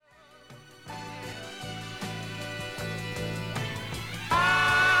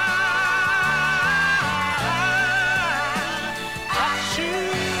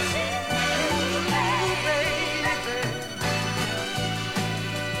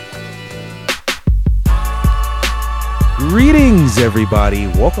Greetings, everybody.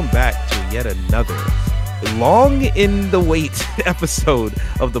 Welcome back to yet another long in the wait episode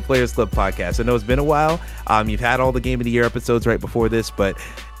of the Players Club podcast. I know it's been a while. You've had all the Game of the Year episodes right before this, but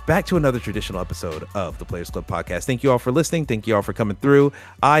back to another traditional episode of the Players Club podcast. Thank you all for listening. Thank you all for coming through.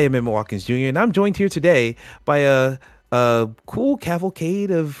 I am Emma Watkins Jr., and I'm joined here today by a cool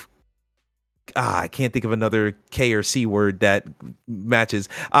cavalcade of I can't think of another K or C word that matches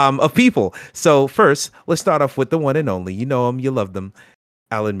of people. So first, let's start off with the one and only. You know him, you love them.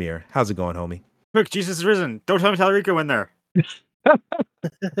 Alan Muir. How's it going, homie? Quick, Jesus is risen. Don't tell me Tallarico in there.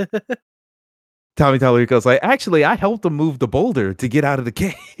 Tommy Tallarico's like, actually, I helped him move the boulder to get out of the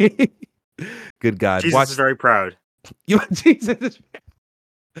cave. Good God. Jesus is very proud. Jesus.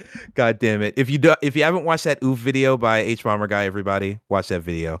 God damn it. If you haven't watched that oof video by H Bomber Guy, everybody, watch that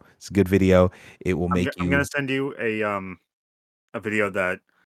video. It's a good video. It will make you. I'm gonna send you a video that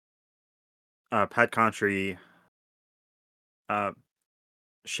Pat Contry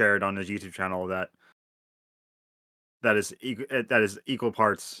shared on his YouTube channel that is equal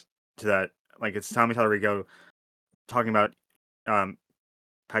parts to that. Like, it's Tommy Tallarico talking about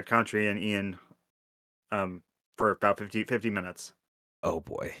Pat Contry and Ian for about 50 minutes. Oh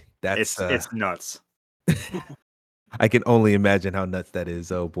boy. That's it's nuts. I can only imagine how nuts that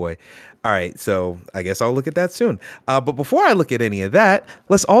is. Oh boy. All right. So I guess I'll look at that soon. But before I look at any of that,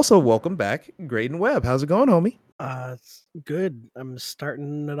 let's also welcome back Graydon Webb. How's it going, homie? It's good. I'm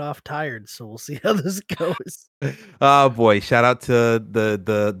starting it off tired, so we'll see how this goes. Oh boy. Shout out to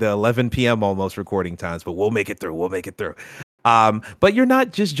the 11 p.m. almost recording times, but we'll make it through. We'll make it through. But you're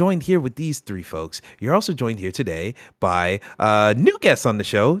not just joined here with these three folks. You're also joined here today by new guests on the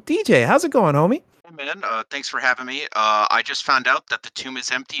show. DJ, how's it going, homie? Hey man, thanks for having me. I just found out that the tomb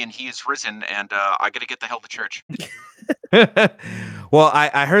is empty and he is risen, and I gotta get the hell to church. Well,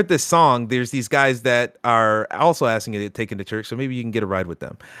 I heard this song. There's these guys that are also asking you to take into church, so maybe you can get a ride with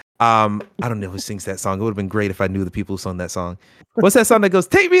them. I don't know who sings that song. It would have been great if I knew the people who sung that song. What's that song that goes,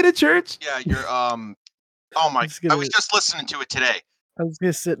 "Take me to church"? Yeah, you're oh my! I was just listening to it today. I was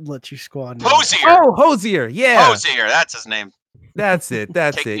gonna sit and let you squander. Hosier. Oh, Hosier. Yeah. Hosier. That's his name. That's it.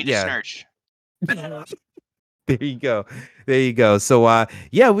 That's Take it. me to Yeah. church. There you go. There you go. So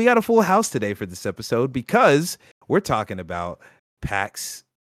yeah, we got a full house today for this episode because we're talking about PAX.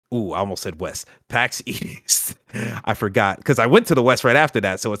 Ooh, I almost said West. PAX East. I forgot because I went to the West right after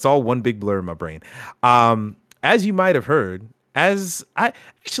that. So it's all one big blur in my brain. As you might have heard,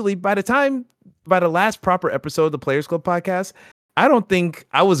 by the last proper episode of the Players Club podcast, I don't think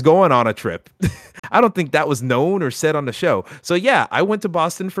I was going on a trip. I don't think that was known or said on the show. So yeah, I went to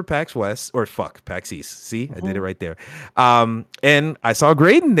Boston for PAX West, or PAX East. See, I did it right there. And I saw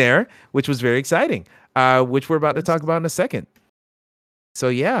Graydon there, which was very exciting, which we're about to talk about in a second. So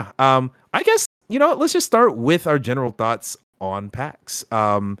yeah, I guess, let's just start with our general thoughts on PAX.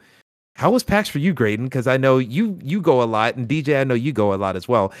 How was PAX for you, Graydon? Because I know you go a lot, and DJ, I know you go a lot as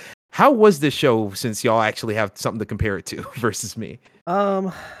well. How was this show, since y'all actually have something to compare it to versus me?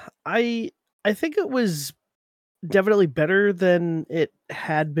 I think it was definitely better than it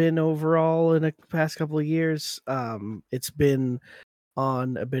had been overall in the past couple of years. It's been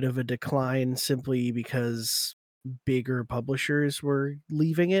on a bit of a decline simply because bigger publishers were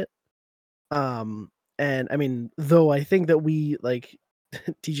leaving it. And I mean, though I think that we, like,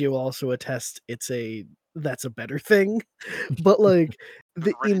 TJ will also attest, that's a better thing. But like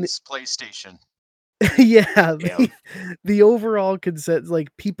PlayStation. yeah, the overall consent,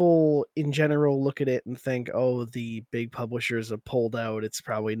 like, people in general look at it and think, oh, the big publishers have pulled out, it's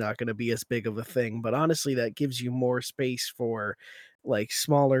probably not going to be as big of a thing. But honestly, that gives you more space for like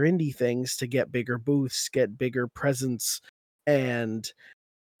smaller indie things to get bigger booths, get bigger presence, and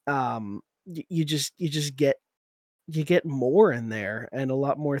you get more in there, and a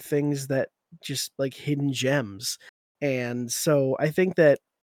lot more things that just like hidden gems. And so I think that,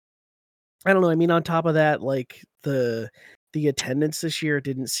 I don't know, I mean, on top of that, like, the attendance this year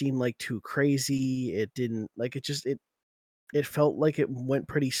didn't seem like too crazy. It didn't, like, it felt like it went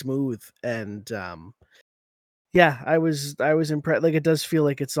pretty smooth. And yeah, I was impressed. Like, it does feel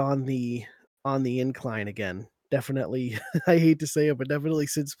like it's on the incline again. Definitely. I hate to say it, but definitely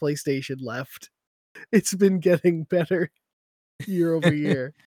since PlayStation left, it's been getting better year over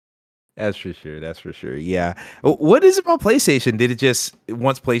year. That's for sure. That's for sure. Yeah. What is it about PlayStation? Did it just,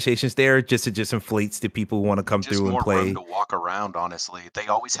 once PlayStation's there, it just inflates the people who want to come through and play? Just more room to walk around, honestly. They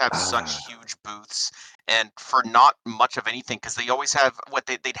always have such huge booths, and for not much of anything, because they always have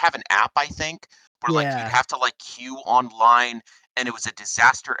they'd have an app, I think, where like you'd have to like queue online, and it was a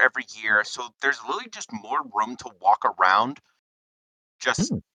disaster every year. So there's literally just more room to walk around.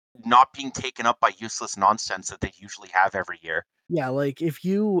 Just not being taken up by useless nonsense that they usually have every year. Yeah, like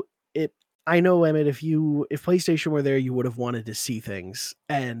I know, Emmett, if PlayStation were there, you would have wanted to see things,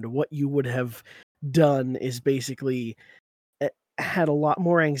 and what you would have done is basically had a lot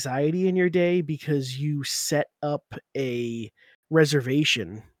more anxiety in your day because you set up a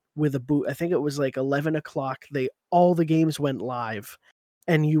reservation with a booth. I think it was like 11 o'clock. All the games went live,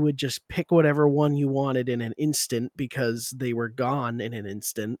 and you would just pick whatever one you wanted in an instant because they were gone in an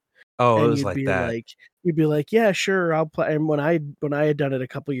instant. Oh, it And was like that. you'd be like, yeah, sure, I'll play. And when I had done it a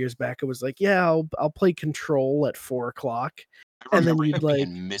couple years back, it was like, yeah, I'll play Control at 4 o'clock, I and then remember you you'd like,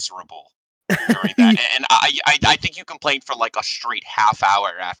 being miserable during that, and I think you complained for like a straight half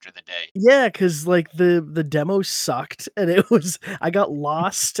hour after the day. yeah, because like the demo sucked, and I got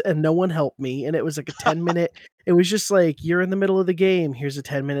lost, and no one helped me, and it was like a 10-minute. It was just like, you're in the middle of the game. Here's a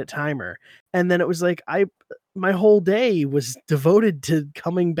 10-minute timer, and then it was like my whole day was devoted to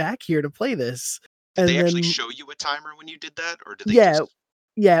coming back here to play this. Did they And actually then show you a timer when you did that, or did they yeah, just?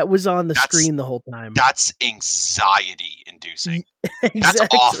 yeah, it was on the That's screen the whole time. that's anxiety inducing. That's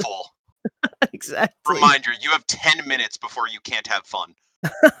Exactly. awful. Exactly. Reminder: you have 10 minutes before you can't have fun.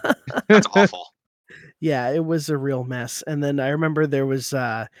 That's awful. Yeah, it was a real mess. And then I remember there was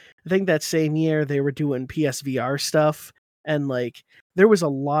I think that same year they were doing PSVR stuff, and like there was a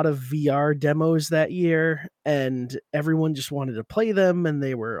lot of VR demos that year, and everyone just wanted to play them, and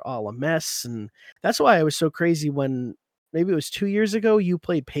they were all a mess. And that's why I was so crazy when maybe it was 2 years ago you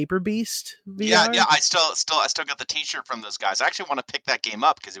played Paper Beast VR. Yeah. I still got the T-shirt from those guys. I actually want to pick that game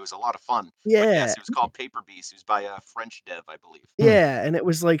up because it was a lot of fun. But Yeah. yes, it was called Paper Beast. It was by a French dev, I believe. Yeah, and it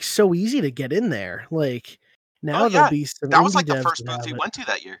was like so easy to get in there. Like now Oh there'll yeah, be some that was indie like the devs first that booth have we it. went to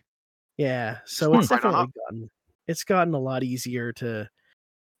that year. Yeah, Just so walk it's right on definitely up. gotten a lot easier to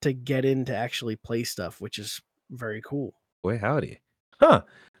get in to actually play stuff, which is very cool. Boy, howdy. Huh.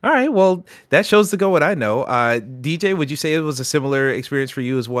 All right. Well, that shows to go what I know. DJ, would you say it was a similar experience for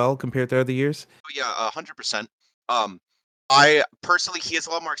you as well compared to other years? Oh yeah, 100%. I personally, he has a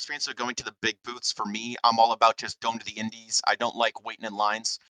lot more experience of going to the big booths. For me, I'm all about just going to the indies. I don't like waiting in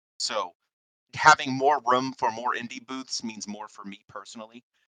lines. So having more room for more indie booths means more for me personally.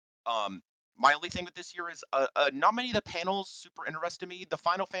 Um, my only thing with this year is not many of the panels super interested me. The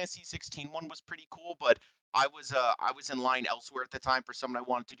Final Fantasy 16 one was pretty cool, but I was in line elsewhere at the time for something I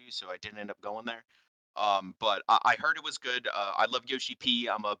wanted to do, so I didn't end up going there. But I heard it was good. I love Yoshi P.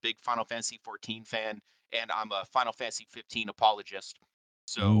 I'm a big Final Fantasy 14 fan, and I'm a Final Fantasy 15 apologist.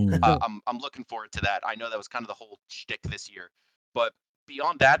 So Mm. I'm looking forward to that. I know that was kind of the whole shtick this year, but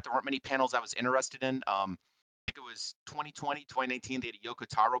beyond that, there weren't many panels I was interested in. I think it was 2020, 2019. They had a Yoko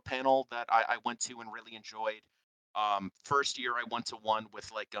Taro panel that I went to and really enjoyed. First year I went to one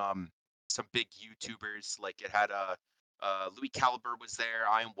with like some big YouTubers. Like it had a Louis Caliber was there.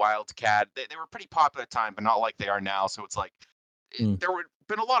 I Am Wildcat. They were pretty popular at the time, but not like they are now. So it's like Mm. there were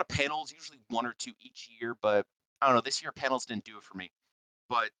been a lot of panels, usually one or two each year. But I don't know. This year panels didn't do it for me.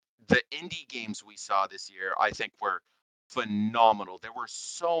 But the indie games we saw this year, I think were phenomenal. There were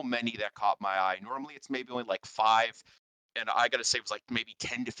so many that caught my eye. Normally it's maybe only like 5, and I gotta say it was like maybe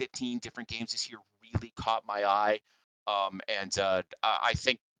 10 to 15 different games this year really caught my eye. I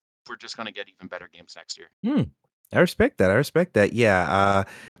think we're just gonna get even better games next year. I respect that. I respect that. Yeah.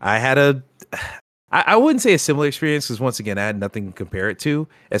 I had I wouldn't say a similar experience because once again, I had nothing to compare it to.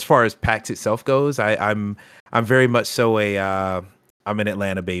 As far as PAX itself goes, I'm very much so I'm an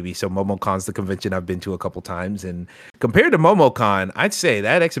Atlanta baby, so MomoCon's the convention I've been to a couple times, and compared to MomoCon, I'd say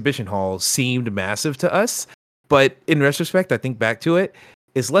that exhibition hall seemed massive to us. But in retrospect, I think back to it,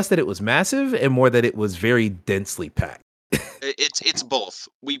 it's less that it was massive and more that it was very densely packed. It's both.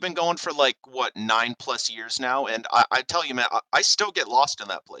 We've been going for like what 9+ years now, and I tell you, man, I still get lost in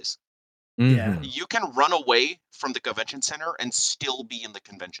that place. Yeah. Mhm. You can run away from the convention center and still be in the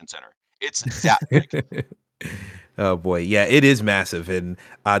convention center. It's that big. Oh boy, yeah, it is massive, and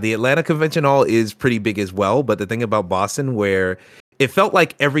the Atlanta Convention Hall is pretty big as well. But the thing about Boston, where it felt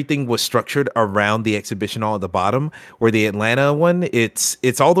like everything was structured around the exhibition hall at the bottom, where the Atlanta one, it's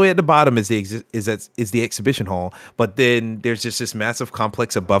all the way at the bottom is the exhibition hall, but then there's just this massive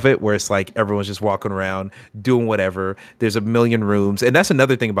complex above it where it's like everyone's just walking around doing whatever. There's a million rooms, and that's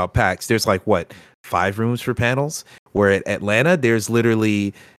another thing about PAX. There's like what 5 rooms for panels, where at Atlanta there's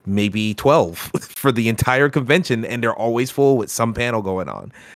literally maybe 12 for the entire convention, and they're always full with some panel going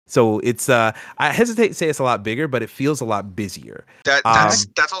on. So it's I hesitate to say it's a lot bigger, but it feels a lot busier.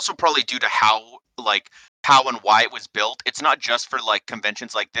 That's also probably due to how and why it was built. It's not just for like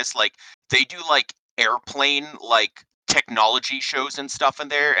conventions like this. Like they do like airplane like technology shows and stuff in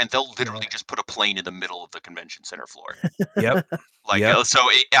there, and they'll literally just put a plane in the middle of the convention center floor. Yep. Like, Yep. so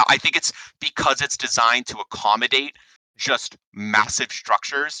I think it's because it's designed to accommodate just massive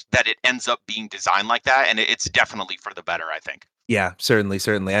structures that it ends up being designed like that, and it's definitely for the better, I think. Yeah, certainly.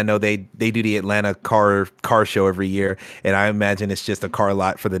 I know they do the Atlanta car show every year, and I imagine it's just a car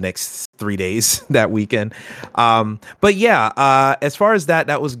lot for the next 3 days that weekend. But yeah, as far as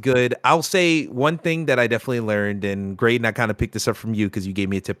that was good. I'll say one thing that I definitely learned, and Graydon, I kind of picked this up from you because you gave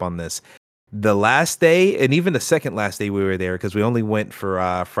me a tip on this. The last day, and even the second last day we were there, because we only went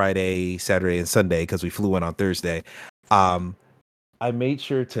for Friday, Saturday, and Sunday because we flew in on Thursday. I made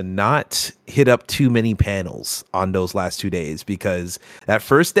sure to not hit up too many panels on those last 2 days, because that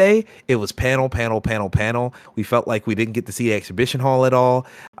first day it was panel. We felt like we didn't get to see the exhibition hall at all.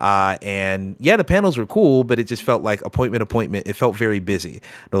 And yeah, the panels were cool, but it just felt like appointment. It felt very busy.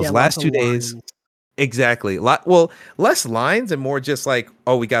 Those last 2 days. Exactly. Less lines and more just like,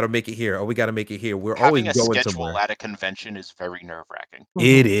 oh, we got to make it here. Oh, we got to make it here. We're Having always a going schedule somewhere. at a convention is very nerve-wracking.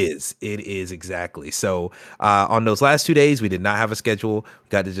 It is exactly. So on those last 2 days, we did not have a schedule. We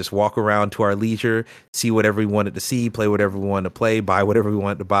got to just walk around to our leisure, see whatever we wanted to see, play whatever we wanted to play, buy whatever we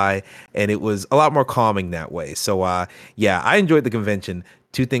wanted to buy. And it was a lot more calming that way. So yeah, I enjoyed the convention.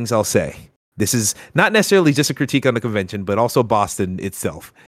 Two things I'll say. This is not necessarily just a critique on the convention, but also Boston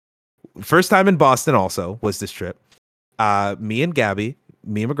itself. First time in Boston also was this trip. Me and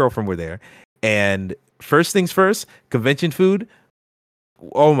my girlfriend were there. And first things first, convention food.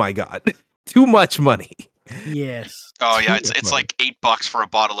 Oh my God. Too much money. Yes. Oh yeah, it's like $8 for a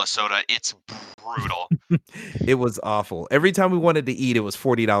bottle of soda. It's brutal. It was awful. Every time we wanted to eat, it was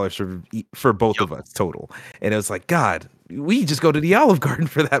 $40 for both of us total. And it was like, God, we just go to the Olive Garden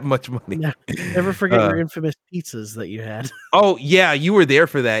for that much money. Never forget your infamous pizzas that you had. Oh yeah, you were there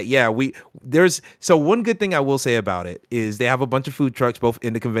for that. Yeah, so one good thing I will say about it is they have a bunch of food trucks both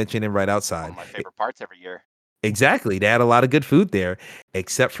in the convention and right outside. One of my favorite parts every year. Exactly. They had a lot of good food there,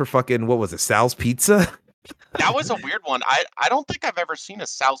 except for fucking, what was it, Sal's Pizza? That was a weird one. I don't think I've ever seen a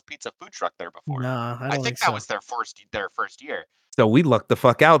Sal's Pizza food truck there before. Nah, I I don't think so. that was their first year. So we lucked the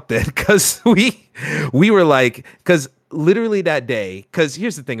fuck out then, because we were like, because literally that day, because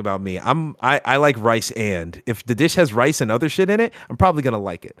here's the thing about me, I like rice, and if the dish has rice and other shit in it, I'm probably gonna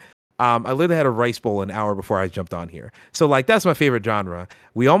like it. I literally had a rice bowl an hour before I jumped on here, so like that's my favorite genre.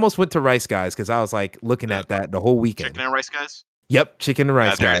 We almost went to Rice Guys because I was like looking at that the whole weekend. Chicken and Rice Guys. Yep, chicken and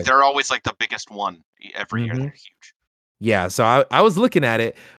rice guys. They're always like the biggest one every year. They're huge. Yeah, so I was looking at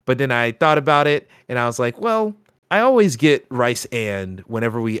it, but then I thought about it, and I was like, well, I always get rice and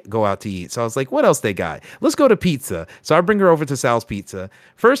whenever we go out to eat. So I was like, what else they got? Let's go to pizza. So I bring her over to Sal's Pizza.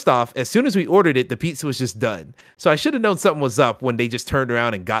 First off, as soon as we ordered it, the pizza was just done. So I should have known something was up when they just turned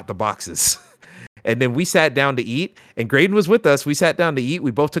around and got the boxes. And then we sat down to eat, and Graydon was with us. We sat down to eat.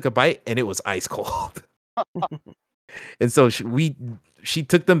 We both took a bite, and it was ice cold. And so she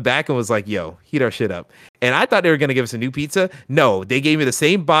took them back and was like, yo, heat our shit up. And I thought they were going to give us a new pizza. No, they gave me the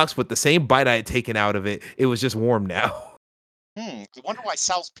same box with the same bite I had taken out of it. It was just warm now. I wonder why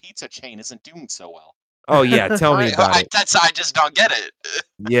Sal's Pizza chain isn't doing so well. Oh, yeah. Tell me about it. I just don't get it.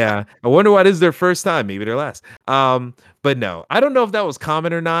 Yeah. I wonder why this is their first time. Maybe their last. But no, I don't know if that was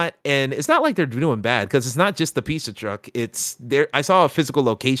common or not. And it's not like they're doing bad, because it's not just the pizza truck. It's there. I saw a physical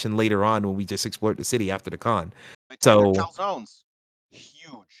location later on when we just explored the city after the con. So calzones,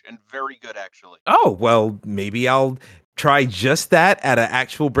 huge and very good, actually. Oh, well, maybe I'll try just that at an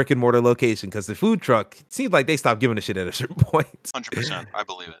actual brick and mortar location, because the food truck, it seems like they stopped giving a shit at a certain point. 100%. I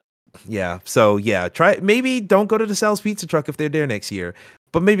believe it. Yeah. So yeah, maybe don't go to the Sal's Pizza truck if they're there next year,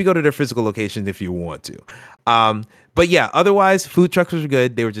 but maybe go to their physical location if you want to. But yeah, otherwise food trucks were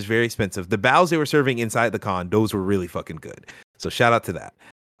good. They were just very expensive. The bows they were serving inside the con, those were really fucking good. So shout out to that.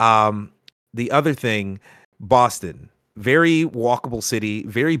 The other thing, Boston, very walkable city,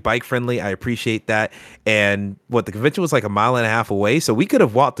 very bike friendly. I appreciate that. And the convention was like 1.5 miles away, so we could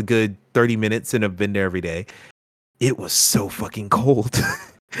have walked a good 30 minutes and have been there every day. It was so fucking cold.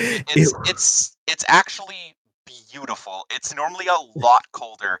 It's actually beautiful. It's normally a lot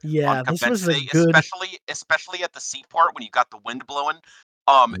colder. Yeah, this was a day, good, especially at the seaport when you got the wind blowing.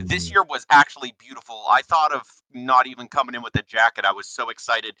 This year was actually beautiful. I thought of not even coming in with a jacket. I was so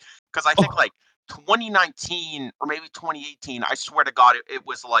excited because I think like 2019 or maybe 2018. I swear to God, it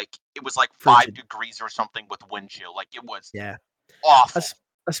was like 5 degrees or something with wind chill. Like it was awful.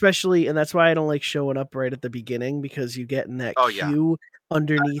 Especially, and that's why I don't like showing up right at the beginning, because you get in that queue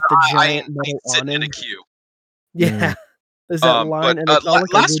underneath the giant metal awning. In a queue. Yeah, there's that line, and it's all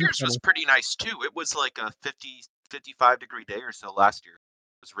like last year's was pretty nice too. It was like a 55 degree day or so last year.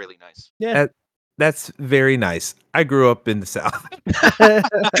 It was really nice. Yeah. That's very nice. I grew up in the South.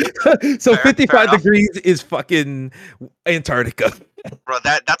 So Fair 55 enough. degrees is fucking Antarctica. Bro,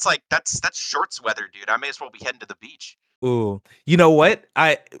 that's shorts weather, dude. I may as well be heading to the beach. Ooh, you know what?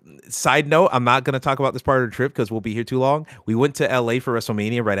 Side note, I'm not gonna talk about this part of the trip because we'll be here too long. We went to LA for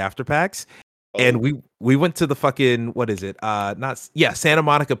WrestleMania right after PAX, and we went to the fucking what is it? Santa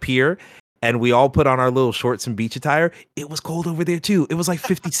Monica Pier, and we all put on our little shorts and beach attire. It was cold over there too. It was like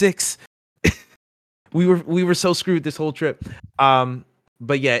 56. We were so screwed this whole trip.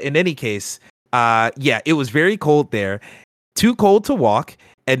 But yeah, in any case, it was very cold there. Too cold to walk.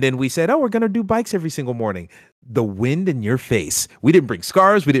 And then we said, oh, we're going to do bikes every single morning. The wind in your face. We didn't bring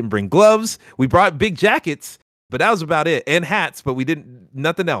scarves. We didn't bring gloves. We brought big jackets, but that was about it. And hats, but we didn't,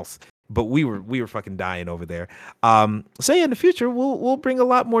 nothing else. But we were fucking dying over there. So yeah, in the future, we'll bring a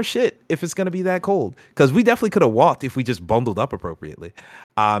lot more shit if it's going to be that cold. Because we definitely could have walked if we just bundled up appropriately.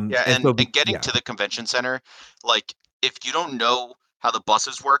 And getting to the convention center, like if you don't know how the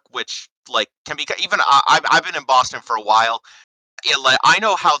buses work, which like can be even I've been in Boston for a while. Yeah, like I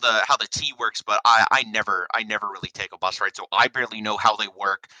know how the T works, but I never really take a bus ride, so I barely know how they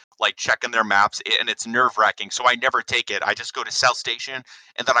work. Like checking their maps, and it's nerve wracking. So I never take it. I just go to South Station,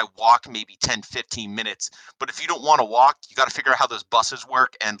 and then I walk maybe 10, 15 minutes. But if you don't want to walk, you got to figure out how those buses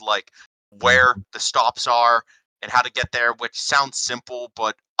work and like where the stops are and how to get there. Which sounds simple,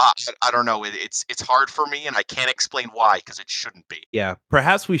 but I don't know. It's hard for me, and I can't explain why because it shouldn't be. Yeah,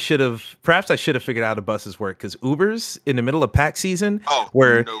 perhaps I should have figured out how buses work because Ubers in the middle of PAX season,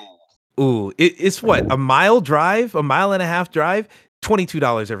 where it's what, a mile and a half drive,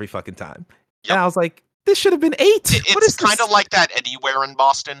 $22 every fucking time. Yep. And I was like, this should have been $8. It's kind of like that anywhere in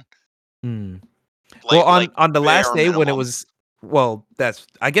Boston. Well, on the last day when it was,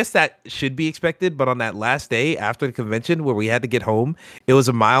 I guess that should be expected, but on that last day after the convention where we had to get home, it was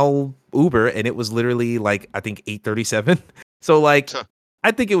a mile Uber and it was literally like, I think $8.37. So like, I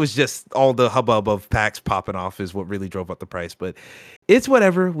think it was just all the hubbub of PAX popping off is what really drove up the price, but it's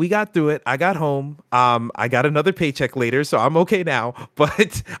whatever. We got through it. I got home. I got another paycheck later, so I'm okay now,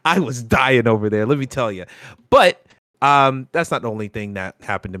 but I was dying over there, let me tell you. But that's not the only thing that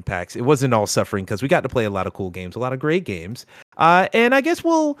happened in PAX. It wasn't all suffering because we got to play a lot of cool games, a lot of great games. And I guess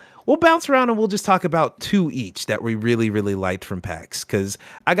we'll bounce around and we'll just talk about 2 each that we really, really liked from PAX. Because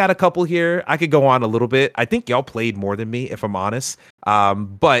I got a couple here. I could go on a little bit. I think y'all played more than me, if I'm honest.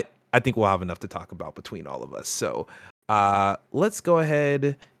 But I think we'll have enough to talk about between all of us. So let's go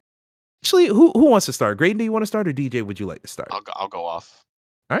ahead. Actually, who wants to start? Graydon, do you want to start, or DJ, would you like to start? I'll go off.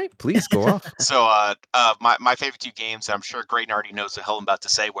 All right, please go off. So, my favorite 2 games, I'm sure Graydon already knows the hell I'm about to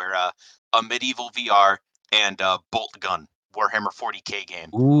say, were a Medieval VR and Bolt Gun, Warhammer 40K game.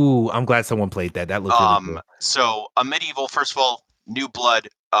 Ooh, I'm glad someone played that. That looked really cool. So, a Medieval, first of all, New Blood.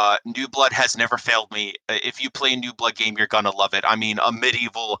 New Blood has never failed me. If you play a New Blood game, you're gonna love it. I mean, a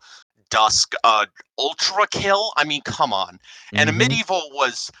Medieval Dusk, Ultra Kill. I mean, come on. And a Medieval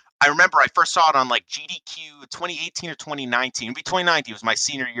was. I remember I first saw it on like GDQ 2018 or 2019. It'd be 2019. It was my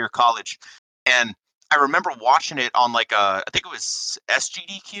senior year of college. And I remember watching it on like I think it was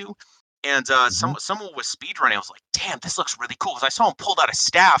SGDQ. And someone was speedrunning. I was like, damn, this looks really cool. Because I saw him pulled out a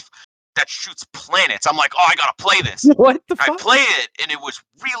staff that shoots planets. I'm like, oh, I gotta play this. What the fuck? I played it and it was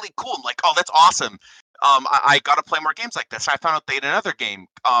really cool. I'm like, oh, that's awesome. I gotta play more games like this. I found out they had another game.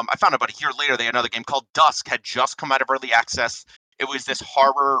 I found out about a year later they had another game called Dusk, had just come out of early access. It was this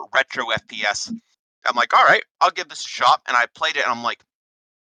horror retro FPS. I'm like, all right, I'll give this a shot. And I played it and I'm like,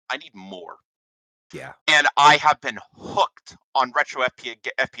 I need more. Yeah. And I have been hooked on retro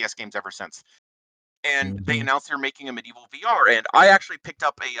FPS games ever since. And they announced they're making a Medieval VR. And I actually picked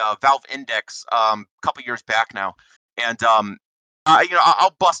up a Valve Index a couple years back now. And,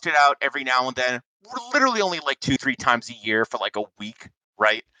 I'll bust it out every now and then. We're literally only like 2-3 times a year for like a week,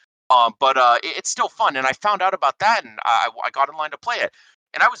 right? But it's still fun, and I found out about that, and I got in line to play it,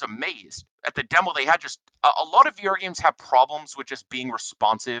 and I was amazed at the demo they had. Just a lot of VR games have problems with just being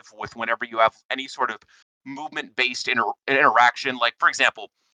responsive with whenever you have any sort of movement-based interaction. Like, for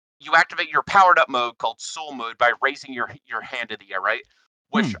example, you activate your powered-up mode called Soul Mode by raising your hand in the air, right?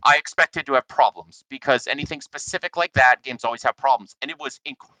 Which I expected to have problems because anything specific like that, games always have problems, and it was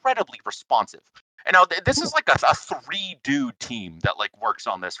incredibly responsive. And now this is like a 3-dude team that like works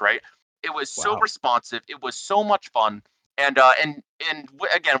on this, right? It was so responsive. It was so much fun. And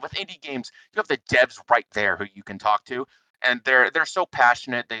again, with indie games, you have the devs right there who you can talk to, and they're so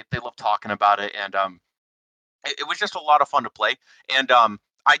passionate. They love talking about it, and it was just a lot of fun to play. And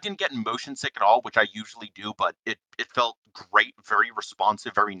I didn't get motion sick at all, which I usually do, but it felt great, very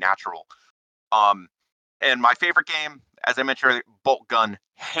responsive, very natural. And my favorite game, as I mentioned earlier, Bolt Gun,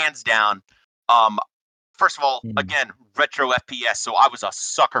 hands down. First of all, again, retro FPS, so I was a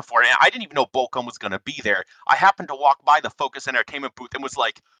sucker for it. And I didn't even know Boltgun was going to be there. I happened to walk by the Focus Entertainment booth and was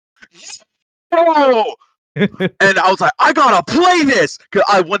like, oh! And I was like, I gotta play this!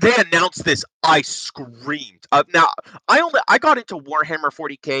 When they announced this, I screamed. Now, I got into Warhammer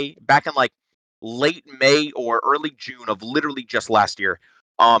 40K back in like late May or early June of literally just last year.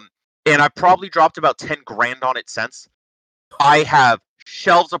 And I probably dropped about 10 grand on it since. I have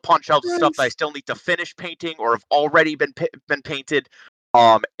shelves upon shelves of stuff that I still need to finish painting or have already been painted.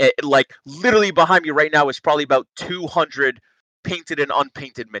 Like literally behind me right now is probably about 200 painted and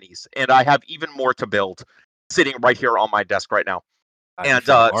unpainted minis, and I have even more to build sitting right here on my desk right now. And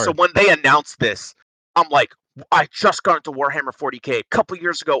so when they announced this, I'm like, I just got into Warhammer 40K. A couple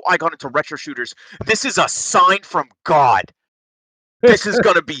years ago, I got into retro shooters. This is a sign from God. This is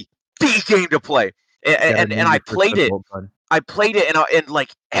going to be the game to play. And I played it. And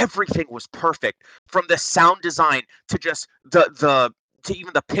like everything was perfect, from the sound design to just to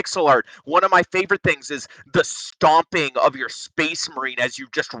even the pixel art. One of my favorite things is the stomping of your Space Marine as you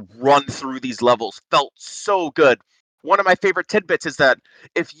just run through these levels. Felt so good. One of my favorite tidbits is that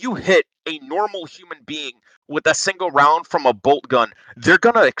if you hit a normal human being with a single round from a bolt gun, they're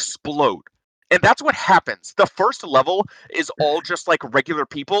gonna explode. And that's what happens. The first level is all just like regular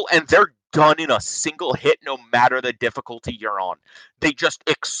people, and they're done in a single hit no matter the difficulty you're on. They just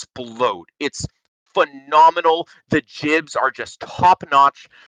explode. It's phenomenal. The jibs are just top notch.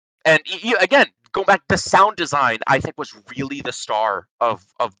 And again, going back, the sound design I think was really the star of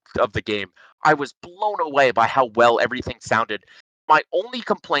the game. I was blown away by how well everything sounded. My only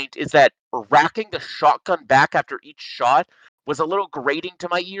complaint is that racking the shotgun back after each shot was a little grating to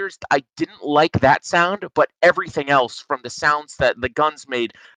my ears. I didn't like that sound, but everything else, from the sounds that the guns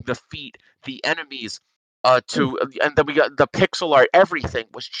made, the feet, the enemies, and then we got the pixel art, everything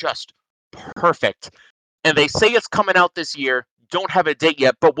was just perfect. And they say it's coming out this year. Don't have a date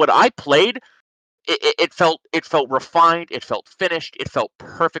yet, but what I played, it felt refined, it felt finished, it felt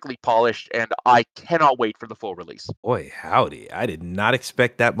perfectly polished, and I cannot wait for the full release. Boy, howdy. I did not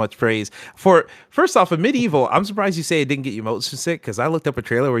expect that much praise. For first off, a Medieval, I'm surprised you say it didn't get you motion sick, because I looked up a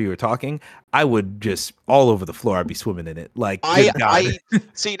trailer where you were talking. I would just all over the floor, I'd be swimming in it. Like, good God. I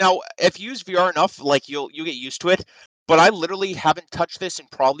see, now if you use VR enough, like you get used to it. But I literally haven't touched this in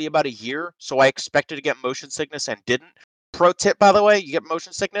probably about a year, so I expected to get motion sickness and didn't. Pro tip, by the way, you get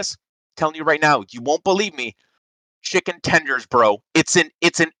motion sickness, telling you right now, you won't believe me. Chicken tenders, bro. It's an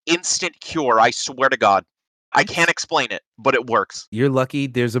instant cure, I swear to God. I can't explain it, but it works. You're lucky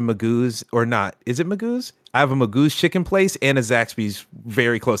there's a Magoo's, or not. Is it Magoo's? I have a Magoo's chicken place and a Zaxby's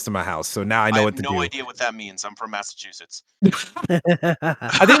very close to my house. So now I know what to do. I have no idea what that means. I'm from Massachusetts. I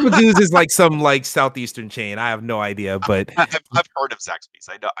think Magoo's is like some like southeastern chain. I have no idea, but I've heard of Zaxby's.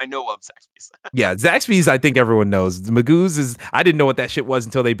 I know of Zaxby's. Yeah, Zaxby's I think everyone knows. The Magoo's is, I didn't know what that shit was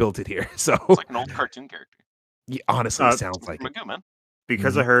until they built it here. So it's like an old cartoon character. Yeah, honestly, it sounds like Magoo, man.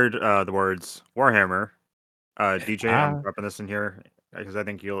 Because I heard the words Warhammer, DJ, I'm dropping this in here because I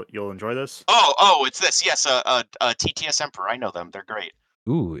think you'll enjoy this. Oh, it's this. Yes, TTS Emperor. I know them. They're great.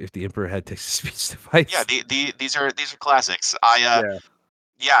 Ooh, if the Emperor had text-to-speech device. Yeah, these are classics.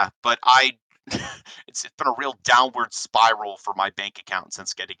 But it's been a real downward spiral for my bank account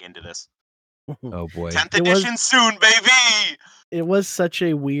since getting into this. Oh boy. 10th edition soon, baby. It was such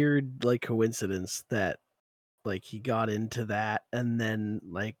a weird like coincidence that like he got into that and then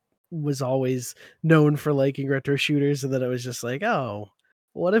like was always known for liking retro shooters, and then it was just like, oh,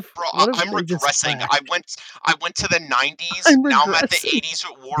 what if I'm regressing. I went to the 90s. Now I'm at the 80s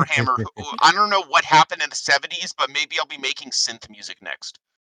with Warhammer. I don't know what happened in the 70s, but maybe I'll be making synth music next.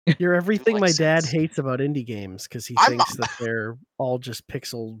 You're everything my dad hates about indie games, because he thinks that they're all just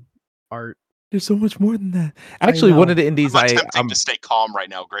pixel art. There's so much more than that. Actually, one of the indies I'm attempting to stay calm right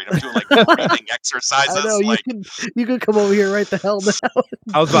now. Great, I'm doing like breathing exercises. I know, you can come over here right the hell now.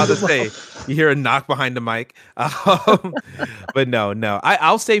 I was about to say, you hear a knock behind the mic, but no.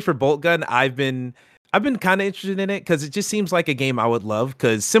 I'll say for Bolt Gun, I've been kind of interested in it because it just seems like a game I would love.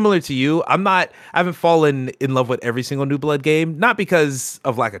 Because similar to you, I haven't fallen in love with every single New Blood game, not because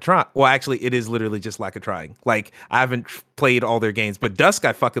of lack of trying. Well, actually, it is literally just lack of trying. Like, I haven't played all their games, but Dusk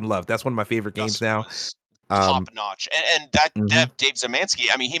I fucking love. That's one of my favorite games now. Top notch, and that Dave Zemansky.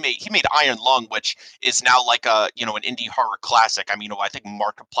 I mean, he made Iron Lung, which is now like an indie horror classic. I mean, I think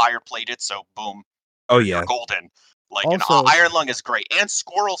Markiplier played it, so boom. Oh yeah, you're golden. Like, also, Iron Lung is great, and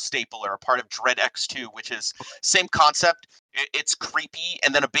Squirrel Stapler, a part of Dread X2, which is same concept. It's creepy,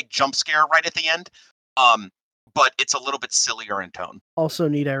 and then a big jump scare right at the end. but it's a little bit sillier in tone. Also,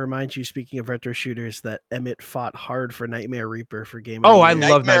 need I remind you, speaking of retro shooters, that Emmett fought hard for Nightmare Reaper for Game of the Oh, I Year.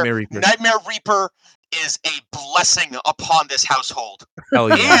 love Nightmare Reaper. Nightmare Reaper is a blessing upon this household. Hell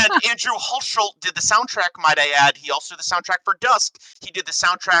yeah. And Andrew Hulshult did the soundtrack, might I add. He also did the soundtrack for Dusk. He did the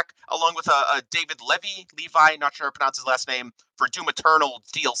soundtrack along with David Levi, not sure how to pronounce his last name, for Doom Eternal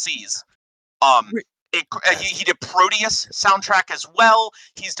DLCs. He did Proteus soundtrack as well.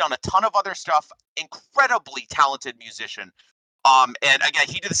 He's done a ton of other stuff. Incredibly talented musician. And again,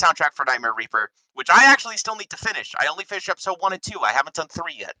 he did the soundtrack for Nightmare Reaper, which I actually still need to finish. I only finished episode 1 and 2. I haven't done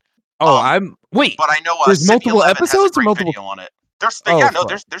 3 yet. Oh, but I know there's Sydney multiple 11 has a episodes or great multiple video on it. There's 3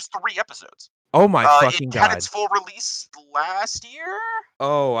 episodes. Oh my fucking it god! had its full release last year.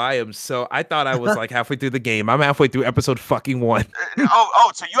 Oh, I thought I was like halfway through the game. I'm halfway through episode fucking 1. So you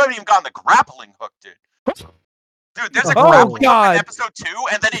haven't even gotten the grappling hook, dude. Dude, there's a Oh, grappling hook God. in episode 2,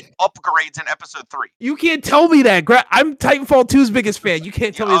 and then it upgrades in episode 3. You can't tell me that. I'm Titanfall 2's biggest fan. You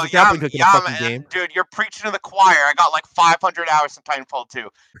can't tell me there's a grappling hook in a fucking game. Dude, you're preaching to the choir. I got like 500 hours in Titanfall 2.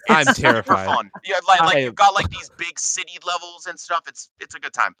 I'm It's super terrified. fun. Yeah, you've got like these big city levels and stuff. It's a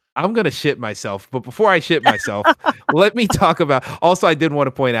good time. I'm gonna shit myself, but before I shit myself, let me talk about. Also, I did want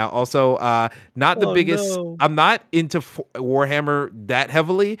to point out. Also, not the biggest. No. I'm not into Warhammer that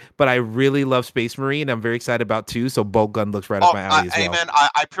heavily, but I really love Space Marine. I'm very excited about 2. So Bolt Gun looks right up my alley as well. Amen.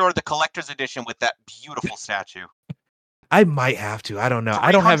 I pre-ordered the collector's edition with that beautiful statue. I might have to. I don't know.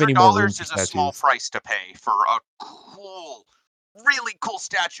 I don't have any more room for $300 is a small price to pay for a cool, really cool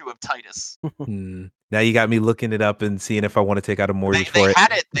statue of Titus. Now you got me looking it up and seeing if I want to take out a mortgage for it. They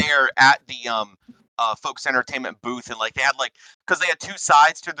had it there at the Folks Entertainment booth, and like they had because they had 2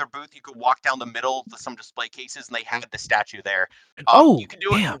 sides to their booth. You could walk down the middle to some display cases, and they had the statue there. You can do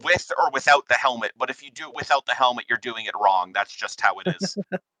it with or without the helmet, but if you do it without the helmet, you're doing it wrong. That's just how it is.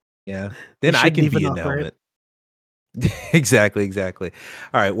 Yeah, then I can be in the helmet. Exactly.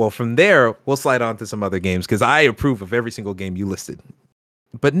 All right, well, from there we'll slide on to some other games because I approve of every single game you listed.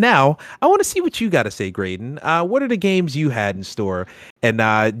 But now I want to see what you got to say, Graydon. What are the games you had in store, and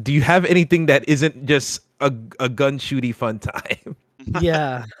do you have anything that isn't just a gun shooty fun time?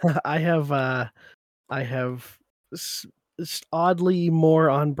 Yeah, I have oddly more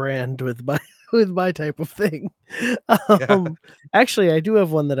on brand with my type of thing. Actually, I do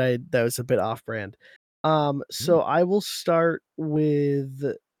have one that was a bit off brand. So I will start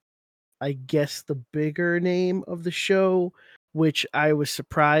with, I guess, the bigger name of the show, which I was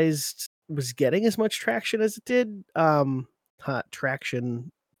surprised was getting as much traction as it did.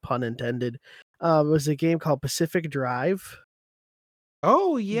 Traction, pun intended. Was a game called Pacific Drive.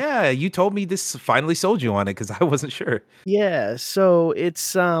 Oh yeah, you told me this finally sold you on it because I wasn't sure. Yeah, so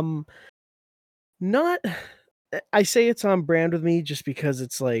it's not. I say it's on brand with me just because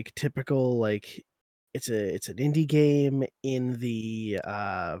it's like typical, like it's an indie game in the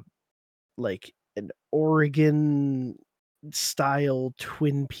like an Oregon style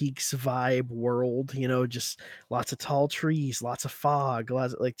Twin Peaks vibe world, just lots of tall trees, lots of fog,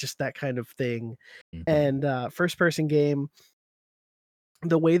 lots of, like just that kind of thing. And first person game.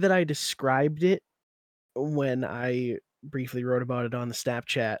 The way that I described it when I briefly wrote about it on the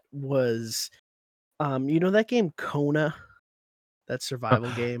Snapchat was that game Kona, that survival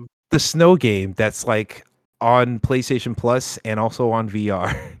game, the snow game that's like on PlayStation Plus and also on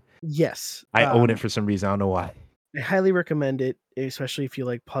VR. Yes, I own it for some reason. I don't know why. I highly recommend it, especially if you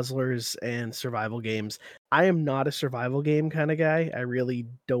like puzzlers and survival games. I am not a survival game kind of guy. I really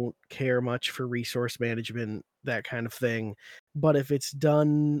don't care much for resource management, that kind of thing. But if it's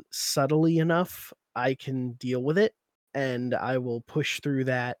done subtly enough, I can deal with it, and I will push through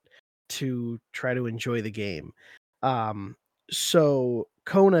that to try to enjoy the game. So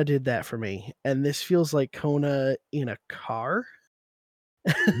Kona did that for me, and this feels like Kona in a car.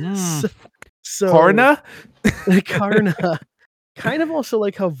 So Karna? Karna, kind of also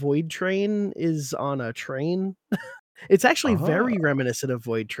like how Void Train is on a train. It's actually very reminiscent of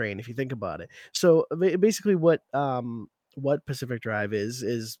Void Train if you think about it. So basically what Pacific Drive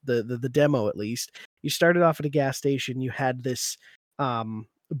is the demo, at least. You started off at a gas station, you had this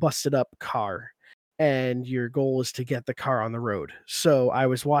busted up car, and your goal is to get the car on the road. So I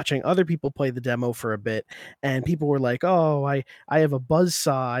was watching other people play the demo for a bit, and people were like, "Oh, I have a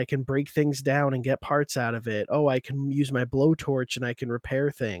buzzsaw. I can break things down and get parts out of it. Oh, I can use my blowtorch and I can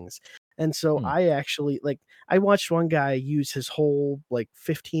repair things." And so I actually I watched one guy use his whole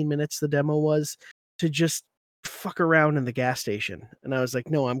 15 minutes, the demo was, to just fuck around in the gas station. And I was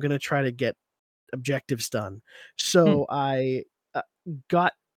like, "No, I'm going to try to get objectives done." So I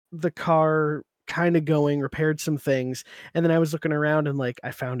got the car kind of going, repaired some things, and then I was looking around and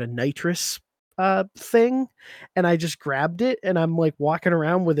I found a nitrous thing, and I just grabbed it and I'm like walking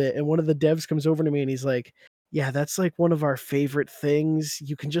around with it, and one of the devs comes over to me and he's like, yeah, that's like one of our favorite things.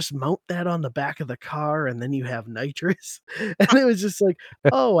 You can just mount that on the back of the car and then you have nitrous. And it was just like,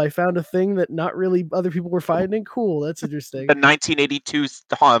 oh, I found a thing that not really other people were finding. Cool, that's interesting. The 1982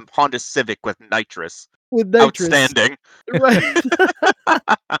 Honda Civic with nitrous. With nitrous. Outstanding. Right.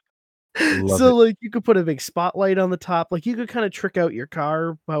 Love So it. like you could put a big spotlight on the top, like you could kind of trick out your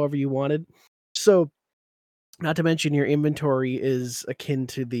car however you wanted. So not to mention your inventory is akin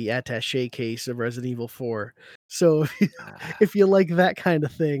to the attaché case of Resident Evil 4. So if you like that kind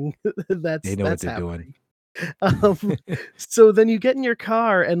of thing, They know what that's they're happening. doing. So then you get in your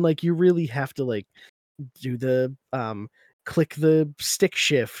car and like you really have to like do the click the stick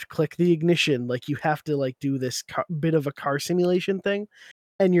shift, click the ignition, like you have to like do this bit of a car simulation thing.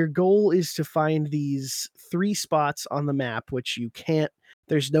 And your goal is to find these 3 spots on the map, which you can't,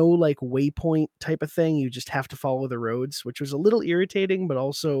 there's no like waypoint type of thing. You just have to follow the roads, which was a little irritating, but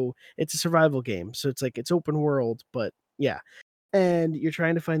also it's a survival game. So it's like it's open world, but yeah. And you're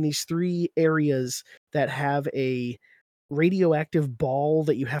trying to find these 3 areas that have a radioactive ball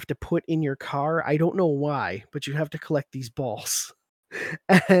that you have to put in your car. I don't know why, but you have to collect these balls.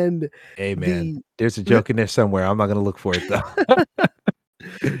 And Hey man, the there's a joke in there somewhere. I'm not gonna look for it though.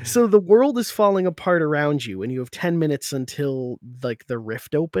 so the world is falling apart around you and you have 10 minutes until like the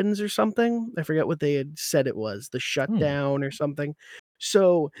rift opens or something. I forget what they had said it was, the shutdown or something.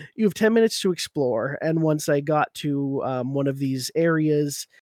 So you have 10 minutes to explore, and once I got to one of these areas,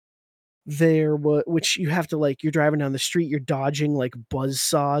 there was, which you have to like, you're driving down the street, you're dodging like buzz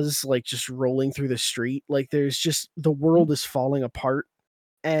saws, like just rolling through the street, like there's just, the world is falling apart.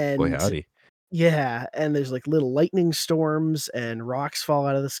 Boy, And howdy. yeah, and there's like little lightning storms and rocks fall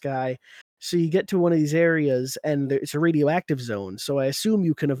out of the sky. So you get to one of these areas and it's a radioactive zone. So I assume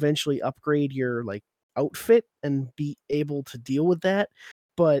you can eventually upgrade your like outfit and be able to deal with that.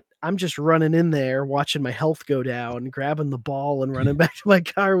 But I'm just running in there, watching my health go down, grabbing the ball and running back to my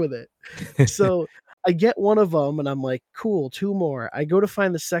car with it. So I get one of them and I'm like, cool, 2 more. I go to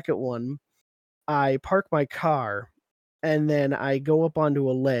find the second one. I park my car and then I go up onto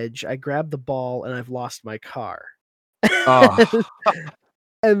a ledge. I grab the ball and I've lost my car. Oh,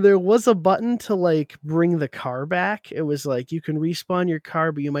 And there was a button to like bring the car back. It was like you can respawn your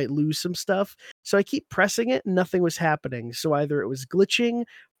car, but you might lose some stuff. So I keep pressing it, and nothing was happening. So either it was glitching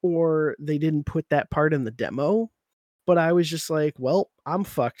or they didn't put that part in the demo. But I was just like, well, I'm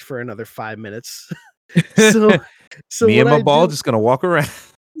fucked for another 5 minutes. so me what and my I ball do, just gonna walk around.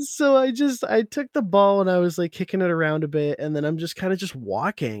 so I took the ball and I was like kicking it around a bit, and then I'm just kind of just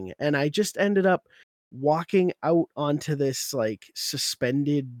walking, and I just ended up walking out onto this like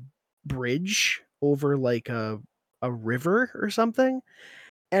suspended bridge over like a river or something,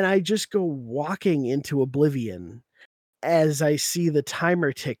 and I just go walking into oblivion as I see the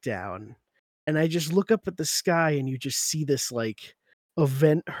timer tick down, and I just look up at the sky and you just see this like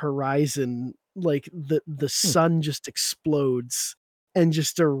event horizon, like the sun just explodes and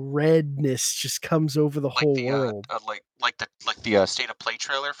just a redness just comes over the Like whole the world. like the State of Play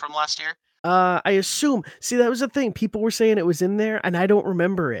trailer from last year. I assume. See, that was the thing. People were saying it was in there, and I don't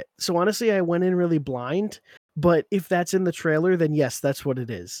remember it. So honestly, I went in really blind. But if that's in the trailer, then yes, that's what it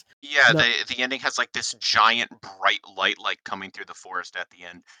is. Yeah, No, the ending has like this giant bright light like coming through the forest at the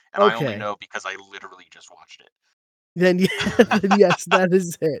end, and I only okay. know because I literally just watched it. Then yeah, then yes, that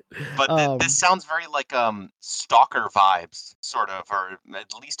is it. But this sounds very like Stalker vibes, sort of, or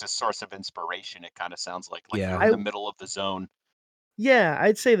at least a source of inspiration. It kind of sounds like you're Yeah. in I the middle of the zone. Yeah,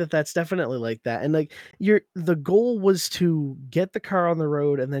 I'd say that that's definitely like that. And like the goal was to get the car on the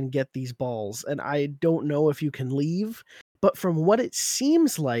road and then get these balls. And I don't know if you can leave, but from what it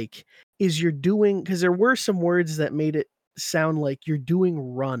seems like is you're doing, because there were some words that made it sound like you're doing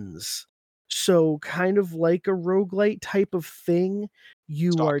runs. So kind of like a roguelite type of thing.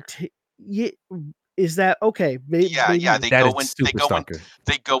 You are Stalker. yeah, is that okay? Yeah, yeah. Maybe They That is go in. They super go in. stalker.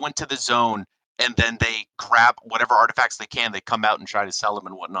 They go into the zone, and then they grab whatever artifacts they can. They come out and try to sell them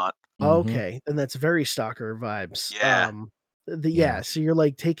and whatnot. Mhm. Okay, then that's very stalker vibes. Yeah. Yeah. So you're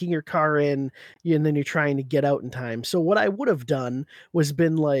like taking your car in, and then you're trying to get out in time. So what I would have done was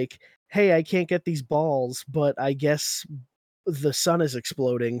been like, "Hey, I can't get these balls, but I guess the sun is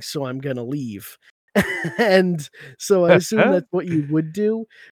exploding, so I'm gonna leave." And so I assume that's what you would do.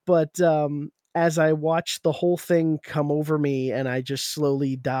 But as I watched the whole thing come over me and I just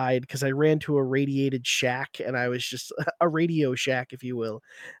slowly died because I ran to a radiated shack and I was just a radio shack, if you will.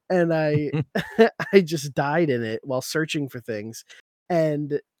 And I I just died in it while searching for things.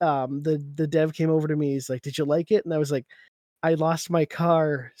 And the dev came over to me. He's like, "Did you like it?" And I was like, I lost my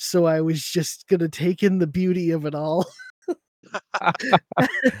car, so I was just gonna take in the beauty of it all.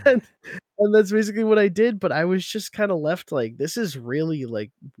 and, and that's basically what I did. But I was just kind of left like, this is really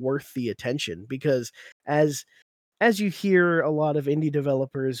like worth the attention, because as you hear a lot of indie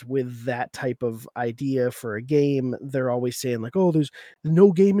developers with that type of idea for a game, they're always saying like, "Oh, there's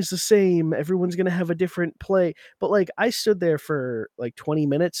no game is the same. Everyone's gonna have a different play." But like, I stood there for like 20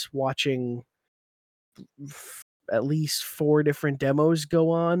 minutes watching at least 4 different demos go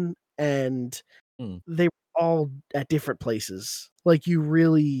on, and Hmm. they were all at different places. Like, you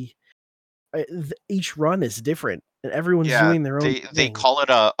really each run is different, and everyone's Yeah, doing their own they thing. call it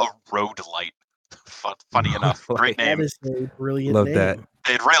a road light. Funny enough, great Like, That name. is a brilliant love that. name.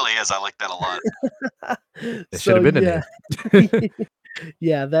 It really is. I like that a lot. It should So have been a yeah. name.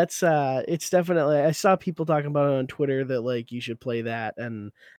 Yeah, that's it's definitely, I saw people talking about it on Twitter that like you should play that,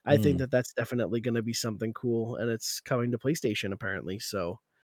 and I think Mm. that that's definitely going to be something cool, and it's coming to PlayStation apparently, so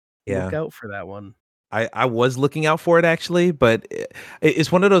look Yeah. out for that one. I was looking out for it actually, but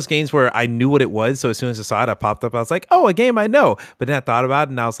it's one of those games where I knew what it was. So as soon as I saw it, I popped up. I was like, "Oh, a game I know." But then I thought about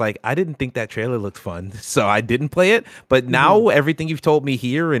it, and I was like, "I didn't think that trailer looked fun," so I didn't play it. But now everything you've told me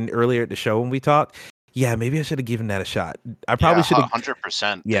here and earlier at the show when we talked, yeah, maybe I should have given that a shot. I probably Yeah, should have.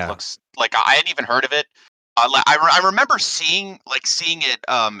 100%. It Yeah. looks like I hadn't even heard of it. I remember seeing it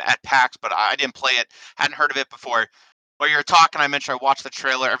at PAX, but I didn't play it. Hadn't heard of it before. While you were talking, I mentioned I watched the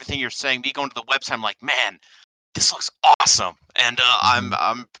trailer. Everything you're saying, me going to the website, I'm like, man, this looks awesome, and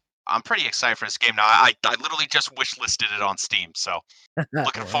Mhm. I'm pretty excited for this game now. I literally just wish listed it on Steam, so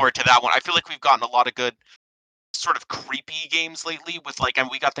looking Yeah. forward to that one. I feel like we've gotten a lot of good sort of creepy games lately with like, and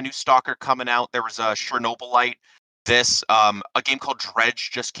we got the new Stalker coming out. There was a Chernobylite. This a game called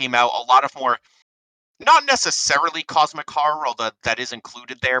Dredge just came out. A lot of more, not necessarily cosmic horror, although that is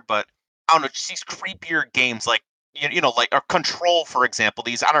included there, but I don't know, just these creepier games like like or Control, for example.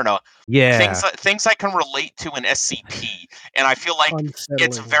 These, I don't know, Yeah. things I can relate to in SCP, and I feel like it's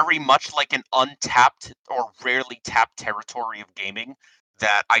Unsettling. very much like an untapped or rarely tapped territory of gaming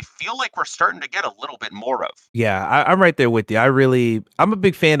that I feel like we're starting to get a little bit more of. Yeah, I'm right there with you. I'm a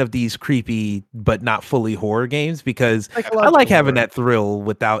big fan of these creepy but not fully horror games because I like Psychological having horror. that thrill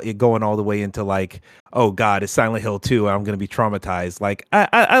without it going all the way into like, oh God, it's Silent Hill 2. I'm gonna be traumatized. Like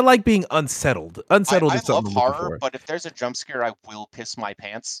I like being unsettled. Unsettled I is something love I'm looking horror, for. but if there's a jump scare, I will piss my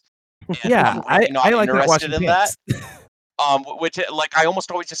pants, and Yeah, I'm really I not like not interested washing in that. pants. Which like I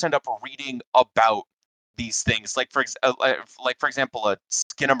almost always just end up reading about these things. Like for example, a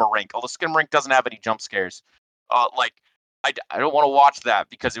Skinamarink. Although Skinamarink doesn't have any jump scares, like I don't want to watch that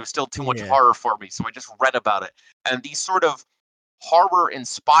because it was still too much Yeah. horror for me. So I just read about it, and these sort of horror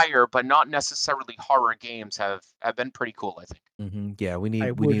inspire, but not necessarily horror games have been pretty cool. I think. Yeah, we I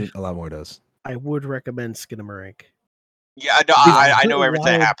need would a lot more of those. recommend Skinamarink. Yeah, no, It is I a know everything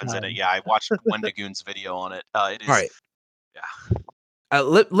that wild happens in it. time. Yeah, I watched Wendigoon's video on it. It All is, right. yeah.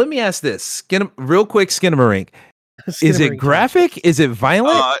 Let me ask this. Real quick, Skinamarink. Is it Skinamarink time. graphic? Is it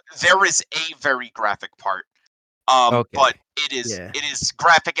violent? There is a very graphic part. But Okay. Yeah. it is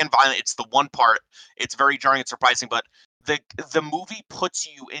graphic and violent. It's the one part. It's very jarring and surprising, but the movie puts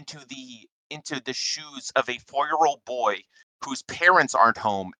you into the shoes of a 4-year-old boy whose parents aren't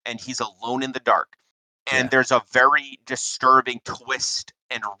home and he's alone in the dark. And Yeah. there's a very disturbing twist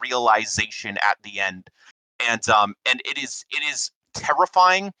and realization at the end. And it is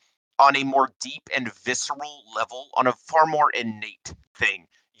terrifying on a more deep and visceral level, on a far more innate thing.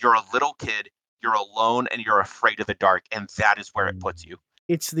 You're a little kid, you're alone, and you're afraid of the dark, and that is where it puts you.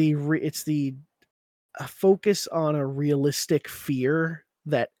 It's the focus on a realistic fear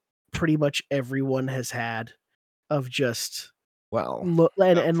that pretty much everyone has had, of just Well, look,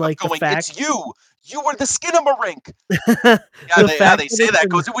 and Of like the going, fact it's you. You were the Skinamarink. the fact They that say it's that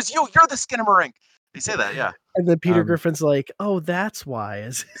goes. It was you. You're the Skinamarink. They say that. Yeah. and then Peter um, Griffin's like, "Oh, that's why."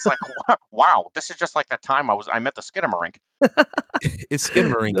 Is It's like, wow, this is just like that time I met the Skinamarink. it's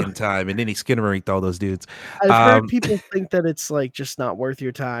Skinamarink in time, and then he Skinamarinked all those dudes. I've heard Um, people think that it's like just not worth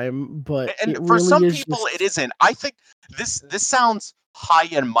your time, but And it for really some is people, it just isn't. I think this sounds high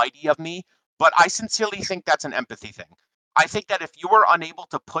and mighty of me, but I sincerely think that's an empathy thing. I think that if you are unable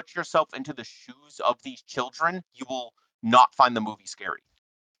to put yourself into the shoes of these children, you will not find the movie scary.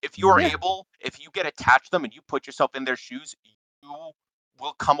 If you are yeah, able, if you get attached to them and you put yourself in their shoes, you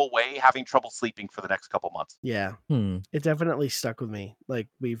will come away having trouble sleeping for the next couple months. yeah. hmm. It definitely stuck with me. Like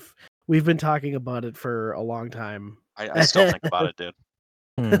we've been talking about it for a long time. I still think about it, dude.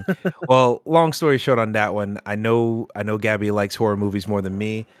 Hmm. Well, long story short on that one, I know Gabby likes horror movies more than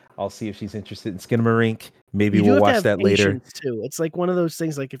me. I'll see if she's interested in Skinamarink. Maybe You do we'll have to watch have that later. patience too. It's like one of those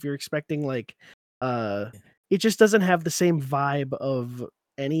things, like if you're expecting like uh it just doesn't have the same vibe of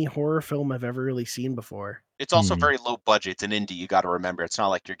any horror film I've ever really seen before. It's also very low budget. It's an indie. You got to remember, it's not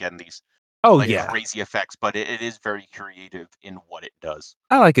like you're getting these crazy effects, but it is very creative in what it does.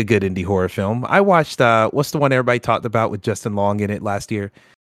 I like a good indie horror film. I watched what's the one everybody talked about with Justin Long in it last year?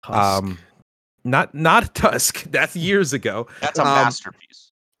 Tusk. Not Tusk. That's years ago. That's a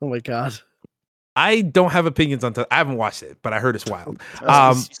masterpiece. Oh my god. I don't have opinions on Tusk. I haven't watched it, but I heard it's wild.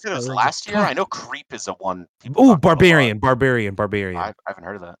 You said it was last year? I know Creep is the one. Oh, Barbarian. I haven't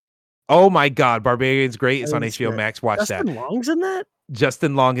heard of that. Oh my god, Barbarian's great. It's on HBO Max. Watch that. Justin Long's in that?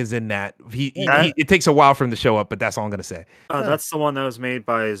 Justin Long is in that. He it takes a while for him to show up, but that's all I'm gonna say. That's the one that was made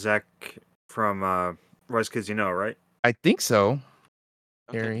by Zach from Rise Kids, right? I think so.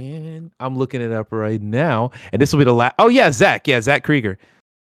 Okay. I'm looking it up right now, and this will be the last. Oh yeah, Zach Krieger.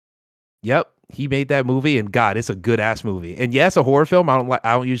 Yep, he made that movie, and God, it's a good ass movie. And yeah, it's a horror film. I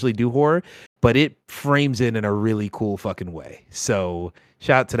don't usually do horror, but it frames it in a really cool fucking way. So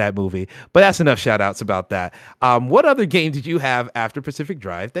shout out to that movie. But that's enough shout outs about that. What other game did you have after Pacific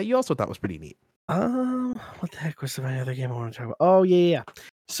Drive that you also thought was pretty neat? What the heck was my other game I want to talk about? Oh yeah.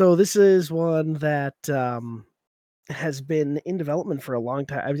 So this is one that has been in development for a long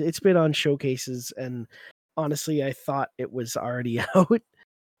time. It's been on showcases, and honestly, I thought it was already out.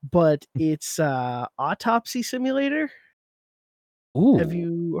 But it's Autopsy Simulator. Ooh. Have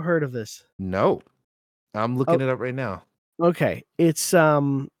you heard of this? No. I'm looking it up right now. Okay. It's I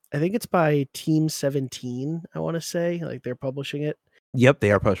think it's by Team 17, I want to say. Like they're publishing it. Yep,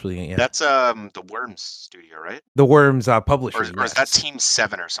 they are publishing it. Yeah. That's the Worms studio, right? The Worms publishers. Or is that Team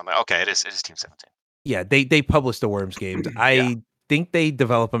 7 or something? Okay, it is Team 17. Yeah, they publish the Worms games. I think they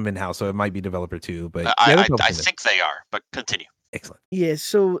develop them in-house, so it might be developer too. But I think they are, but continue. Excellent. Yeah,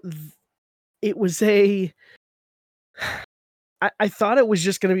 so it was I thought it was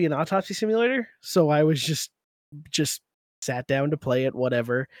just going to be an autopsy simulator, so I was just sat down to play it,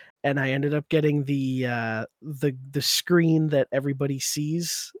 whatever, and I ended up getting the screen that everybody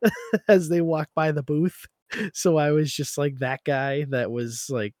sees as they walk by the booth. So I was just like that guy that was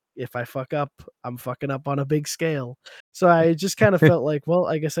like, if I fuck up, I'm fucking up on a big scale. So I just kind of felt like, well,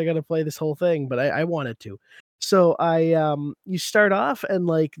 I guess I got to play this whole thing, but I wanted to. So you start off and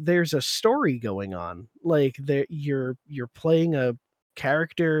like there's a story going on. Like you're playing a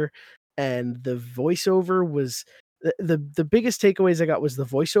character, and the voiceover was the biggest takeaways I got was the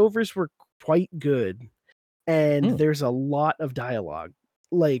voiceovers were quite good, and there's a lot of dialogue.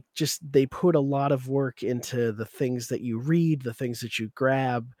 Like just they put a lot of work into the things that you read, the things that you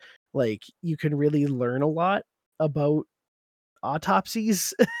grab. Like you can really learn a lot about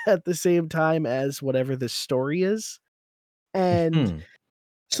autopsies at the same time as whatever the story is. And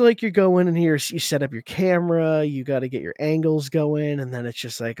so like you're going in here, you set up your camera, you got to get your angles going, and then it's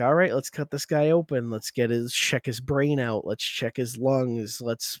just like, all right, let's cut this guy open, let's check his brain out, let's check his lungs,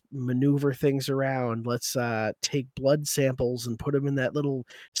 let's maneuver things around, let's take blood samples and put them in that little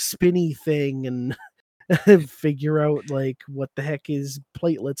spinny thing and figure out like what the heck his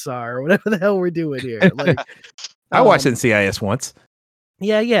platelets are or whatever the hell we're doing here. Like I watched NCIS once.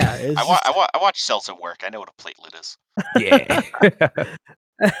 Yeah. I watch Cells at Work. I know what a platelet is. Yeah.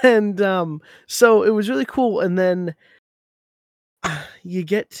 And so it was really cool. And then you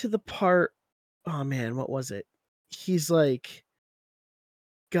get to the part, oh man, what was it? He's like,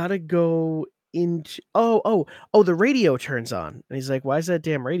 gotta go into the radio turns on. And he's like, why is that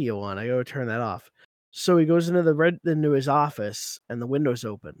damn radio on? I gotta turn that off. So he goes into his office, and the window's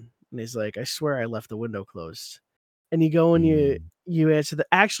open. And he's like, I swear I left the window closed. And you go and you answer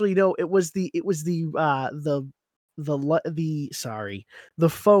it was the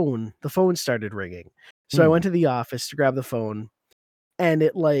phone started ringing. So I went to the office to grab the phone, and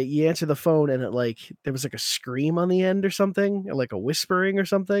it like you answer the phone, and it like there was like a scream on the end or something, or like a whispering or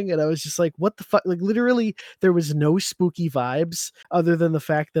something, and I was just like, what the fuck? Like literally there was no spooky vibes other than the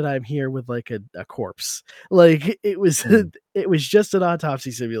fact that I'm here with like a corpse. Like it was it was just an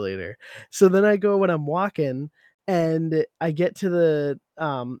autopsy simulator. So then I go when I'm walking, and I get to the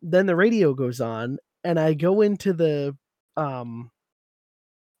then the radio goes on, and I go into the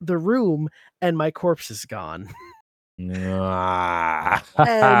room, and my corpse is gone.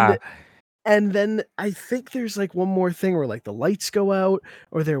 And then I think there's like one more thing where like the lights go out,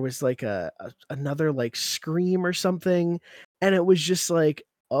 or there was like another like scream or something, and it was just like,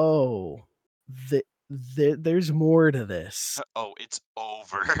 oh, there's more to this. Oh, it's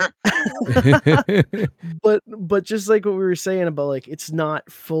over. but just like what we were saying about like it's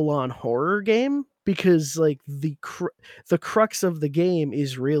not full on horror game, because like the crux of the game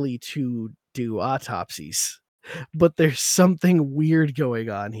is really to do autopsies, but there's something weird going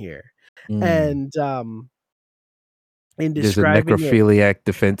on here. And in There's a describing it. necrophiliac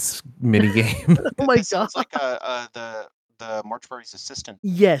defense minigame. Oh my This sounds god. like the mortuary's assistant.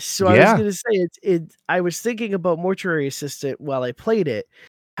 Yes, so I was Yeah. gonna say it. I was thinking about Mortuary Assistant while I played it.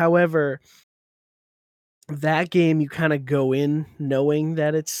 However, that game you kind of go in knowing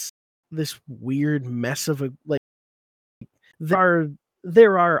that it's this weird mess of a like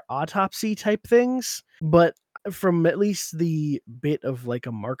there are autopsy type things, but from at least the bit of like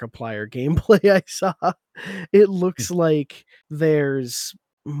a Markiplier gameplay I saw, it looks like there's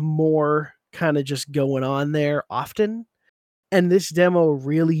more kind of just going on there often. And this demo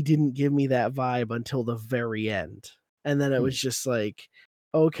really didn't give me that vibe until the very end. And then it was just like,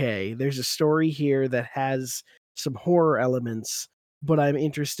 okay, there's a story here that has some horror elements, but I'm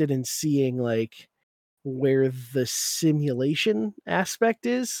interested in seeing like where the simulation aspect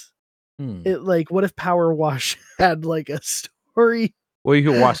is. It like, what if Power Wash had like a story? Or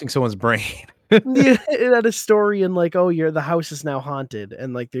you're washing someone's brain. Yeah, it had a story and like, oh, the house is now haunted,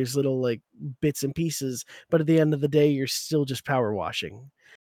 and like there's little like bits and pieces, but at the end of the day, you're still just power washing,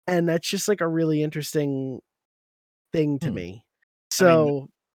 and that's just like a really interesting thing to me. I mean, So,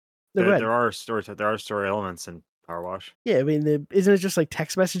 no, go ahead. there are story elements in Power Wash. Yeah, I mean, isn't it just like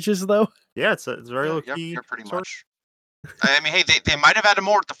text messages though? Yeah, it's very low Yeah, key. pretty much. I mean, hey, they might have added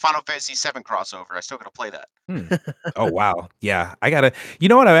more with the Final Fantasy VII crossover. I still gotta play that. Oh wow, yeah. I gotta. You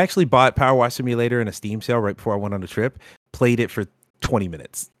know what? I actually bought Power Wash Simulator in a Steam sale right before I went on the trip. Played it for 20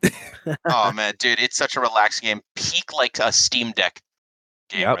 minutes. Oh man, dude, it's such a relaxing game. Peak like a Steam Deck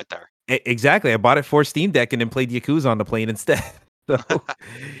game Yep. right there. Exactly. I bought it for Steam Deck and then played Yakuza on the plane instead. So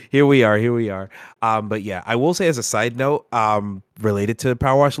here we are. But yeah, I will say as a side note, related to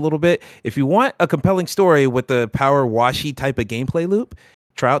Power Wash a little bit, if you want a compelling story with the Power Washy type of gameplay loop,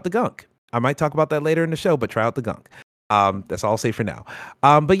 try out the Gunk. I might talk about that later in the show, but try out the Gunk. That's all I'll say for now.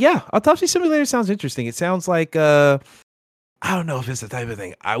 But yeah, Autopsy Simulator sounds interesting. It sounds like I don't know if it's the type of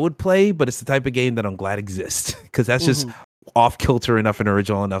thing I would play, but it's the type of game that I'm glad exists because that's just off kilter enough and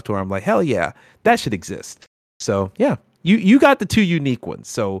original enough to where I'm like, hell yeah, that should exist. So yeah, you got the two unique ones.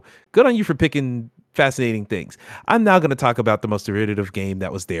 So good on you for picking fascinating things. I'm now going to talk about the most derivative game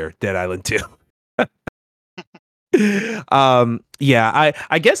that was there, Dead Island 2. Yeah,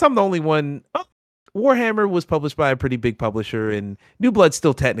 I guess I'm the only one. Warhammer was published by a pretty big publisher, and New Blood's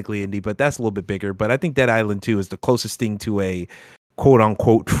still technically indie, but that's a little bit bigger. But I think Dead Island 2 is the closest thing to a quote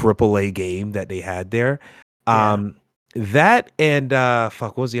unquote AAA game that they had there. That and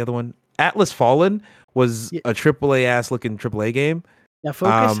what was the other one? Atlas Fallen was a AAA ass looking AAA game. Yeah,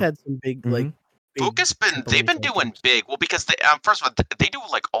 Focus had some big like. Focus they've been doing big. Well, because they first of all they do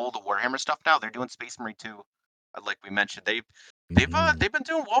like all the Warhammer stuff now. They're doing Space Marine 2, like we mentioned. They've been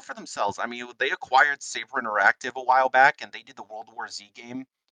doing well for themselves. I mean, they acquired Saber Interactive a while back, and they did the World War Z game,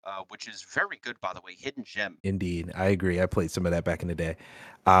 which is very good, by the way. Hidden Gem. Indeed, I agree. I played some of that back in the day.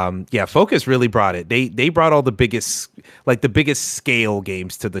 Yeah, Focus really brought it. They brought all the biggest scale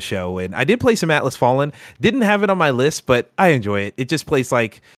games to the show, and I did play some Atlas Fallen. Didn't have it on my list, but I enjoy it. It just plays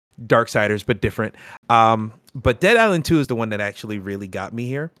like Darksiders, but different. But Dead Island 2 is the one that actually really got me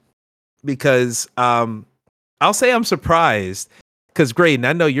here because I'll say I'm surprised because Graydon,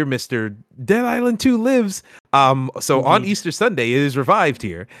 I know you're Mr. Dead Island 2 lives. So on Easter Sunday, it is revived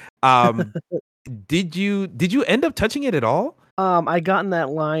here. Did you end up touching it at all? I got in that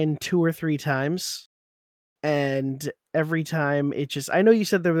line 2 or 3 times, and every time it just. I know you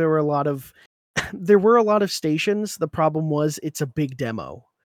said there were a lot of stations. The problem was it's a big demo,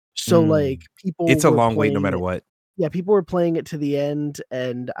 so like people. It's a long wait, no matter what. Yeah, people were playing it to the end,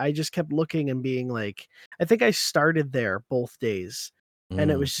 and I just kept looking and being like, I think I started there both days, and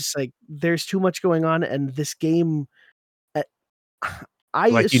it was just like, there's too much going on, and this game, I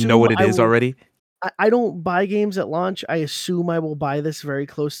like assume you know what it is already. I don't buy games at launch. I assume I will buy this very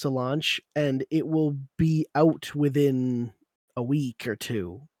close to launch, and it will be out within a week or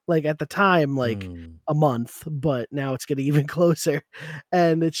 2. Like at the time, like a month, but now it's getting even closer,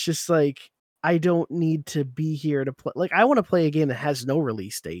 and it's just like, I don't need to be here to play. Like, I want to play a game that has no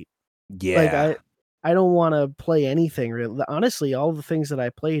release date. Yeah. Like, I don't want to play anything. Honestly, all the things that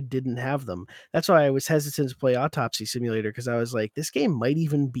I played didn't have them. That's why I was hesitant to play Autopsy Simulator, because I was like, this game might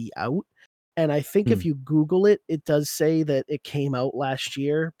even be out. And I think if you Google it, it does say that it came out last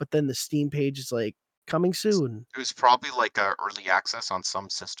year, but then the Steam page is like, coming soon. It was probably like early access on some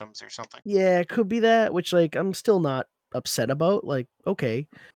systems or something. Yeah, it could be that, which like I'm still not upset about. Like, okay.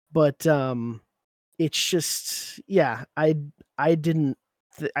 But it's just, yeah, I couldn't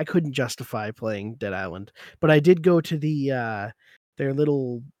justify playing Dead Island, but I did go to their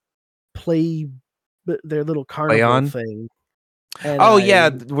little carnival thing. And Oh yeah,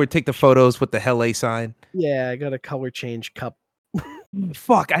 we take the photos with the Helle sign. Yeah, I got a color change cup.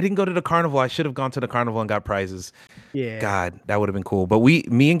 Fuck, I didn't go to the carnival. I should have gone to the carnival and got prizes. Yeah. God, that would have been cool. But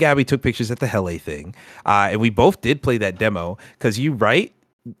me and Gabby took pictures at the Helle thing. And we both did play that demo because you right,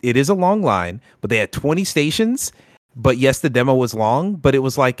 it is a long line, but they had 20 stations. But yes, the demo was long, but it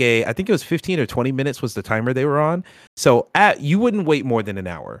was like I think it was 15 or 20 minutes was the timer they were on. So you wouldn't wait more than an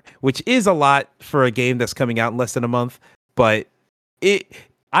hour, which is a lot for a game that's coming out in less than a month. But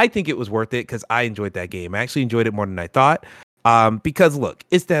I think it was worth it because I enjoyed that game. I actually enjoyed it more than I thought. Because look,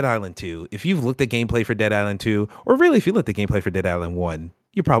 it's Dead Island 2. If you've looked at gameplay for Dead Island 2, or really if you looked at gameplay for Dead Island 1,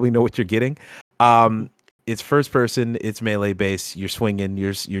 you probably know what you're getting. It's first person, it's melee based, you're swinging,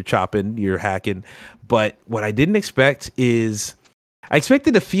 you're chopping, you're hacking. But what I didn't expect is I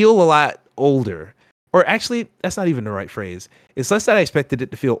expected to feel a lot older. Or actually, that's not even the right phrase. It's less that I expected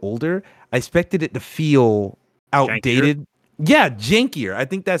it to feel older. I expected it to feel outdated. Jankier? Yeah, jankier. I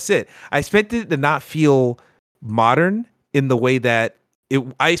think that's it. I expected it to not feel modern in the way that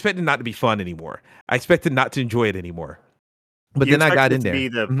I expected not to be fun anymore. I expected not to enjoy it anymore. But You then I got expected in it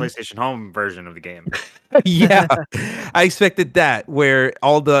there. to be the PlayStation Home version of the game. Yeah, I expected that where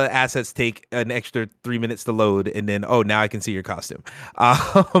all the assets take an extra 3 minutes to load, and then now I can see your costume.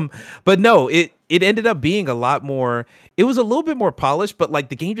 But no, it ended up being a lot more. It was a little bit more polished, but like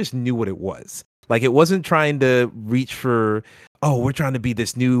the game just knew what it was. Like it wasn't trying to reach for, we're trying to be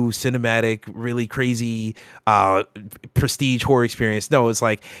this new cinematic, really crazy prestige horror experience. No, it's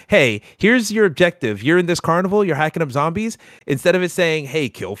like, hey, here's your objective. You're in this carnival, you're hacking up zombies. Instead of it saying, hey,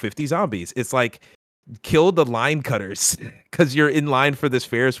 kill 50 zombies, it's like, kill the line cutters because you're in line for this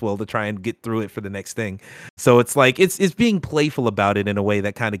Ferris wheel to try and get through it for the next thing. So it's like it's being playful about it in a way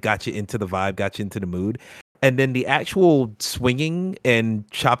that kind of got you into the vibe, got you into the mood. And then the actual swinging and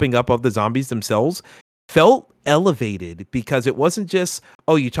chopping up of the zombies themselves felt elevated because it wasn't just,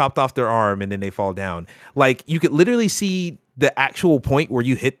 you chopped off their arm and then they fall down. Like you could literally see the actual point where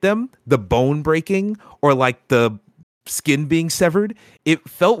you hit them, the bone breaking or like the skin being severed. It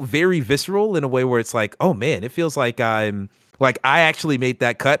felt very visceral in a way where it's like, oh man, it feels like I actually made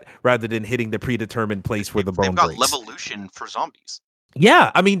that cut rather than hitting the predetermined place where the bone They've got breaks. Levolution for zombies.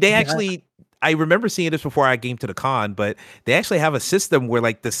 Yeah, I mean, they actually. I remember seeing this before I came to the con, but they actually have a system where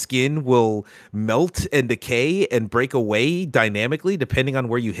like the skin will melt and decay and break away dynamically depending on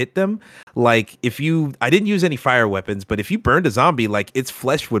where you hit them. Like I didn't use any fire weapons, but if you burned a zombie, like its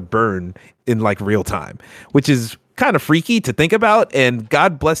flesh would burn in like real time, which is kind of freaky to think about. And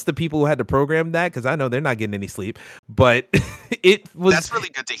God bless the people who had to program that because I know they're not getting any sleep. But That's really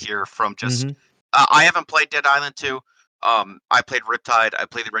good to hear from just. I haven't played Dead Island 2. I played Riptide. I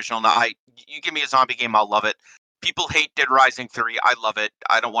played the original. Now, you give me a zombie game, I'll love it. People hate Dead Rising 3. I love it.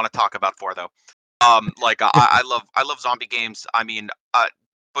 I don't want to talk about 4 though. I love zombie games. I mean,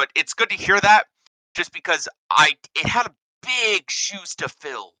 but it's good to hear that, just because it had a big shoes to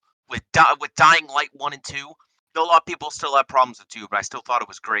fill with Dying Light 1 and 2. A lot of people still have problems with 2, but I still thought it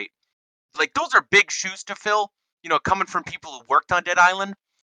was great. Like those are big shoes to fill. Coming from people who worked on Dead Island.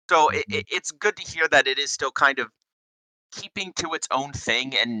 So it's good to hear that it is still kind of keeping to its own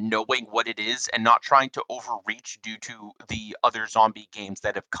thing and knowing what it is and not trying to overreach due to the other zombie games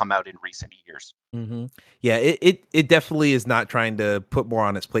that have come out in recent years. Yeah, it definitely is not trying to put more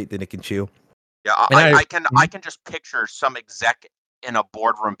on its plate than it can chew. Yeah, I can just picture some exec in a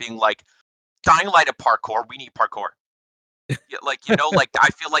boardroom being like, Dying Light of parkour, we need parkour. I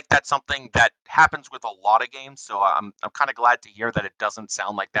feel like that's something that happens with a lot of games, so I'm kind of glad to hear that it doesn't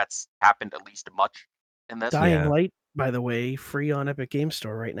sound like that's happened at least much in this. Dying Light, by the way, free on Epic Game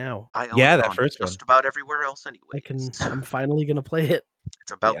Store right now. I own it on just about everywhere else anyway. I'm finally gonna play it.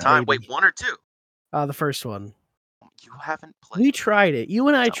 It's about time. Maybe. Wait, 1 or 2? The first one. You haven't played. We tried it. You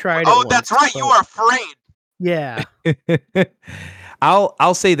and I tried it. Oh, that's right. You are afraid. Yeah.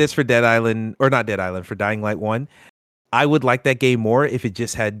 I'll say this for Dead Island, or not Dead Island, for Dying Light 1. I would like that game more if it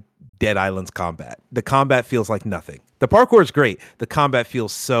just had Dead Island's combat. The combat feels like nothing. The parkour is great. The combat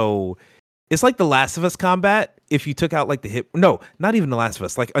feels so. It's like the Last of Us combat. If you took out like the hit, no, not even the Last of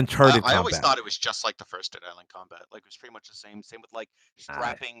Us, like Uncharted combat. I always thought it was just like the first Dead Island combat. Like it was pretty much the same. Same with like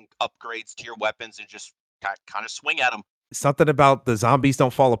strapping upgrades to your weapons and just kind of swing at them. Something about the zombies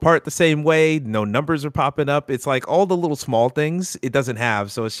don't fall apart the same way. No numbers are popping up. It's like all the little small things it doesn't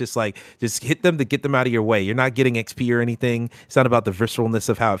have. So it's just like, just hit them to get them out of your way. You're not getting XP or anything. It's not about the visceralness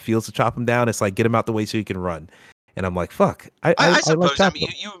of how it feels to chop them down. It's like, get them out the way so you can run. And I'm like, fuck. I suppose. I mean,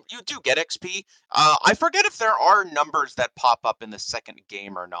 you do get XP. I forget if there are numbers that pop up in the second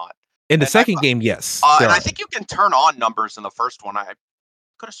game or not. In the second game, yes. And I think you can turn on numbers in the first one. I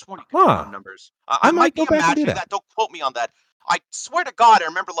could have sworn you could turn on numbers. I might be imagining that. Don't quote me on that. I swear to God, I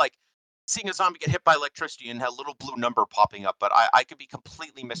remember like seeing a zombie get hit by electricity and had a little blue number popping up, but I could be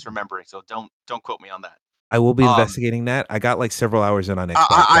completely misremembering, so don't quote me on that. I will be Um, investigating that. I got like several hours in on Xbox. So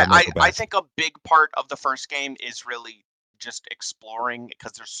I might go I back. think a big part of the first game is really just exploring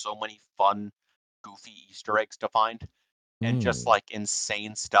because there's so many fun, goofy Easter eggs to find and just Mm. like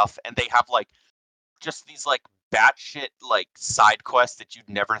insane stuff. And they have like just these like batshit like side quests that you'd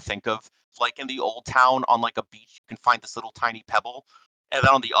never think of. Like in the old town on like a beach, you can find this little tiny pebble, and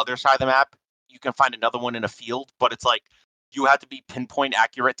then on the other side of the map, you can find another one in a field. But it's like you have to be pinpoint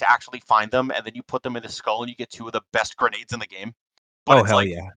accurate to actually find them, and then you put them in the skull, and you get two of the best grenades in the game. But Oh it's hell like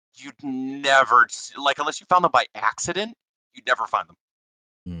yeah. you'd never like unless you found them by accident, you'd never find them.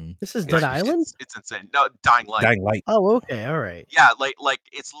 Mm. This is Dead Island? It's insane. No, Dying Light. Dying Light. Oh, okay, all right. Yeah, like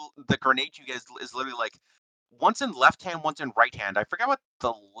it's the grenade you guys is literally like one's in left hand, one's in right hand. I forgot what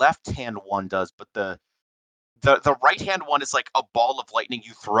the left hand one does, but the right hand one is like a ball of lightning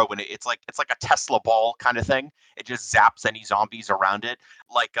you throw in it. It's like a Tesla ball kind of thing. It just zaps any zombies around it.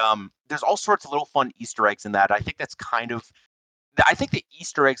 Like there's all sorts of little fun Easter eggs in that. I think that's kind of I think the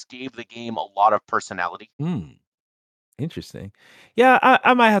Easter eggs gave the game a lot of personality. Mm. Interesting. Yeah,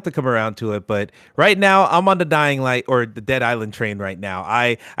 I might have to come around to it, but right now I'm on the Dying Light or the Dead Island train right now.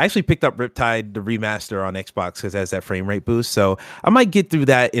 I actually picked up Riptide, the remaster on Xbox because it has that frame rate boost. So I might get through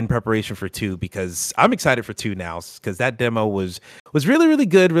that in preparation for 2 because I'm excited for 2 now because that demo was really, really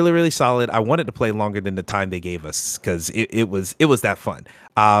good, really, really solid. I wanted to play longer than the time they gave us because it was that fun.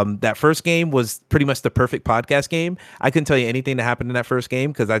 That first game was pretty much the perfect podcast game. I couldn't tell you anything that happened in that first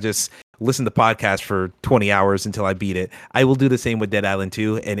game because I just listen to podcasts for 20 hours until I beat it. I will do the same with Dead Island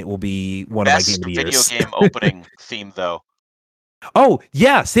 2, and it will be one of my game of the years. Video game opening theme, though. Oh,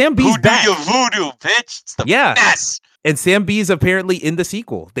 yeah, Sam B's back. Who do you voodoo, bitch? It's the Yeah. best. And Sam B's apparently in the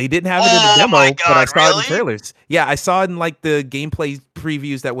sequel. They didn't have it in the demo, my God, but I saw it in really? trailers. Yeah, I saw it in like the gameplay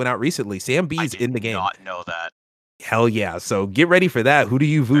previews that went out recently. Sam B's in the game. I did not know that. Hell yeah. So get ready for that. Who do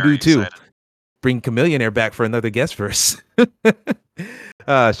you voodoo Very to? excited. Bring Chameleonaire back for another guest verse.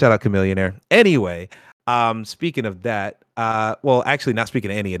 Shout out Chameleonaire. Anyway, speaking of that, well, actually not speaking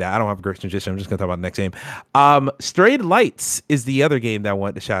of any of that. I don't have a great transition. I'm just gonna talk about the next game. Strayed Lights is the other game that I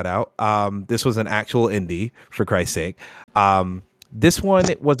wanted to shout out. This was an actual indie, for Christ's sake. This one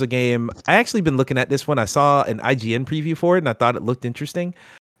was a game. I actually been looking at this one. I saw an IGN preview for it and I thought it looked interesting.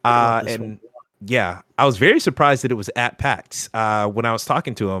 Yeah, I was very surprised that it was at PAX when I was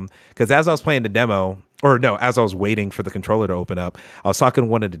talking to him because as I was playing the demo, or no, as I was waiting for the controller to open up, I was talking to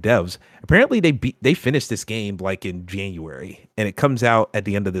one of the devs. Apparently, they finished this game like in January, and it comes out at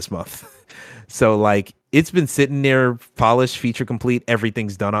the end of this month. So like it's been sitting there, polished, feature complete,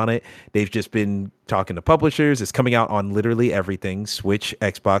 everything's done on it. They've just been talking to publishers. It's coming out on literally everything: Switch,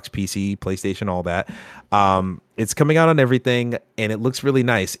 Xbox, PC, PlayStation, all that. It's coming out on everything, and it looks really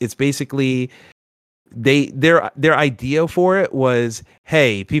nice. It's basically their idea for it was,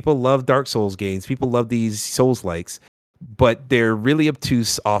 hey, people love Dark Souls games, people love these Souls likes, but they're really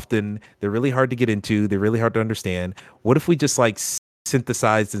obtuse often, they're really hard to get into, they're really hard to understand. What if we just like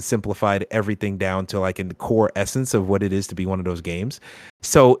synthesized and simplified everything down to like in the core essence of what it is to be one of those games?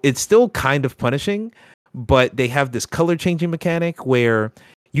 So it's still kind of punishing, but they have this color changing mechanic where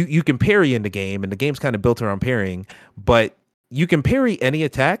you can parry in the game, and the game's kind of built around parrying, but you can parry any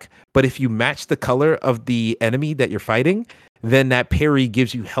attack, but if you match the color of the enemy that you're fighting, then that parry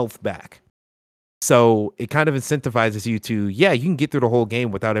gives you health back. So it kind of incentivizes you to, yeah, you can get through the whole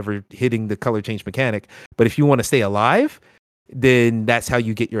game without ever hitting the color change mechanic. But if you want to stay alive, then that's how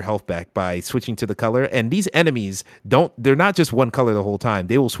you get your health back, by switching to the color. And these enemies they're not just one color the whole time.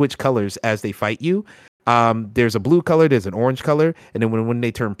 They will switch colors as they fight you. There's a blue color, there's an orange color. And then when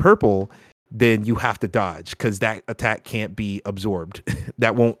they turn purple, then you have to dodge because that attack can't be absorbed.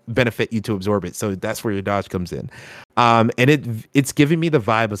 That won't benefit you to absorb it. So that's where your dodge comes in. And it's giving me the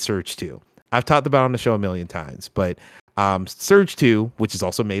vibe of Surge 2. I've talked about it on the show a million times, but Surge 2, which is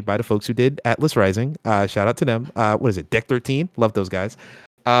also made by the folks who did Atlas Rising. Shout out to them. What is it? Deck 13. Love those guys.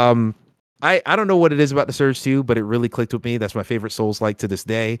 I don't know what it is about the Surge 2, but it really clicked with me. That's my favorite Souls-like to this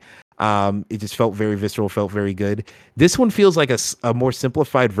day. It just felt very visceral, felt very good. This one feels like a more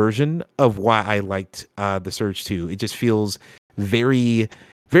simplified version of why I liked the Surge 2. It just feels very,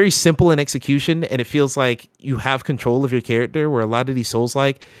 very simple in execution, and it feels like you have control of your character, where a lot of these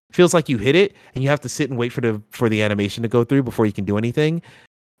Souls-like feels like you hit it and you have to sit and wait for the animation to go through before you can do anything.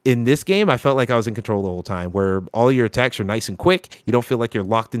 In this game, I felt like I was in control the whole time, where all your attacks are nice and quick. You don't feel like you're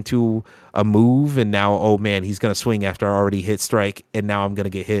locked into a move and now, oh man, he's going to swing after I already hit strike and now I'm going to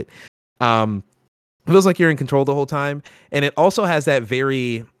get hit. It feels like you're in control the whole time. And it also has that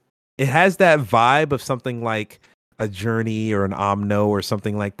vibe of something like a Journey or an Omno or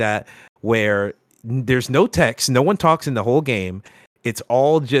something like that, where there's no text, no one talks in the whole game. It's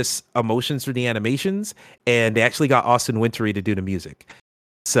all just emotions through the animations, and they actually got Austin Wintory to do the music.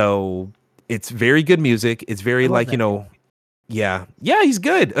 So it's very good music. It's very yeah, he's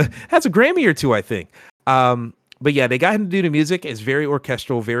good. Has a Grammy or two, I think. But yeah, they got him to do the music. It's very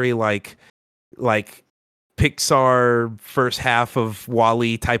orchestral, very like Pixar first half of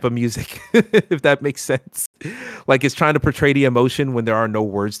Wall-E type of music, if that makes sense. Like it's trying to portray the emotion when there are no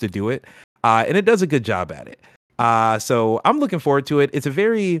words to do it. And it does a good job at it. So I'm looking forward to it. It's a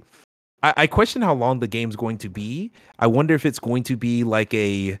very, I question how long the game's going to be. I wonder if it's going to be like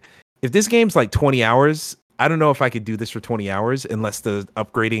if this game's like 20 hours, I don't know if I could do this for 20 hours unless the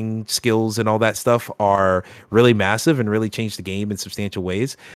upgrading skills and all that stuff are really massive and really change the game in substantial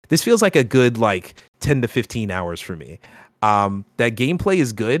ways. This feels like a good like 10 to 15 hours for me. That gameplay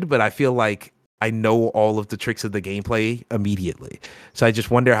is good, but I feel like I know all of the tricks of the gameplay immediately. So I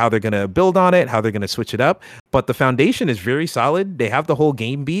just wonder how they're going to build on it, how they're going to switch it up. But the foundation is very solid. They have the whole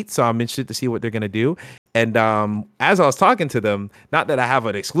game beat, so I'm interested to see what they're going to do. And as I was talking to them, not that I have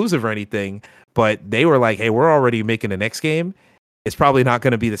an exclusive or anything, but they were like, hey, we're already making the next game. It's probably not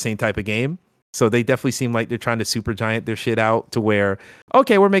going to be the same type of game. So they definitely seem like they're trying to super giant their shit out to where,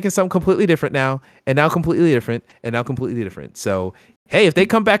 okay, we're making something completely different now, and now completely different, and now completely different. So, hey, if they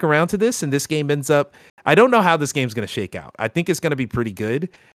come back around to this and this game ends up, I don't know how this game's going to shake out. I think it's going to be pretty good.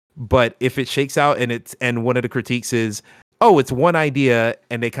 But if it shakes out and one of the critiques is, oh, it's one idea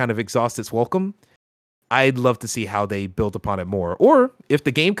and they kind of exhaust its welcome, I'd love to see how they build upon it more. Or if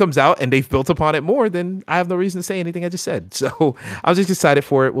the game comes out and they've built upon it more, then I have no reason to say anything I just said. So I was just excited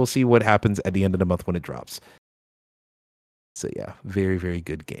for it. We'll see what happens at the end of the month when it drops. So yeah, very, very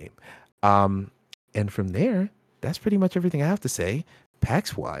good game. And from there, that's pretty much everything I have to say,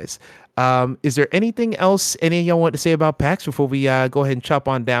 PAX wise. Is there anything else any of y'all want to say about PAX before we go ahead and chop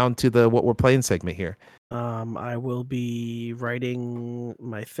on down to the what we're playing segment here? I will be writing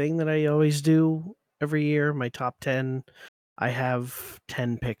my thing that I always do every year, my top 10. I have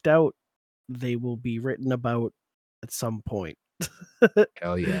 10 picked out. They will be written about at some point.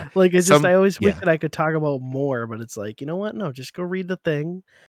 Hell yeah. Like I always wish that I could talk about more, but it's like, you know what? No, just go read the thing.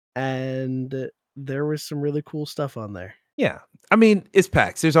 And there was some really cool stuff on there. Yeah. I mean, it's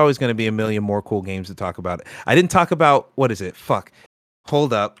PAX. There's always going to be a million more cool games to talk about. I didn't talk about, what is it? Fuck.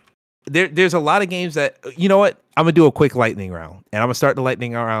 Hold up. There's a lot of games that, you know what? I'm going to do a quick lightning round. And I'm going to start the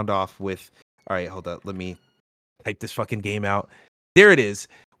lightning round off with, all right, hold up. Let me type this fucking game out. There it is.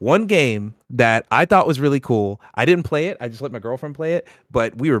 One game that I thought was really cool. I didn't play it. I just let my girlfriend play it.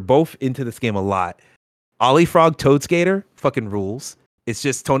 But we were both into this game a lot. Ollie Frog Toad Skater fucking rules. It's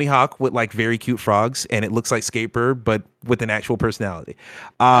just Tony Hawk with like very cute frogs, and it looks like Skatebird, but with an actual personality.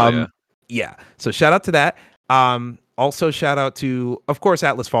 Yeah. So shout out to that. Also shout out to, of course,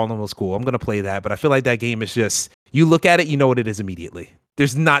 Atlas Fallen was cool. I'm gonna play that, but I feel like that game is just, you look at it, you know what it is immediately.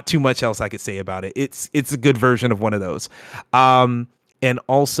 There's not too much else I could say about it. It's a good version of one of those. And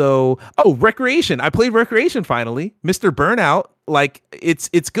also, Recreation. I played Recreation finally. Mr. Burnout. Like it's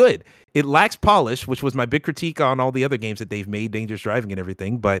good. It lacks polish, which was my big critique on all the other games that they've made, Dangerous Driving and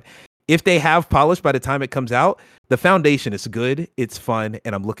everything. But if they have polish by the time it comes out, the foundation is good. It's fun,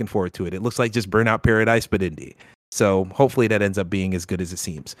 and I'm looking forward to it. It looks like just Burnout Paradise, but indie. So hopefully that ends up being as good as it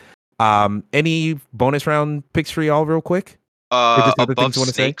seems. Any bonus round picks for y'all real quick? Above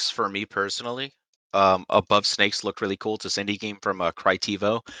Snakes for me personally. Above Snakes looked really cool. It's this indie game from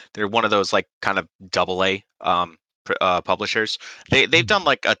Crytevo. They're one of those like kind of AA publishers. They've done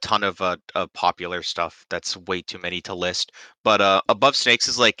like a ton of popular stuff that's way too many to list. But Above Snakes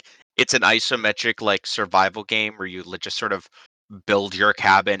is like, it's an isometric like survival game where you just sort of build your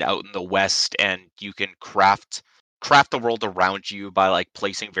cabin out in the west, and you can craft the world around you by like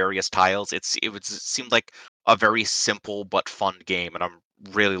placing various tiles. It seemed like a very simple but fun game, and I'm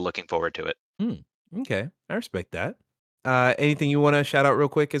really looking forward to it. Okay, I respect that. Anything you want to shout out real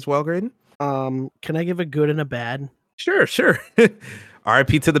quick as well, Graydon? Can I give a good and a bad? Sure.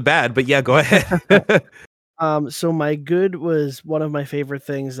 RIP to the bad, but yeah, go ahead. So my good was one of my favorite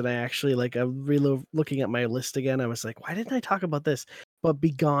things that I actually like. I'm really looking at my list again. I was like, why didn't I talk about this? But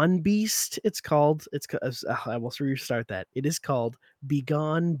Begone Beast, it's called. I will restart that. It is called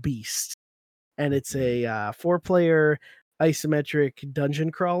Begone Beast, and it's a 4-player isometric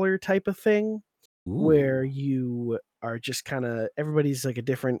dungeon crawler type of thing. Where you are just kind of, everybody's like a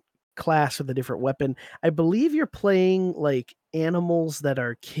different class with a different weapon. I believe you're playing like animals that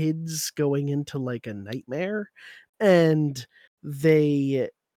are kids going into like a nightmare, and you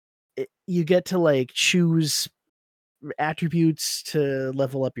get to like choose attributes to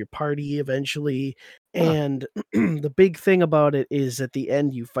level up your party eventually. And the big thing about it is at the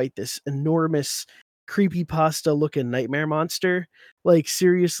end you fight this enormous creepypasta looking nightmare monster. Like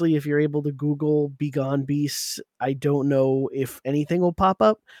seriously, if you're able to Google Begone Beasts, I don't know if anything will pop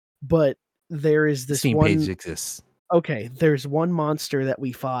up, but there is this Steam one page exists. Okay, there's one monster that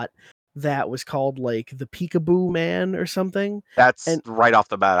we fought that was called like the Peekaboo Man or something. That's And right off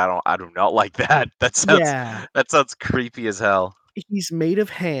the bat. I do not like that. That sounds creepy as hell. he's made of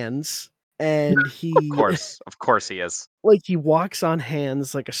hands, and Of course he is. like he walks on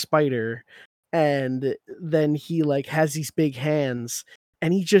hands like a spider, and then he like has these big hands,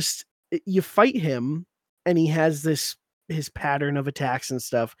 and you fight him, and he has his pattern of attacks and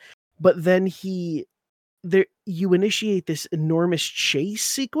stuff, but then you initiate this enormous chase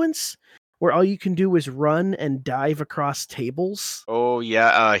sequence where all you can do is run and dive across tables. Oh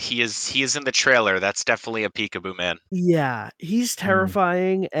yeah, he is in the trailer. That's definitely a Peekaboo Man. Yeah, he's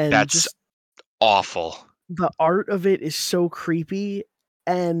terrifying, and That's just awful. the art of it is so creepy,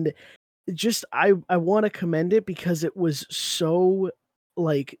 and just I want to commend it because it was so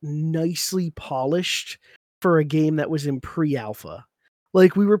like nicely polished for a game that was in pre-alpha.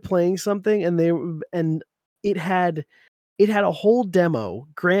 Like we were playing something and it had a whole demo.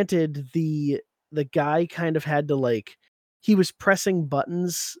 Granted, the guy kind of had to like he was pressing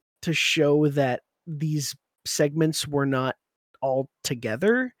buttons to show that these segments were not all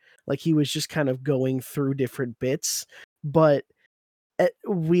together. Like he was just kind of going through different bits, but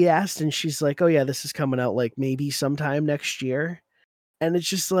we asked and she's like, "Oh yeah, this is coming out like maybe sometime next year." And it's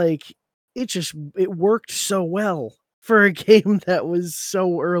just like it worked so well for a game that was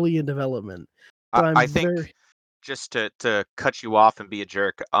so early in development. So I think just to cut you off and be a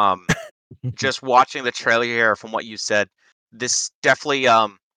jerk, just watching the trailer here from what you said, this definitely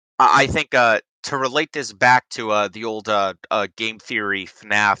I think to relate this back to the old game theory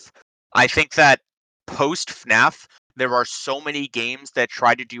FNAF, I think that post FNAF there are so many games that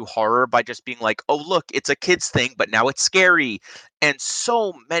try to do horror by just being like, "Oh look, it's a kids thing, but now it's scary." And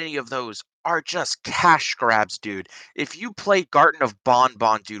so many of those are just cash grabs, dude. If you play Garden of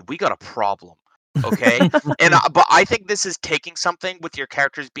Bonbon, dude, we got a problem. Okay? But I think this is taking something with your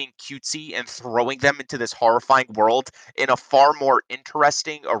characters being cutesy and throwing them into this horrifying world in a far more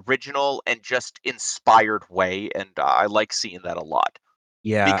interesting, original, and just inspired way, and I like seeing that a lot.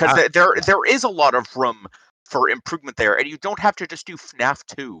 Yeah, Because there is a lot of room for improvement there, and you don't have to just do FNAF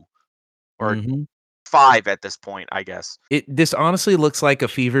 2 or 5 at this point, I guess. This honestly looks like a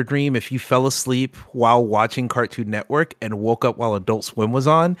fever dream if you fell asleep while watching Cartoon Network and woke up while Adult Swim was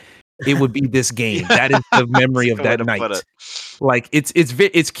on. It would be this game. That is the memory of that night. Like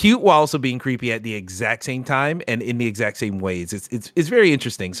it's cute while also being creepy at the exact same time and in the exact same ways. It's very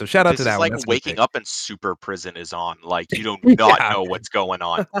interesting. So shout out to that one. This is like waking up and Super Prison is on. Like you do Yeah. not know what's going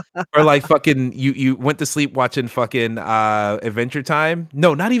on. Or like fucking you went to sleep watching fucking Adventure Time.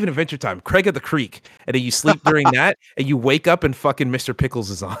 No, not even Adventure Time. Craig of the Creek. And then you sleep during that and you wake up and fucking Mr.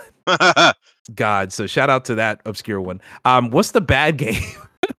 Pickles is on. God. So shout out to that obscure one. What's the bad game?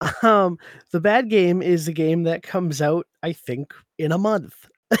 The bad game is a game that comes out, I think, in a month.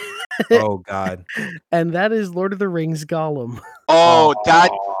 Oh God. And that is Lord of the Rings Gollum. Oh, that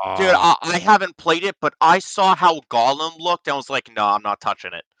dude, I haven't played it, but I saw how Gollum looked and I was like, no, I'm not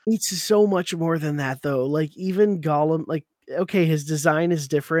touching it. It's so much more than that though. Like even Gollum, like okay, his design is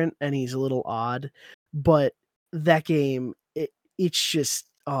different and he's a little odd, but that game, it's just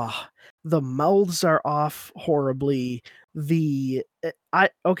the mouths are off horribly.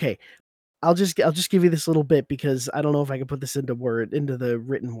 I'll just give you this little bit because I don't know if I can put this into the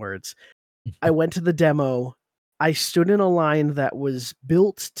written words. I went to the demo. I stood in a line that was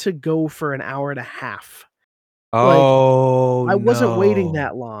built to go for an hour and a half. Oh, I wasn't waiting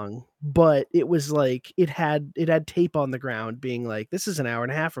that long, but it was like it had tape on the ground being like, this is an hour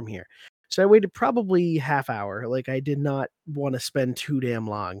and a half from here. So I waited probably half hour. Like I did not want to spend too damn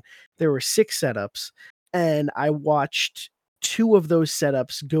long. There were 6 setups and I watched 2 of those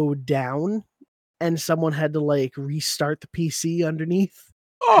setups go down and someone had to like restart the PC underneath.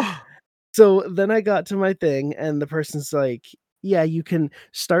 Oh. So then I got to my thing and the person's like, yeah, you can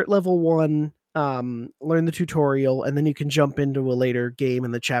start level 1, learn the tutorial, and then you can jump into a later game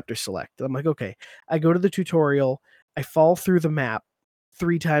in the chapter select. I'm like, okay. I go to the tutorial, I fall through the map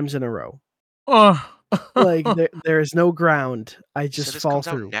 3 times in a row. Like there is no ground. I just fall comes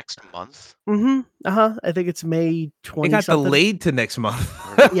through. Out next month? I think it's May 20. It got delayed to next month.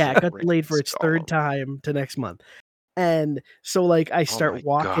 Yeah, it got delayed for its 3rd time to next month. And so like I start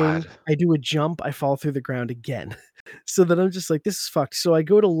walking, I do a jump, I fall through the ground again. So then I'm just like, this is fucked. So I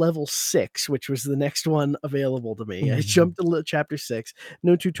go to level 6, which was the next one available to me. I jumped to chapter 6,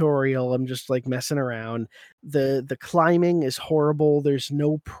 no tutorial. I'm just like messing around. The climbing is horrible. There's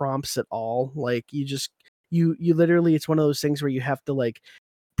no prompts at all. Like you literally, it's one of those things where you have to like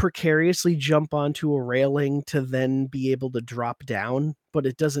precariously jump onto a railing to then be able to drop down, but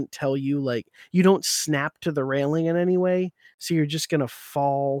it doesn't tell you, like, you don't snap to the railing in any way, so you're just gonna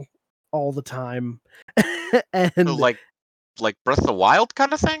fall all the time. So And like Breath of the Wild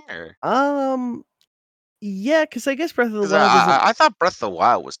kind of thing, or yeah, because I guess Breath of the because Wild isn't. I thought Breath of the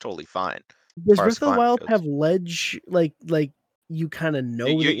Wild was totally fine as Does far Breath as of the climbing Wild goes. have ledge, like you kind of know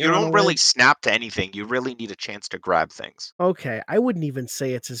that You you're on a don't really ledge? snap to anything. You really need a chance to grab things. Okay, I wouldn't even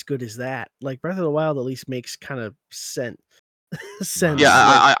say it's as good as that. Like Breath of the Wild at least makes kind of Yeah, sense.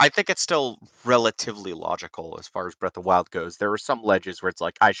 Like, I think it's still relatively logical as far as Breath of the Wild goes. There are some ledges where it's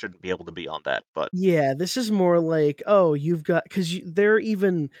like I shouldn't be able to be on that, but yeah, this is more like, oh, you've got, because there are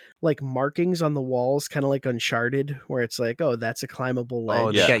even like markings on the walls, kind of like Uncharted, where it's like, oh, that's a climbable Oh,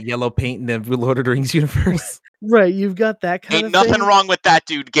 ledge. they Yeah. got yellow paint in the Lord of the Rings universe. Right, you've got that kind ain't of nothing thing. wrong with that,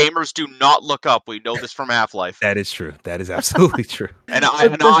 dude. Gamers do not look up. We know this from Half-Life. That is true. That is absolutely true. And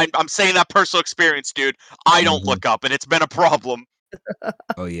But I'm saying that personal experience, dude. I don't Mhm. look up, and it's been a problem.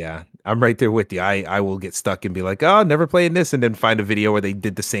 Oh yeah, I'm right there with you. I will get stuck and be like, oh, never playing this, and then find a video where they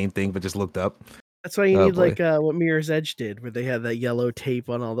did the same thing but just looked up. That's why you Oh need boy. like what Mirror's Edge did, where they had that yellow tape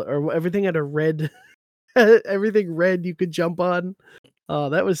on all the, or everything had a red, everything red you could jump on. Oh,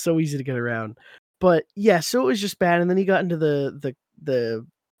 that was so easy to get around. But yeah, so it was just bad. And then he got into the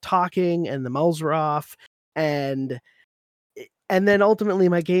talking, and the mouths were off, and then ultimately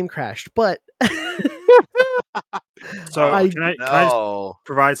my game crashed. But So I can I just No.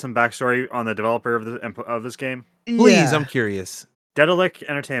 provide some backstory on the developer of this game? Please, I'm yeah, curious. Dedalic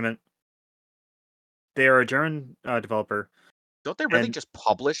Entertainment. They are a German developer, Don't they really and just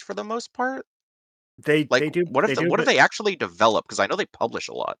publish for the most part? they Like, they do what they do a what do bit. they actually develop? Because I know they publish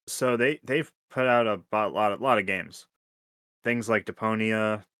a lot. So they've put out a lot of games, things like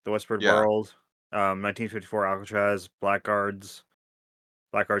Deponia, The Whispered Yeah. World, 1954 Alcatraz, Blackguards,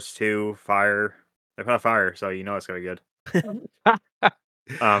 Blackguards 2, Fire. They put out Fire, so you know it's gonna be good.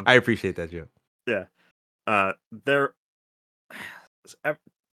 I appreciate that, Joe. Yeah. They're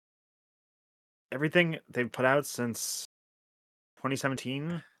everything they've put out since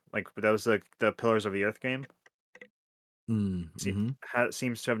 2017, like that was the Pillars of the Earth game, Mm-hmm.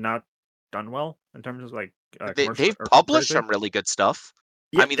 seems to have not done well in terms of like commercial They've or published critically. some really good stuff.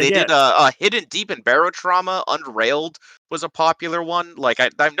 Yeah, I mean, they yeah, did Hidden Deep in Barotrauma. Unrailed was a popular one. Like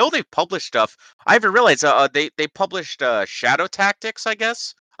I know they've published stuff. I even realized they published Shadow Tactics. I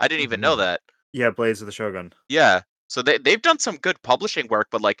guess I didn't even know Mm-hmm. that. yeah. Blades of the Shogun. Yeah, so they've done some good publishing work,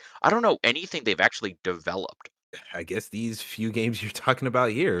 but like I don't know anything they've actually developed. I guess these few games you're talking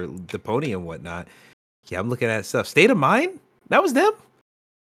about here, the pony and whatnot. Yeah, I'm looking at stuff. State of Mind? That was them?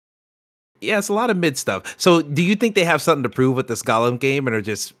 Yeah, it's a lot of mid stuff. So do you think they have something to prove with this Gollum game and are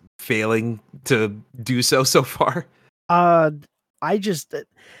just failing to do so far? I just,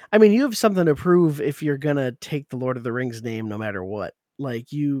 I mean, you have something to prove if you're gonna take the Lord of the Rings name, no matter what.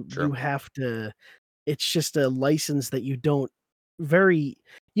 Like you True. have to. It's just a license that very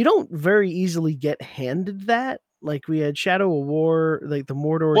you don't very easily get handed that. Like we had Shadow of War, like the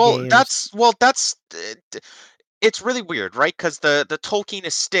Mordor games. That's it's really weird, right? Because the Tolkien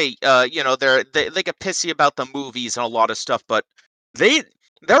estate, you know, they get pissy about the movies and a lot of stuff, but they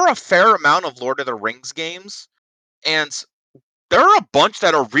there are a fair amount of Lord of the Rings games, and there are a bunch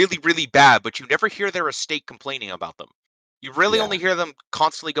that are really really bad, but you never hear their estate complaining about them. You really Yeah. only hear them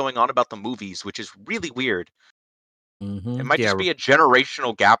constantly going on about the movies, which is really weird. It might Yeah, just be a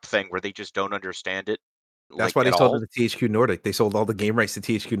generational gap thing where they just don't understand it, that's like why they at sold it all. to THQ Nordic. They sold all the game rights to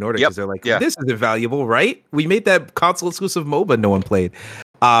THQ Nordic Yep. because they're like, Yeah. this is invaluable, right? We made that console exclusive MOBA no one played.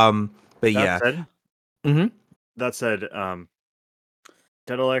 But That yeah. said, Mm-hmm. that said,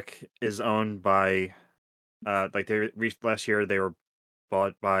 Dedalic is owned by like they reached last year they were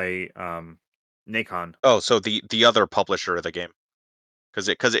bought by Nacon. Oh, so the other publisher of the game.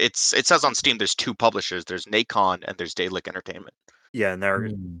 Because it says on Steam there's two publishers. There's Nacon and there's Daedalic Entertainment. Yeah,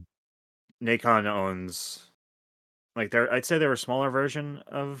 and Nacon owns like I'd say they're a smaller version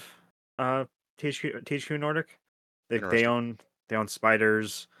of THQ Nordic. They Interesting. own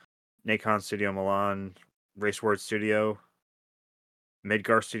Spiders, Nacon Studio Milan, Raceward Studio,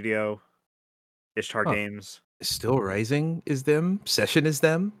 Midgar Studio, Ishtar Huh. Games. Still Rising is them. Session is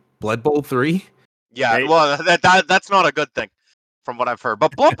them. Blood Bowl 3. Yeah, They well that's not a good thing, from what I've heard.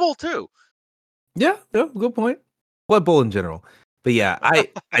 But Blood Bowl too. Yeah, good point. Blood Bowl in general. But yeah,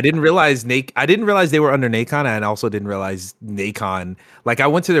 I didn't realize I didn't realize they were under Nacon, and I also didn't realize Nacon. Like I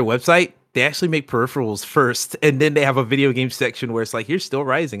went to their website, they actually make peripherals first, and then they have a video game section where it's like, here's Still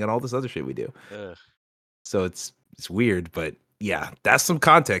Rising and all this other shit we do. Ugh. So it's weird, but yeah, that's some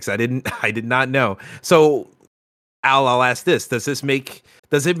context I did not know. So Al, I'll ask this: does it make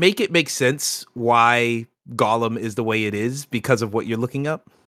it make sense why Gollum is the way it is because of what you're looking up?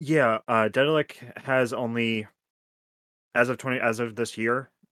 Yeah, Daedalic has only, as of this year,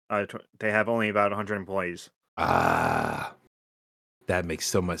 they have only about 100 employees. Ah, that makes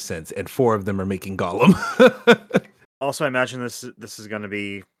so much sense. And 4 of them are making Gollum. Also, I imagine this is going to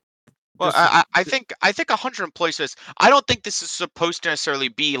be. Well, I think 100 employees. I don't think this is supposed to necessarily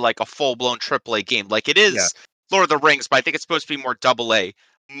be like a full blown AAA game. Like it is Lord of the Rings, but I think it's supposed to be more AA.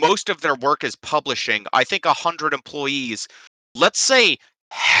 Most of their work is publishing. I think 100 employees. Let's say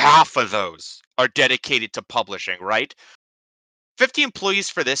half of those are dedicated to publishing, right? 50 employees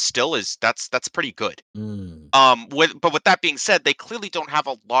for this still that's pretty good. With that being said, they clearly don't have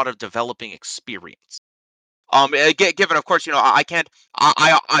a lot of developing experience. Given, of course, I can't.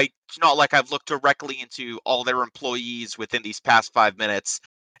 It's not like I've looked directly into all their employees within these past 5 minutes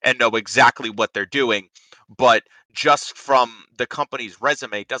and know exactly what they're doing. But just from the company's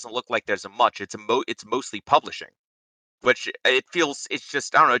resume, it doesn't look like there's a much. It's mostly publishing, which it's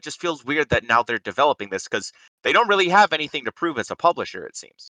just, I don't know. It just feels weird that now they're developing this because they don't really have anything to prove as a publisher, it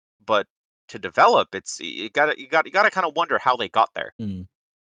seems. But to develop, you gotta kind of wonder how they got there.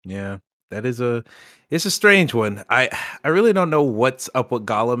 Yeah, that is it's a strange one. I really don't know what's up with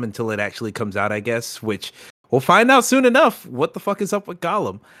Gollum until it actually comes out, I guess, which we'll find out soon enough what the fuck is up with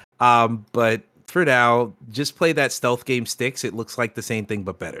Gollum. But for now, just play that stealth game Styx. It looks like the same thing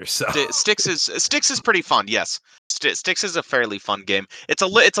but better. So Styx is pretty fun. Yes, Styx is a fairly fun game. It's a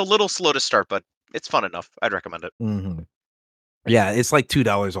little slow to start, but it's fun enough. I'd recommend it. Yeah, it's like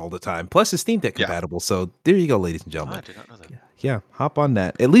 $2 all the time. Plus, it's Steam Deck compatible. So there you go, ladies and gentlemen. I did not know that. Yeah, hop on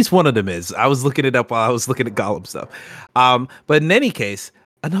that. At least one of them is. I was looking it up while I was looking at Gollum stuff. But in any case,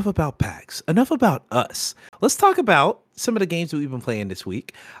 enough about PAX. Enough about us. Let's talk about some of the games that we've been playing this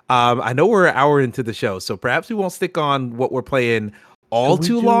week. I know we're an hour into the show, so perhaps we won't stick on what we're playing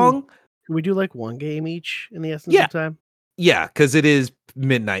too long. Can we do like one game each in the essence of time? Yeah, because it is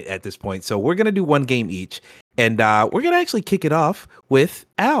midnight at this point. So we're going to do one game each. And we're going to actually kick it off with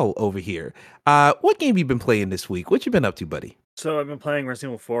Al over here. What game have you been playing this week? What you been up to, buddy? So I've been playing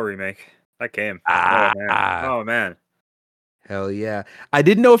Resident Evil 4 Remake. That game. Oh, man. Hell yeah. I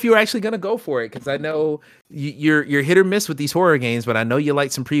didn't know if you were actually going to go for it because I know you're hit or miss with these horror games, but I know you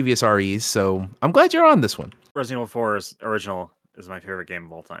liked some previous REs. So I'm glad you're on this one. Resident Evil 4 original is my favorite game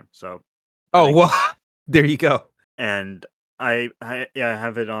of all time. So. Well, there you go. And I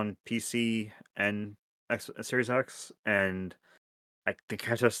have it on PC and Series X, and I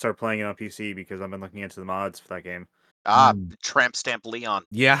think I just start playing it on PC because I've been looking into the mods for that game. Tramp stamp Leon.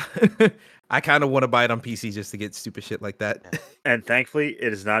 Yeah, I kind of want to buy it on PC just to get stupid shit like that. And thankfully,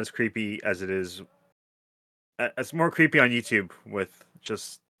 it is not as creepy as it is. It's more creepy on YouTube with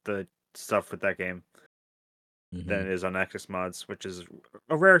just the stuff with that game than it is on Access mods, which is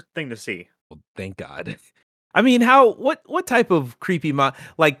a rare thing to see. Well, thank God. I mean, what type of creepy mod?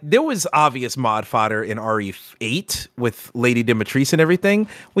 Like, there was obvious mod fodder in RE8 with Lady Dimitrescu and everything.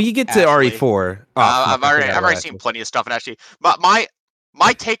 When you get to RE4, I've already seen plenty of stuff. And actually, my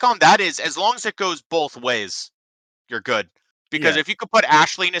take on that is, as long as it goes both ways, you're good. Because if you could put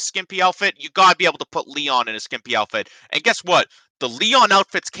Ashley in a skimpy outfit, you gotta be able to put Leon in a skimpy outfit. And guess what? The Leon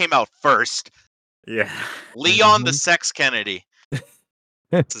outfits came out first. Yeah, Leon the Sex Kennedy.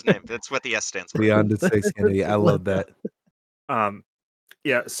 That's his name. That's what the S stands for. Leon the Sex Kennedy. I love that.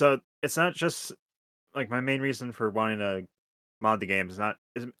 Yeah. So it's not just like my main reason for wanting to mod the game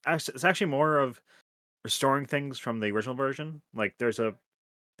it's actually more of restoring things from the original version. Like there was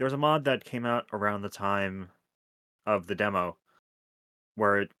a mod that came out around the time of the demo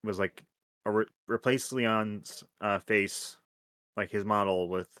where it was like replace Leon's face, like his model,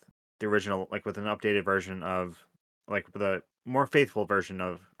 with the original, like with an updated version of, like with a more faithful version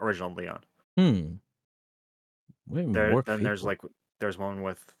of original Leon. There's one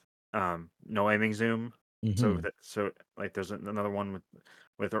with no aiming zoom. So like there's another one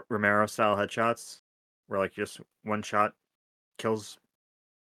with Romero style headshots where like just one shot kills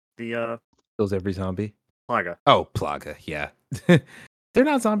every zombie. Plaga. Oh, Plaga, yeah. They're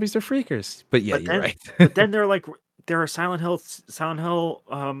not zombies, they're freakers. But yeah, you're right. But then there are Silent Hill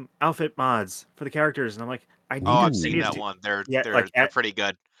outfit mods for the characters, and I'm like, I've seen that one. They're pretty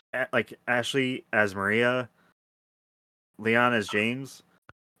good. Like Ashley as Maria, Leon as James.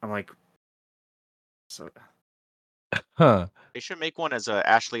 I'm like, so. Huh. They should make one as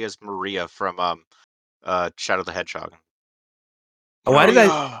Ashley as Maria from Shadow the Hedgehog. Oh, why did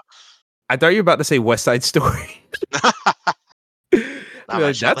I thought you were about to say West Side Story. Nah,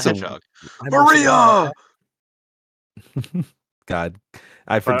 man, Shadow the Hedgehog. Maria! God,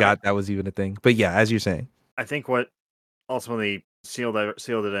 I forgot that was even a thing. But yeah, as you're saying. I think what ultimately sealed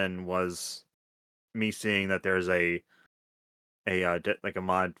it in was me seeing that there's a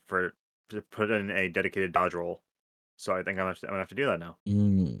mod for to put in a dedicated dodge roll. So I think I'm gonna have to do that now.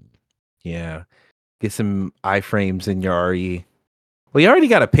 Yeah, get some iframes in your RE. Well, you already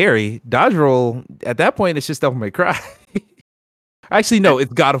got a parry. Dodge roll, at that point, it's just Devil May Cry. Actually, no,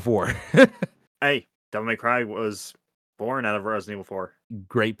 it's God of War. Hey, Devil May Cry was born out of Resident Evil 4.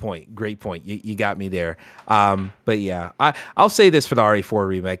 Great point. You got me there. But yeah, I'll say this for the RE4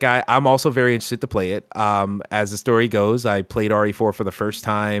 remake. I'm also very interested to play it. As the story goes, I played RE4 for the first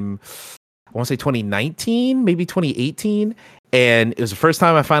time, I want to say 2019, maybe 2018. And it was the first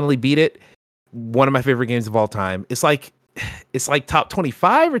time I finally beat it. One of my favorite games of all time. It's like top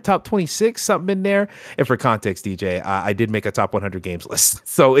 25 or top 26, something in there. And for context, DJ, I did make a top 100 games list.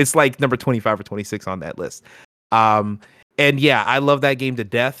 So it's like number 25 or 26 on that list. And yeah, I love that game to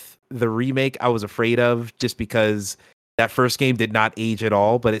death. The remake I was afraid of just because that first game did not age at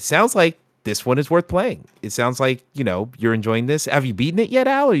all. But it sounds like this one is worth playing. It sounds like, you're enjoying this. Have you beaten it yet,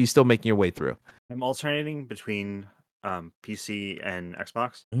 Al? Or are you still making your way through? I'm alternating between PC and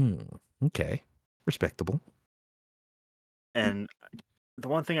Xbox. Okay. Respectable. And the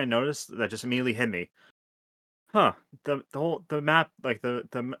one thing I noticed that just immediately hit me, the map, like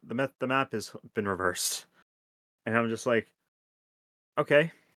the map has been reversed, and I'm just like,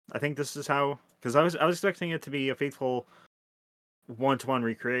 okay, I think this is how, because I was expecting it to be a faithful 1-to-1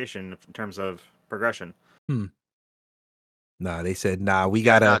 recreation in terms of progression. Nah, they said we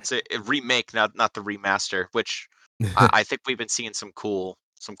gotta. No, it's a remake, not the remaster. Which I think we've been seeing some cool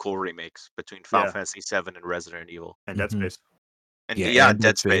remakes between Final Fantasy VII and Resident Evil and Dead Space. And and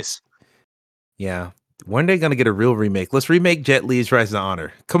Dead Space. Yeah, when are they gonna get a real remake? Let's remake Jet Li's Rise of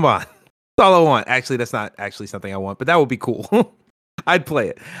Honor. Come on, that's all I want. Actually, that's not actually something I want, but that would be cool. I'd play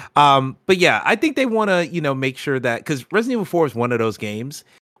it. But yeah, I think they want to, make sure that, because Resident Evil 4 is one of those games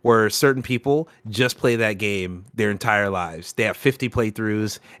where certain people just play that game their entire lives. They have 50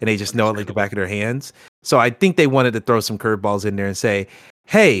 playthroughs and they just know it like the back of their hands. So I think they wanted to throw some curveballs in there and say,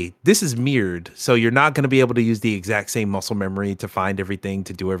 hey, this is mirrored, so you're not going to be able to use the exact same muscle memory to find everything,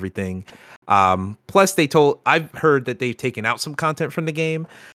 to do everything. Plus, I've heard that they've taken out some content from the game.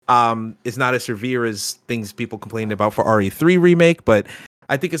 It's not as severe as things people complained about for RE3 remake, but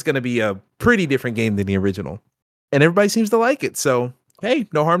I think it's going to be a pretty different game than the original. And everybody seems to like it, so hey,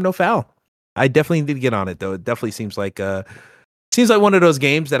 no harm, no foul. I definitely need to get on it, though. It definitely seems like one of those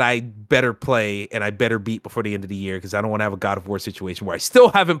games that I better play and I better beat before the end of the year, because I don't want to have a God of War situation where I still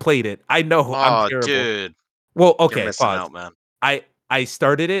haven't played it. I know I'm terrible. Dude. Well, okay, you're missing out, man. I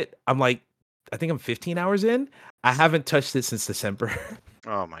started it. I'm like, I think I'm 15 hours in. I haven't touched it since December.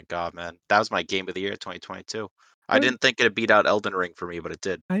 Oh my god, man. That was my game of the year 2022. I didn't think it'd beat out Elden Ring for me, but it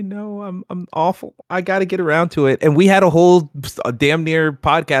did. I know, I'm awful. I got to get around to it. And we had a whole damn near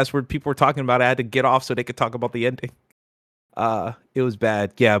podcast where people were talking about it. I had to get off so they could talk about the ending. It was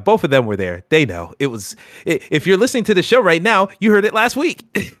bad. Yeah, both of them were there. They know. It was, if you're listening to the show right now, you heard it last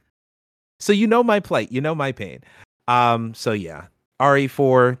week. So you know my plight, you know my pain. So yeah,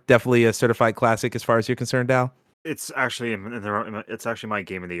 RE4 definitely a certified classic as far as you're concerned, Al. It's actually my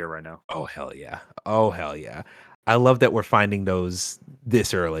game of the year right now. Oh hell yeah. I love that we're finding those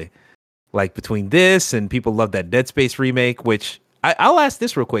this early. Like between this and people love that Dead Space remake, which I'll ask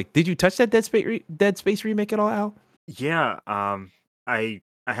this real quick. Did you touch that Dead Space remake at all, Al? Yeah, I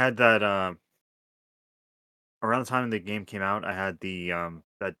had that around the time the game came out. I had the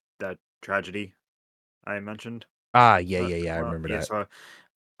that tragedy I mentioned. Yeah, I remember that. So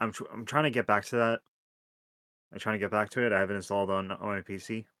I'm trying to get back to that. I'm trying to get back to it. I have it installed on my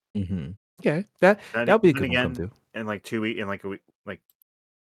PC. Mm-hmm. Okay, that'll be a good one to come to. In like 2 weeks, in like a week, like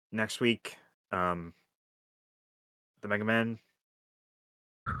next week, the Mega Man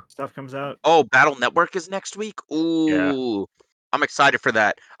stuff comes out. Oh, Battle Network is next week? Ooh. Yeah. I'm excited for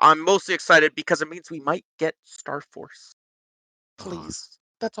that. I'm mostly excited because it means we might get Star Force. Please.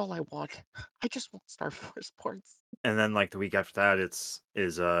 That's all I want. I just want Star Force ports. And then like the week after that is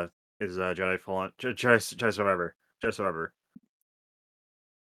Jedi Fallen Jedi Survivor.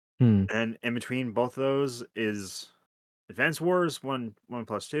 And in between both of those is Advance Wars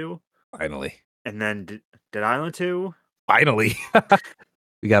 1+2. Finally. And then Dead Island 2. Finally.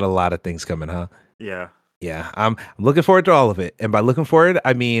 We got a lot of things coming, huh? Yeah. Yeah, I'm looking forward to all of it. And by looking forward,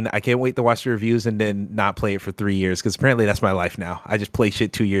 I mean I can't wait to watch the reviews and then not play it for 3 years, because apparently that's my life now. I just play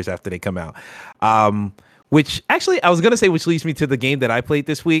shit 2 years after they come out. Which actually I was gonna say, which leads me to the game that I played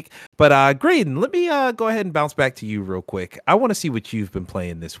this week. But Graydon, let me go ahead and bounce back to you real quick. I want to see what you've been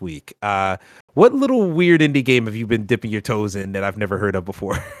playing this week. What little weird indie game have you been dipping your toes in that I've never heard of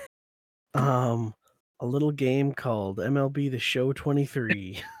before? A little game called MLB The Show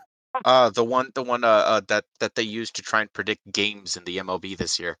 23. The one that they used to try and predict games in the MLB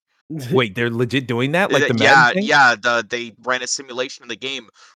this year. Wait, they're legit doing that? Like the Madden thing? Yeah. They ran a simulation of the game.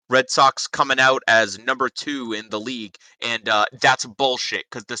 Red Sox coming out as number 2 in the league, and that's bullshit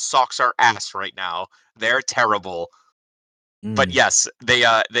because the Sox are ass right now. They're terrible. But yes, they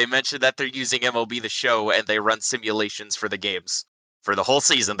mentioned that they're using MLB The Show, and they run simulations for the games for the whole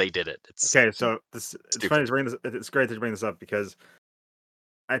season. They did it. Okay, so it's funny to bring this. It's great to bring this up because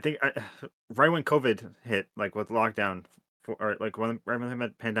I think right when COVID hit, like with lockdown, or like right when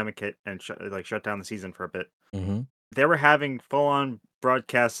the pandemic hit and shut down the season for a bit, they were having full on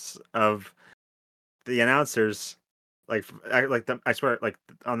broadcasts of the announcers, I swear, like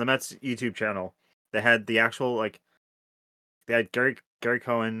on the Mets YouTube channel, they had the actual they had Gary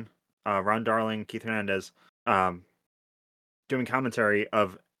Cohen, Ron Darling, Keith Hernandez, doing commentary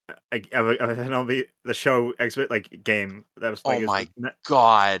of MLB The Show exhibit game that was playing. Oh my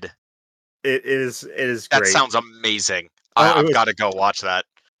god! It is That great. sounds amazing. I've got to go watch that.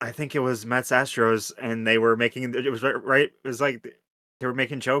 I think it was Mets Astros, and they were making it was right. It was like they were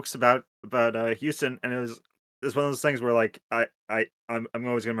making jokes about Houston, and it was one of those things where I'm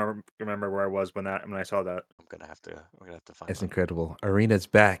always gonna remember where I was when I saw that. I'm gonna have to find. It's incredible. Arena's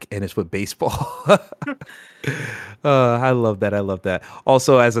back, and it's with baseball. I love that. I love that.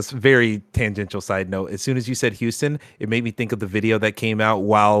 Also, as a very tangential side note, as soon as you said Houston, it made me think of the video that came out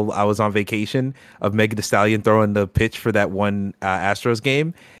while I was on vacation of Megan Thee Stallion throwing the pitch for that one Astros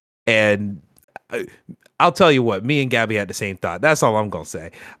game. And I'll tell you what, me and Gabby had the same thought. That's all I'm gonna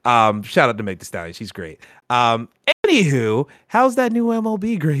say. Shout out to Megan Thee Stallion. She's great. Anywho, how's that new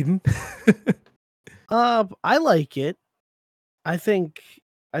MLB, Graydon? I like it. I think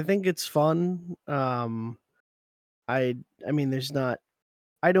it's fun. I mean,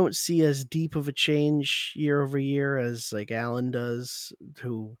 I don't see as deep of a change year over year as like Alan does,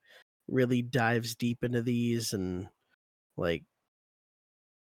 who really dives deep into these and like.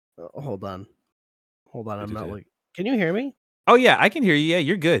 Hold on. I'm not like. Can you hear me? Oh yeah, I can hear you. Yeah,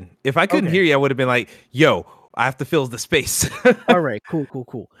 you're good. If I couldn't hear you, I would have been like, "Yo, I have to fill the space." All right,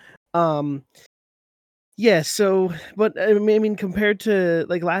 cool. Yeah. So, but I mean, compared to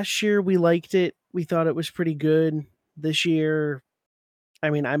like last year, we liked it. We thought it was pretty good. This year, I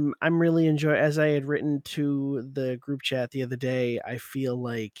mean, I'm really enjoying. As I had written to the group chat the other day, I feel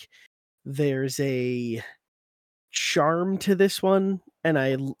like there's a charm to this one, and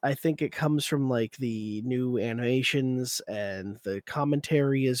I think it comes from like the new animations, and the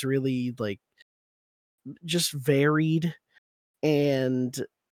commentary is really like just varied, and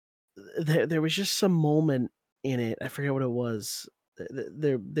there was just some moment in it. I forget what it was.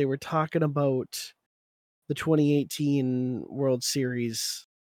 They were talking about the 2018 World Series,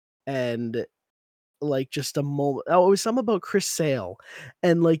 and like just a moment. Oh, it was something about Chris Sale,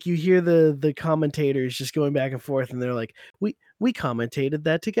 and like you hear the commentators just going back and forth, and they're like, "We commentated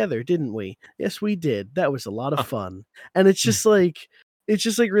that together, didn't we? Yes, we did. That was a lot of fun." And it's just like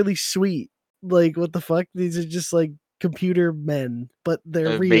really sweet. Like, what the fuck? These are just like computer men, but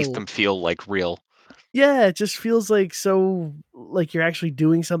they're It real. makes them feel like real. Yeah, it just feels like so like you're actually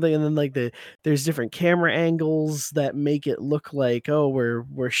doing something, and then like there's different camera angles that make it look like, oh,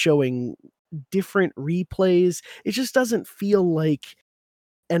 we're showing different replays. It just doesn't feel like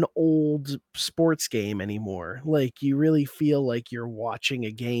an old sports game anymore. Like you really feel like you're watching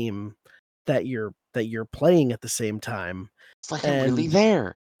a game that you're playing at the same time. It's like I'm really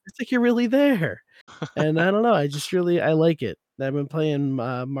there. It's like you're really there. And I don't know, I like it. I've been playing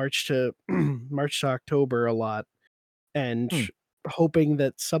March to October a lot, and hoping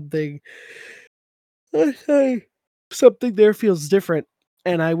that something there feels different,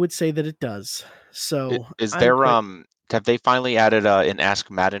 and I would say that it does. So Is I'm there quite... have they finally added an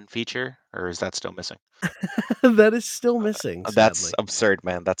Ask Madden feature, or is that still missing? that is still missing, That's sadly. absurd,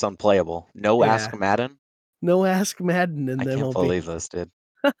 man. That's unplayable. No Ask Madden? No Ask Madden in the I can't MLB. believe this, dude.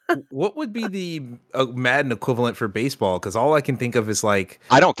 What would be the Madden equivalent for baseball? Because all I can think of is like,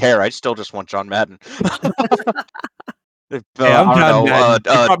 I don't care. I still just want John Madden. hey, I'm I John don't Madden. know. You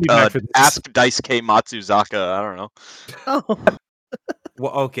brought me back for this. Ask Daisuke Matsuzaka. I don't know. Oh,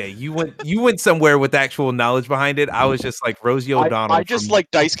 Well, okay, you went somewhere with actual knowledge behind it. I was just like Rosie O'Donnell. I just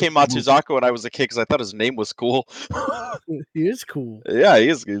like Daisuke Matsuzaka when I was a kid because I thought his name was cool. He is cool. Yeah, he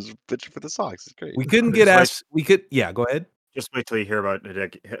is. He's pitching for the Sox. It's great. We couldn't get asked. We could. Yeah, go ahead. Just wait till you hear about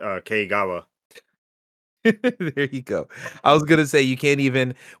Keigawa. There you go. I was gonna say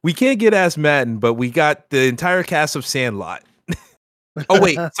we can't get asked Madden, but we got the entire cast of Sandlot. Oh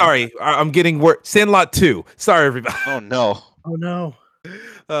wait, sorry, I'm getting Sandlot 2. Sorry, everybody. Oh no. Oh no.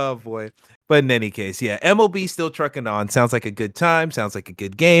 Oh boy. But in any case, yeah, MLB still trucking on. Sounds like a good time. Sounds like a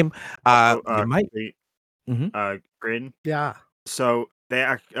good game. You might. Graydon. Yeah. So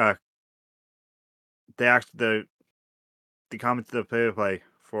the comments, the play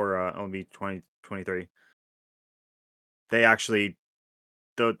for MLB 2023. They actually,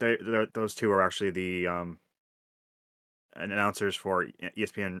 those two are actually the announcers for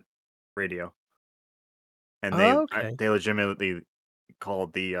ESPN Radio, and they legitimately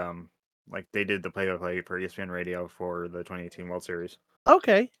called the they did the play-by-play for ESPN Radio for the 2018 World Series.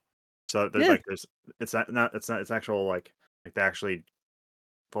 Okay. So there's it's actual like they actually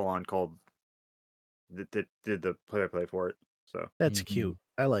full on called did the play-by-play for it. So that's cute.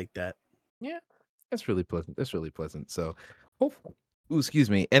 I like that. Yeah, that's really pleasant. So, excuse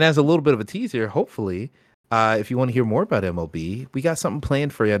me. And as a little bit of a teaser, hopefully, if you want to hear more about MLB, we got something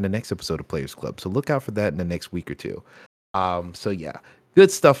planned for you in the next episode of Players Club. So look out for that in the next week or two. So yeah,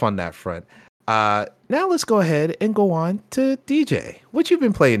 good stuff on that front. Now let's go ahead and go on to DJ. What you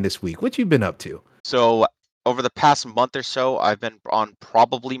been playing this week? What you been up to? So over the past month or so, I've been on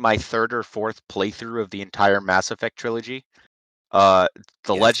probably my third or fourth playthrough of the entire Mass Effect trilogy. The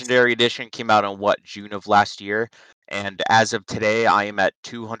Legendary Edition came out in June of last year, and as of today, I am at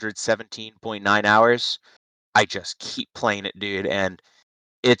 217.9 hours. I just keep playing it, dude, and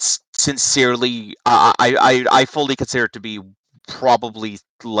it's sincerely, I fully consider it to be probably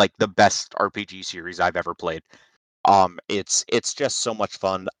like the best RPG series I've ever played. It's just so much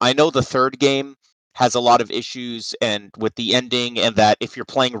fun. I know the third game has a lot of issues and with the ending, and that if you're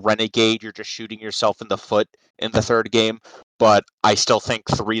playing Renegade, you're just shooting yourself in the foot in the third game. But I still think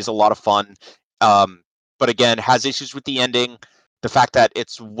 3 is a lot of fun. But again, has issues with the ending. The fact that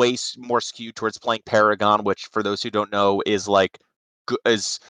it's way more skewed towards playing Paragon, which for those who don't know is like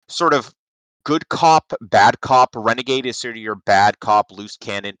is sort of good cop, bad cop. Renegade is sort of your bad cop, loose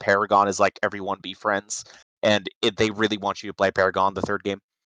cannon. Paragon is like everyone be friends, and they really want you to play Paragon the third game.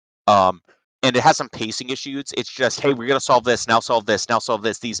 And it has some pacing issues. It's just, hey, we're gonna solve this, now solve this, now solve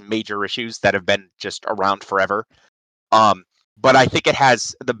this. These major issues that have been just around forever. But I think it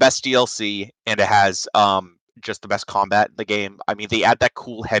has the best DLC, and it has just the best combat in the game. I mean, they add that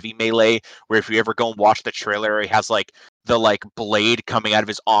cool heavy melee where if you ever go and watch the trailer, he has like the blade coming out of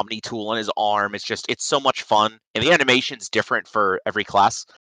his Omni tool on his arm. It's so much fun, and the animation's different for every class.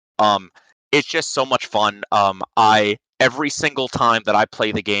 It's just so much fun. Every single time that I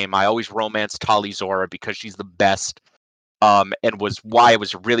play the game, I always romance Tali Zora because she's the best. And was why I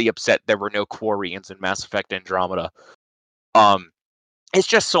was really upset there were no Quarians in Mass Effect Andromeda. It's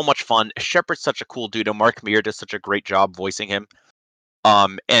just so much fun. Shepard's such a cool dude, and Mark Meir does such a great job voicing him.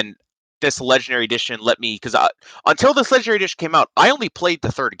 And this Legendary Edition let me, because until this Legendary Edition came out, I only played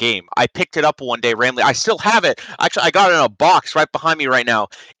the third game. I picked it up one day randomly. I still have it. Actually, I got it in a box right behind me right now,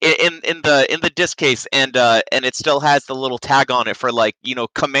 in the disc case, and it still has the little tag on it for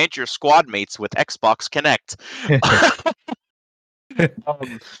command your squad mates with Xbox Connect.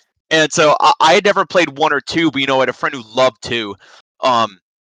 And so I had never played 1 or 2, but I had a friend who loved 2,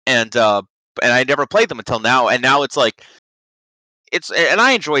 and I never played them until now. And now it's like and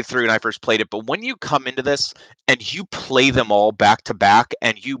I enjoyed 3 when I first played it, but when you come into this and you play them all back to back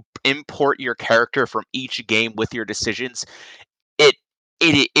and you import your character from each game with your decisions,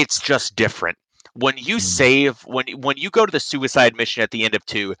 it's just different. When you save, when you go to the suicide mission at the end of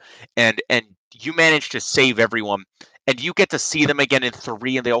 2, and you manage to save everyone, and you get to see them again in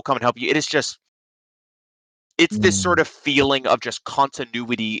 3, and they all come and help you, it's this sort of feeling of just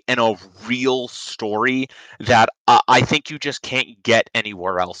continuity and a real story that I think you just can't get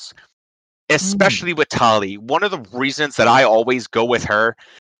anywhere else. Especially with Tali. One of the reasons that I always go with her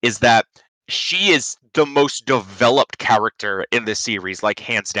is that she is the most developed character in this series, like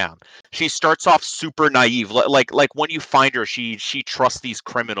hands down. She starts off super naive, like when you find her, she trusts these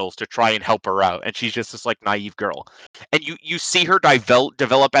criminals to try and help her out, and she's just this naive girl. And you see her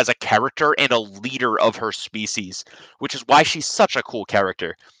develop as a character and a leader of her species, which is why she's such a cool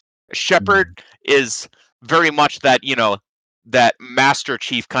character. Shepard is very much that that Master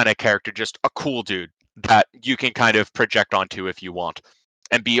Chief kind of character, just a cool dude that you can kind of project onto if you want,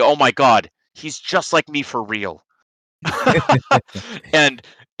 and be, oh my god, he's just like me for real. and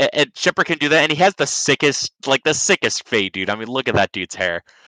Chipper can do that, and he has the sickest fade, dude. I mean, look at that dude's hair.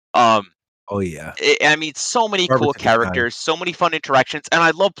 Oh yeah. I mean, so many Barber cool took his time. characters, so many fun interactions, and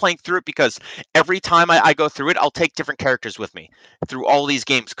I love playing through it because every time I go through it, I'll take different characters with me through all these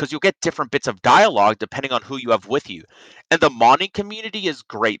games because you'll get different bits of dialogue depending on who you have with you. And the modding community is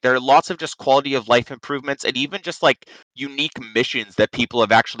great. There are lots of just quality of life improvements and even just like unique missions that people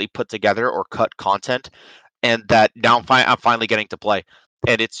have actually put together or cut content, and that now I'm finally getting to play.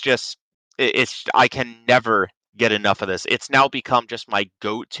 And it's just, it's I can never get enough of this. It's now become just my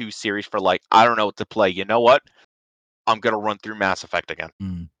go-to series for like, I don't know what to play. You know what? I'm gonna run through Mass Effect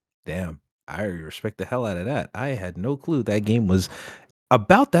again. Damn. I respect the hell out of that. I had no clue that game was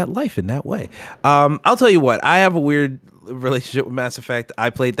about that life in that way. I'll tell you what, I have a weird relationship with Mass Effect. I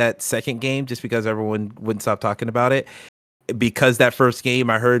played that second game just because everyone wouldn't stop talking about it. Because that first game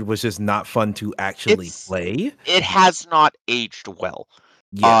I heard was just not fun to actually play. It has not aged well.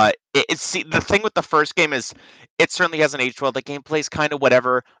 Yeah. See, the thing with the first game is it certainly hasn't aged well. The gameplay's kind of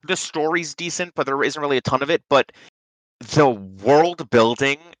whatever. The story's decent, but there isn't really a ton of it. But the world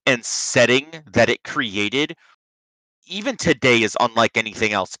building and setting that it created, even today, is unlike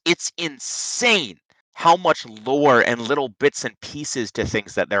anything else. It's insane how much lore and little bits and pieces to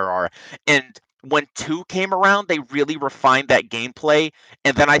things that there are. And when 2 came around, they really refined that gameplay.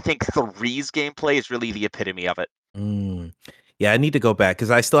 And then I think 3's gameplay is really the epitome of it. Yeah, I need to go back because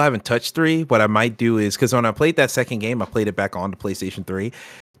I still haven't touched 3. What I might do is, because when I played that second game, I played it back on the PlayStation 3.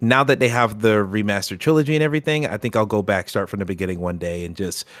 Now that they have the remastered trilogy and everything, I think I'll go back, start from the beginning one day, and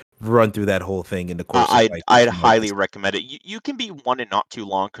just run through that whole thing in the course of like I'd 2 highly months. recommend it. You can be one and not too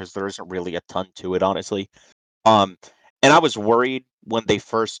long because there isn't really a ton to it, honestly. And I was worried when they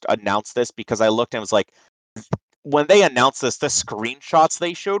first announced this because I looked and was like, when they announced this, the screenshots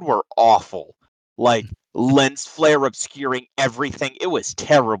they showed were awful. Like lens flare obscuring everything. It was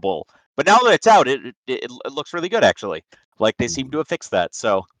terrible. But now that it's out, it looks really good actually. Like they seem to have fixed that.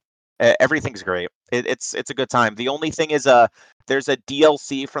 So everything's great. It's a good time. The only thing is there's a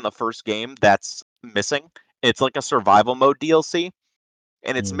DLC from the first game that's missing. It's like a survival mode DLC,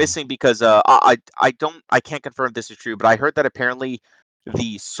 and it's missing because I can't confirm if this is true, but I heard that apparently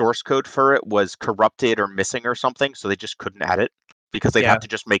the source code for it was corrupted or missing or something, so they just couldn't add it because they'd Yeah. have to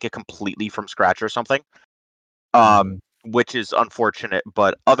just make it completely from scratch or something. Mhm. Which is unfortunate,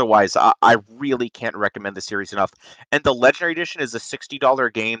 but otherwise, I really can't recommend the series enough. And the Legendary Edition is a $60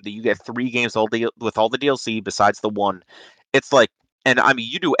 game that you get 3 games with all the DLC besides the one. It's like, and I mean,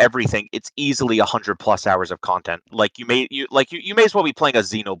 you do everything. It's easily 100+ hours of content. Like you may as well be playing a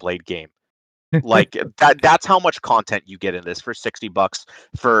Xenoblade game. Like that's how much content you get in this for $60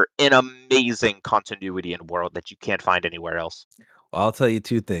 for an amazing continuity and world that you can't find anywhere else. Well, I'll tell you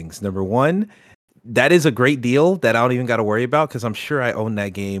 2 things. Number 1, that is a great deal that I don't even got to worry about because I'm sure I own that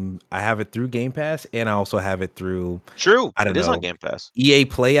game. I have it through Game Pass, and I also have it through, True, I don't it is on know, Game Pass. EA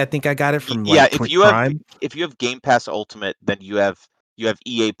Play. I think I got it from Yeah, like Twitch Prime. if you have Game Pass Ultimate, then you have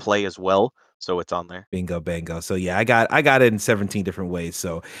EA Play as well, so it's on there. Bingo, bango. So yeah, I got it in 17 different ways.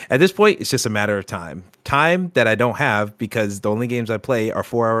 So at this point, it's just a matter of time. Time that I don't have because the only games I play are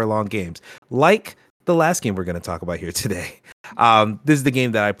 4-hour long games. Like the last game we're going to talk about here today. This is the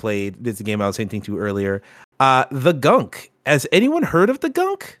game that I played. This is the game I was hinting to earlier. The Gunk. Has anyone heard of the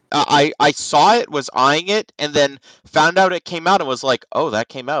Gunk? I saw it, was eyeing it, and then found out it came out and was like, oh, that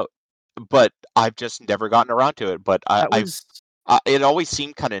came out. But I've just never gotten around to it. But it always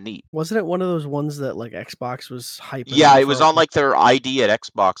seemed kind of neat. Wasn't it one of those ones that like Xbox was hyping? Yeah, it was on like their ID at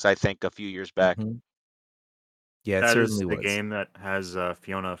Xbox, I think, a few years back. Mm-hmm. Yeah, it that certainly is the was. game that has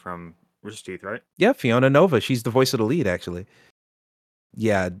Fiona from Rooster Teeth, right? Yeah, Fiona Nova. She's the voice of the lead, actually.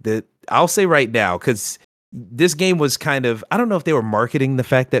 Yeah, I'll say right now, because this game was kind of, I don't know if they were marketing the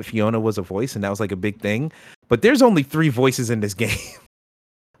fact that Fiona was a voice and that was like a big thing, but there's only 3 voices in this game.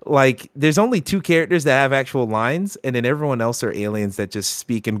 Like, there's only 2 characters that have actual lines, and then everyone else are aliens that just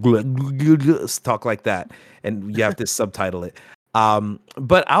speak and talk like that, and you have to subtitle it.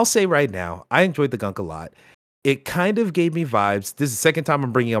 But I'll say right now, I enjoyed the Gunk a lot. It kind of gave me vibes. This is the second time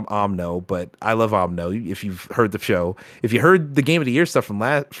I'm bringing up Omno, but I love Omno. If you've heard the show, if you heard the Game of the Year stuff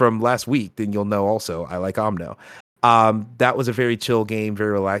from last week, then you'll know also I like Omno. That was a very chill game,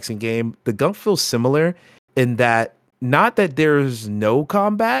 very relaxing game. The Gunk feels similar in that, not that there's no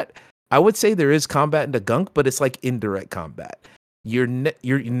combat. I would say there is combat in the Gunk, but it's like indirect combat. You're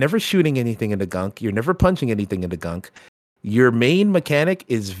never shooting anything in the Gunk. You're never punching anything in the Gunk. Your main mechanic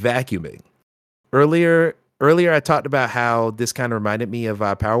is vacuuming. Earlier I talked about how this kind of reminded me of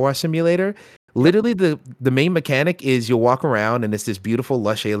Power Wash Simulator. Literally, the main mechanic is you'll walk around and it's this beautiful,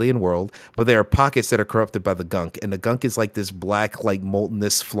 lush alien world, but there are pockets that are corrupted by the gunk, and the gunk is like this black, like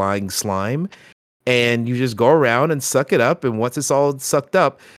moltenous flying slime, and you just go around and suck it up, and once it's all sucked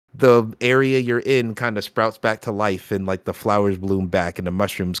up, the area you're in kind of sprouts back to life, and like the flowers bloom back, and the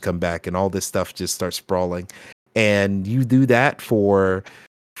mushrooms come back, and all this stuff just starts sprawling, and you do that for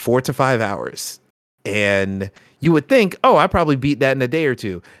 4 to 5 hours, and you would think, oh, I probably beat that in a day or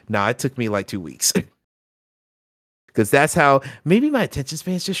two. Nah, it took me like 2 weeks. Because that's how, maybe my attention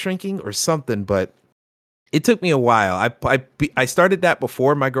span's just shrinking or something, but it took me a while. I started that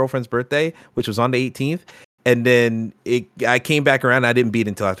before my girlfriend's birthday, which was on the 18th, and then I came back around. I didn't beat it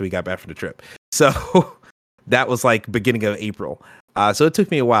until after we got back from the trip. So that was like beginning of April. So it took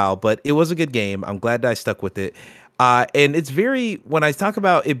me a while, but it was a good game. I'm glad that I stuck with it. And it's when I talk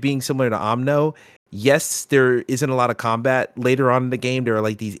about it being similar to Omno, yes, there isn't a lot of combat. Later on in the game, there are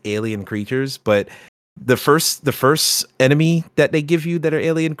like these alien creatures, but the first enemy that they give you that are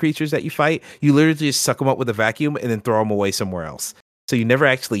alien creatures that you fight, you literally just suck them up with a vacuum and then throw them away somewhere else. So you never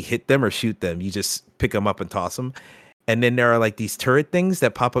actually hit them or shoot them. You just pick them up and toss them. And then there are like these turret things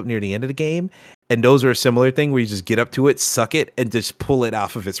that pop up near the end of the game. And those are a similar thing where you just get up to it, suck it, and just pull it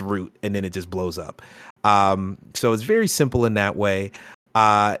off of its root, and then it just blows up. So it's very simple in that way.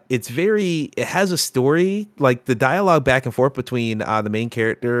 It has a story, like the dialogue back and forth between the main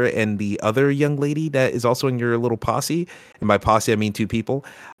character and the other young lady that is also in your little posse. And by posse, I mean 2 people.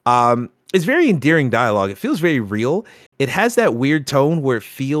 It's very endearing dialogue. It feels very real. It has that weird tone where it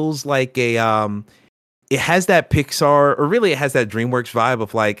feels like it has that Pixar, or really it has that DreamWorks vibe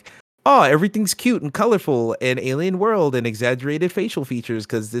of like, oh, everything's cute and colorful and alien world and exaggerated facial features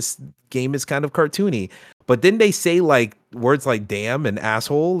because this game is kind of cartoony. But then they say like words like damn and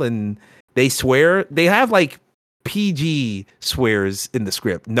asshole, and they swear. They have like PG swears in the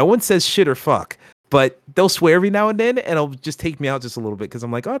script. No one says shit or fuck, but they'll swear every now and then, and it'll just take me out just a little bit because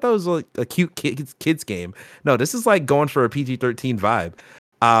I'm like, oh, that was like a cute kids game. No, this is like going for a PG-13 vibe.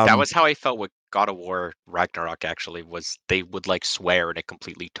 That was how I felt with God of War Ragnarok, actually, was they would like swear and it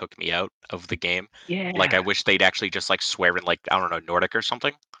completely took me out of the game. Yeah. Like I wish they'd actually just like swear in like, I don't know, Nordic or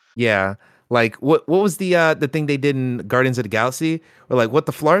something. Yeah. Like what was the thing they did in Guardians of the Galaxy? Or like what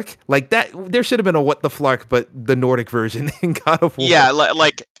the flark? Like that there should have been a what the flark, but the Nordic version in God of War. Yeah,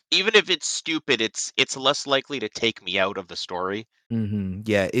 like even if it's stupid, it's less likely to take me out of the story. Mm-hmm.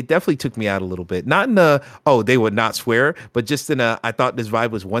 Yeah, it definitely took me out a little bit. Not in a, oh, they would not swear, but just in a, I thought this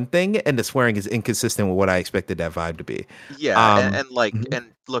vibe was one thing, and the swearing is inconsistent with what I expected that vibe to be. Yeah, and like, Mhm. and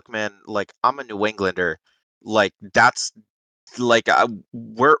look, man, like I'm a New Englander, like that's like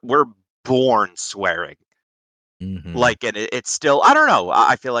we're born swearing. Mhm. Like, and it's still, I don't know.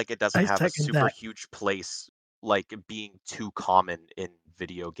 I feel like it doesn't I have a second super that. huge place, like being too common in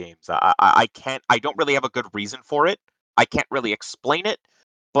video games. I can't, I don't really have a good reason for it. I can't really explain it,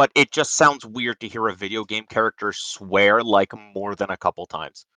 but it just sounds weird to hear a video game character swear like more than a couple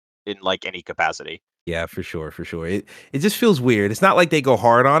times in like any capacity. Yeah, for sure, for sure. It just feels weird. It's not like they go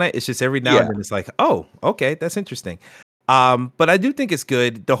hard on it. It's just every now and Yeah. then it's like, oh, okay, that's interesting. But I do think it's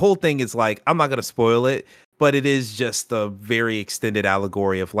good. The whole thing is like, I'm not gonna spoil it, but it is just a very extended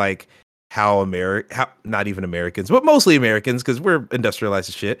allegory of like how not even Americans, but mostly Americans, because we're industrialized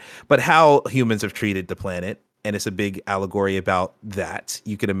as shit, but how humans have treated the planet. And it's a big allegory about that.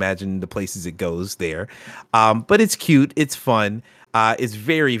 You can imagine the places it goes there. But it's cute, it's fun. It's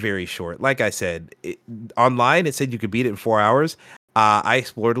very, very short. Like I said, online, it said you could beat it in 4 hours. I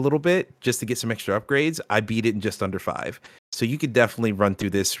explored a little bit just to get some extra upgrades. I beat it in just under 5. So you could definitely run through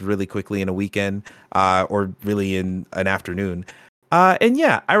this really quickly in a weekend, or really in an afternoon. And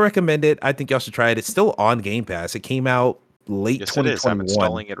yeah, I recommend it. I think y'all should try it. It's still on Game Pass. It came out late Yes, it is. I'm 2021.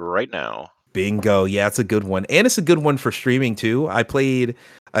 installing it right now. Bingo. Yeah, it's a good one. And it's a good one for streaming too. I played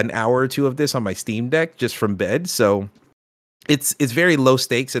an hour or two of this on my Steam Deck just from bed. So it's very low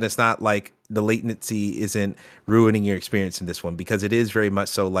stakes, and it's not like the latency isn't ruining your experience in this one, because it is very much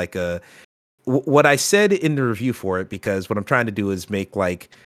so like what I said in the review for it, because what I'm trying to do is make like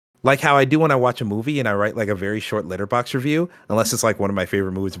how I do when I watch a movie and I write like a very short letterbox review, unless it's like one of my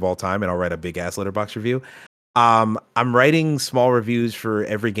favorite movies of all time, and I'll write a big ass letterbox review. I'm writing small reviews for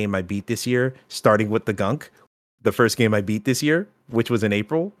every game I beat this year, starting with the gunk, the first game I beat this year, which was in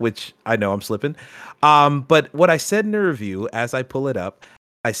April, which I know I'm slipping. But what I said in the review, as I pull it up,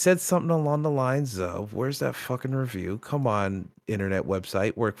 I said something along the lines of, where's that fucking review? Come on, internet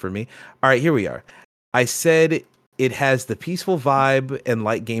website, work for me. All right, here we are. I said it has the peaceful vibe and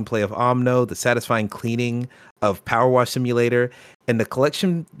light gameplay of Omno, the satisfying cleaning of Power Wash Simulator, and the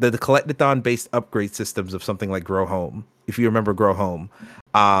collectathon based upgrade systems of something like Grow Home. If you remember Grow Home.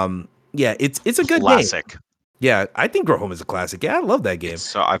 Yeah, it's a good game. Classic. Yeah, I think Grow Home is a classic. Yeah, I love that game.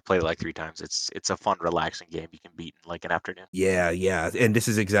 So I've played it like 3 times. It's a fun, relaxing game you can beat in like an afternoon. Yeah, and this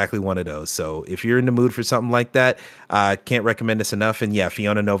is exactly one of those. So if you're in the mood for something like that, can't recommend this enough. And yeah,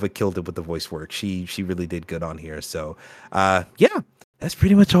 Fiona Nova killed it with the voice work. She really did good on here. So yeah, that's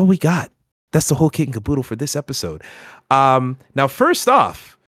pretty much all we got. That's the whole kit and caboodle for this episode. Now, first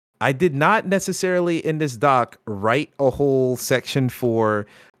off, I did not necessarily in this doc write a whole section for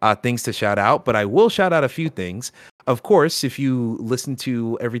things to shout out, but I will shout out a few things. Of course, if you listen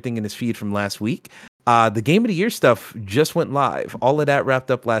to everything in this feed from last week, the Game of the Year stuff just went live. All of that wrapped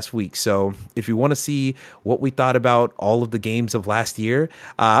up last week. So if you want to see what we thought about all of the games of last year,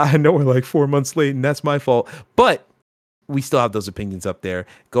 I know we're like 4 months late and that's my fault, but we still have those opinions up there.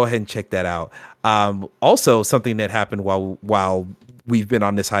 Go ahead and check that out. Also, something that happened while we've been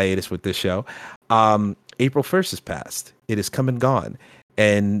on this hiatus with this show, April 1st has passed. It is come and gone.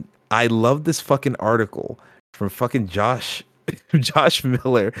 And I love this fucking article from fucking Josh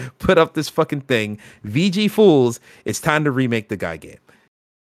Miller put up this fucking thing. VG Fools, it's time to remake the Guy game.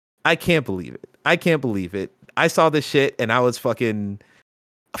 I can't believe it. I saw this shit and I was fucking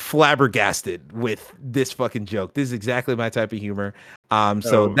flabbergasted with this fucking joke. This is exactly my type of humor.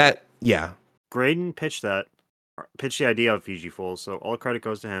 So that, yeah. Graydon pitched the idea of VG Fools, so all credit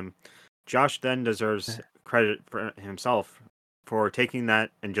goes to him. Josh then deserves credit for himself for taking that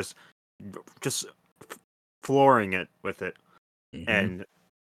and just flooring it with it. And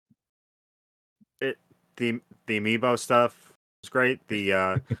the amiibo stuff was great.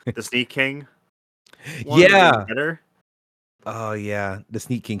 The Sneak King one was better. Oh yeah, the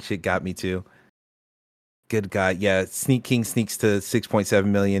Sneak King shit got me too. Good God, yeah. Sneak King sneaks to 6.7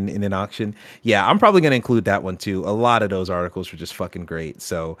 million in an auction. Yeah, I'm probably gonna include that one too. A lot of those articles were just fucking great.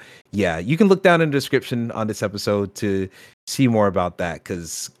 So yeah, you can look down in the description on this episode to see more about that.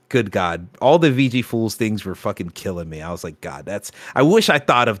 Because good God, all the VG Fools things were fucking killing me. I was like, God, I wish I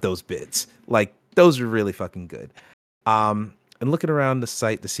thought of those bits. Like those are really fucking good. And looking around the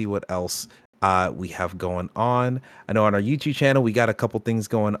site to see what else we have going on. I know on our YouTube channel we got a couple things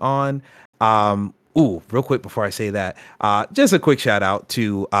going on. Real quick before I say that, just a quick shout out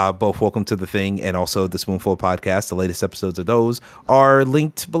to both Welcome to the Thing and also the Spoonful Podcast. The latest episodes of those are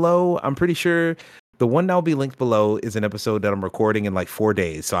linked below. I'm pretty sure the one that will be linked below is an episode that I'm recording in like 4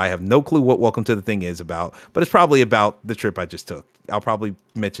 days. So I have no clue what Welcome to the Thing is about, but it's probably about the trip I just took. I'll probably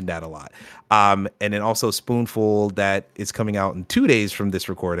mention that a lot. And then also Spoonful that is coming out in 2 days from this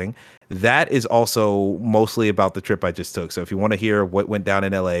recording. That is also mostly about the trip I just took. So if you want to hear what went down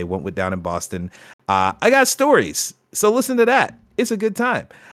in LA, what went down in Boston, I got stories. So listen to that. It's a good time.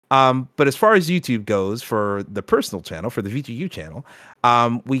 But as far as YouTube goes, for the personal channel, for the VGU channel,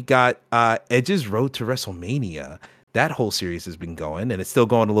 we got Edge's Road to WrestleMania. That whole series has been going, and it's still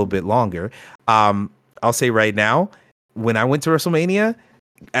going a little bit longer. I'll say right now, when I went to WrestleMania,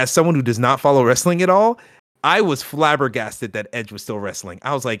 as someone who does not follow wrestling at all, I was flabbergasted that Edge was still wrestling.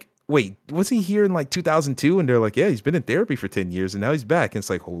 I was like, wait, was he here in like 2002? And they're like, yeah, he's been in therapy for 10 years and now he's back. And it's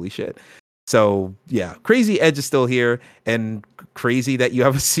like, holy shit. So yeah, crazy Edge is still here, and crazy that you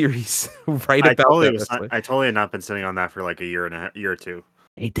have a series right about that. I totally had not been sitting on that for like a year or two.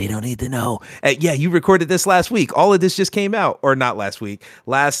 Hey, they don't need to know. Yeah, you recorded this last week. All of this just came out, or not last week.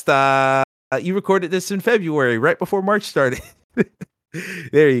 You recorded this in February, right before March started.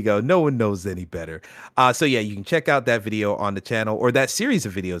 There you go. No one knows any better. So yeah, you can check out that video on the channel, or that series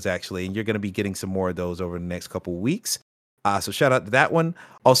of videos actually, and you're going to be getting some more of those over the next couple weeks. So shout out to that one.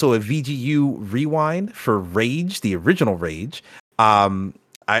 Also a VGU rewind for Rage, the original Rage.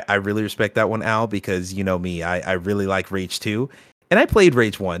 I really respect that one, Al, because you know me, I really like Rage 2. And I played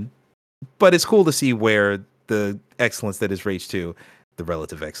Rage 1, but it's cool to see where the excellence that is Rage 2, the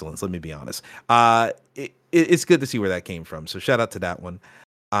relative excellence, let me be honest. It's good to see where that came from. So shout out to that one.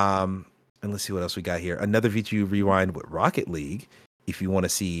 And let's see what else we got here. Another VGU rewind with Rocket League. If you want to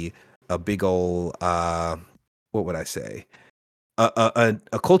see a big old what would I say? A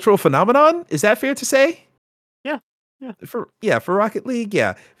cultural phenomenon? Is that fair to say? Yeah. For Rocket League, yeah.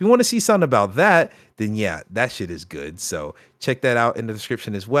 If you want to see something about that, then yeah, that shit is good. So check that out in the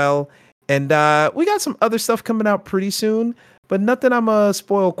description as well. And we got some other stuff coming out pretty soon, but nothing I'm gonna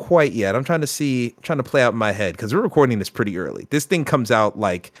spoil quite yet. I'm trying to play out in my head because we're recording this pretty early. This thing comes out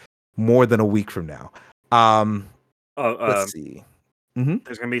like more than a week from now. Let's see.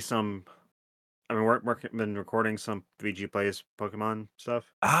 There's gonna be some. I mean, we're been recording some VG Plays Pokemon stuff.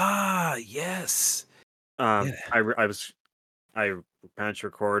 Ah, yes. I managed to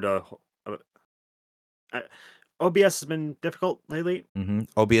record OBS has been difficult lately.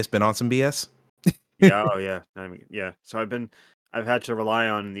 OBS been on some BS. Yeah, oh yeah. I mean, yeah. So I've been I've had to rely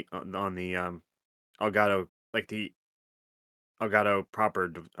on the Elgato, like the Elgato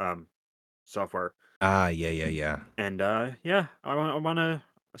proper software. Yeah. And yeah, I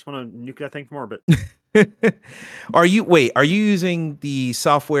just wanna nuke that thing for more, but Are you using the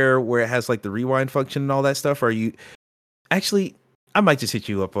software where it has like the rewind function and all that stuff? Or are you actually? I might just hit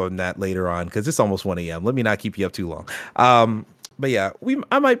you up on that later on because it's almost 1 a.m. Let me not keep you up too long. But yeah,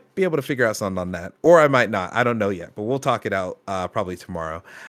 I might be able to figure out something on that, or I might not. I don't know yet, but we'll talk it out probably tomorrow.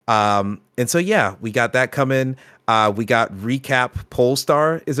 And so yeah, we got that coming. We got recap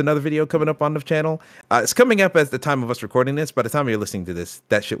Polestar is another video coming up on the channel. It's coming up at the time of us recording this. By the time you're listening to this,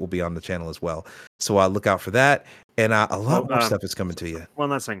 that shit will be on the channel as well. So look out for that, and a lot more stuff is coming to you. One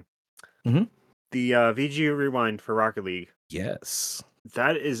last thing. Mm-hmm. The VGU Rewind for Rocket League. Yes.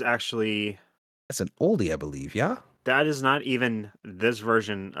 That's an oldie, I believe. Yeah. That is not even this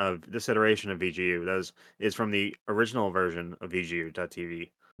iteration of VGU. That is from the original version of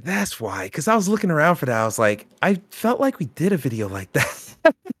VGU.TV. That's why, because I was looking around for that. I was like, I felt like we did a video like that.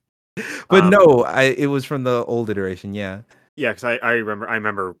 But no, it was from the old iteration. Yeah. Yeah, because I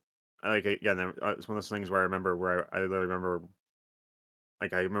remember, like, yeah, it's one of those things where I literally remember,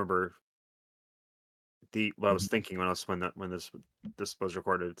 like, I remember what I was thinking when this was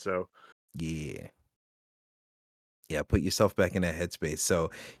recorded. So yeah, put yourself back in that headspace.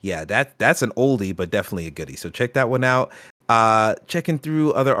 So yeah, that's an oldie, but definitely a goodie. So check that one out. Checking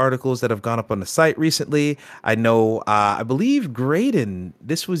through other articles that have gone up on the site recently. I know, I believe Graydon,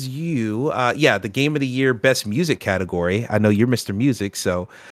 this was you. The Game of the Year Best Music category. I know you're Mr. Music, so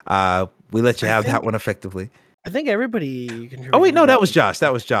we let you have that one effectively. I think everybody contributed. Oh wait, no, that was Josh.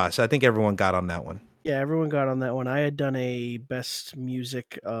 That was Josh. I think everyone got on that one. Yeah, everyone got on that one. I had done a Best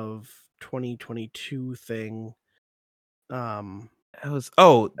Music of 2022 thing. Was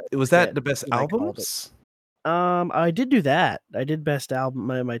that the best albums? I did do that. I did best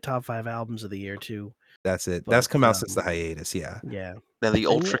album, my top 5 albums of the year too. That's it. That's come out since the hiatus. Yeah. Yeah. Now the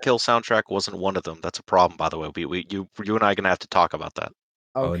Ultra Kill soundtrack wasn't one of them. That's a problem, by the way. You and I are gonna have to talk about that.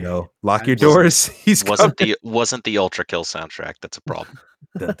 Okay. Oh no! Lock your doors. Wasn't the Ultra Kill soundtrack. That's a problem.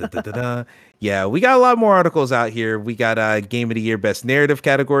 Yeah, we got a lot more articles out here. We got Game of the Year Best Narrative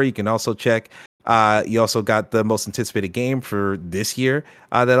category. You can also check. You also got the most anticipated game for this year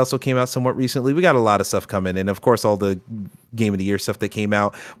that also came out somewhat recently. We got a lot of stuff coming, and of course all the Game of the Year stuff that came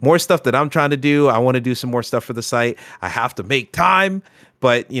out. More stuff that I'm trying to do. I want to do some more stuff for the site. I have to make time,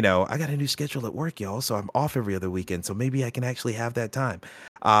 but I got a new schedule at work, y'all, so I'm off every other weekend, so maybe I can actually have that time.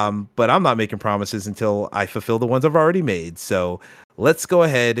 But I'm not making promises until I fulfill the ones I've already made. So let's go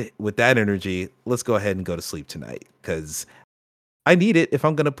ahead with that energy. Let's go ahead and go to sleep tonight, because I need it if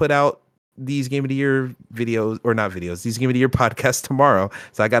I'm going to put out these Game of the Year videos, or not videos, these Game of the Year podcasts tomorrow.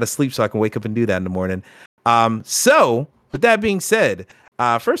 So I got to sleep so I can wake up and do that in the morning. So with that being said,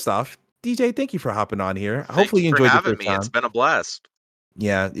 first off, DJ, thank you for hopping on here. Hopefully you enjoyed the first time. It's been a blast.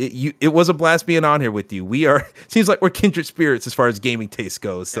 Yeah, it was a blast being on here with you. We are, seems like we're kindred spirits as far as gaming taste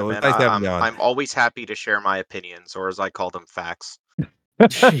goes. So yeah, it's nice having you on. I'm always happy to share my opinions, or as I call them, facts.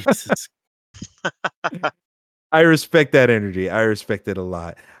 Jesus. I respect that energy. I respect it a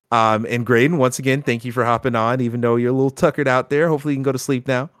lot. And Graydon, once again, thank you for hopping on, even though you're a little tuckered out there. Hopefully you can go to sleep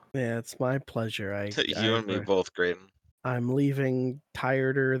now. Yeah, it's my pleasure. You and me both, Graydon. I'm leaving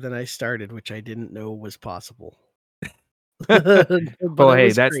tireder than I started, which I didn't know was possible. But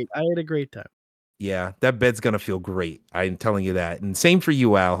hey, great. I had a great time. Yeah, that bed's gonna feel great. I'm telling you that. And same for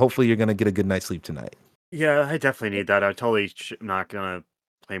you, Al. Hopefully you're gonna get a good night's sleep tonight. Yeah, I definitely need that. I totally not gonna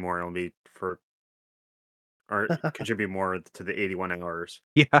play more. It'll be or contribute more to the 81 hours.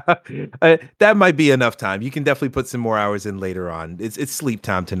 Yeah, that might be enough time. You can definitely put some more hours in later on. It's sleep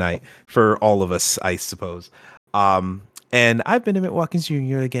time tonight for all of us, I suppose. And I've been Emmett Watkins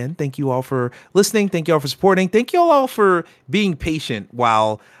Jr. again. Thank you all for listening. Thank you all for supporting. Thank you all for being patient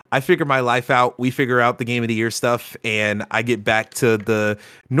while I figure my life out. We figure out the Game of the Year stuff, and I get back to the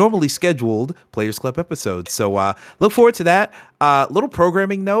normally scheduled Players Club episodes. So look forward to that. Little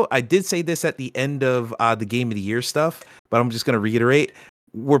programming note. I did say this at the end of the Game of the Year stuff, but I'm just going to reiterate.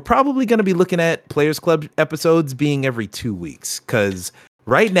 We're probably going to be looking at Players Club episodes being every 2 weeks, because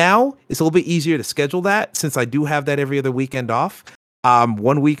right now it's a little bit easier to schedule that since I do have that every other weekend off.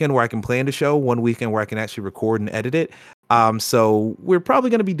 One weekend where I can plan the show, one weekend where I can actually record and edit it. So we're probably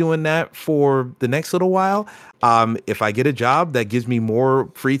going to be doing that for the next little while. If I get a job that gives me more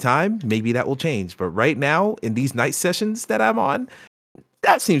free time, maybe that will change. But right now, in these night sessions that I'm on,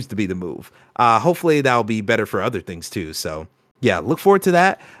 that seems to be the move. Hopefully that'll be better for other things too. So yeah, look forward to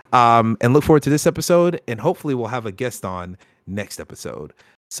that. And look forward to this episode. And hopefully we'll have a guest on next episode.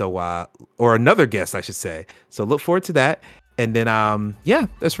 So, or another guest, I should say. So look forward to that. And then yeah,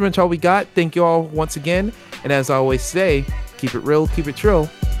 that's pretty much all we got. Thank you all once again. And as I always say, keep it real, keep it trill,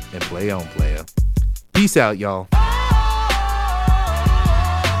 and play on, player. Peace out, y'all.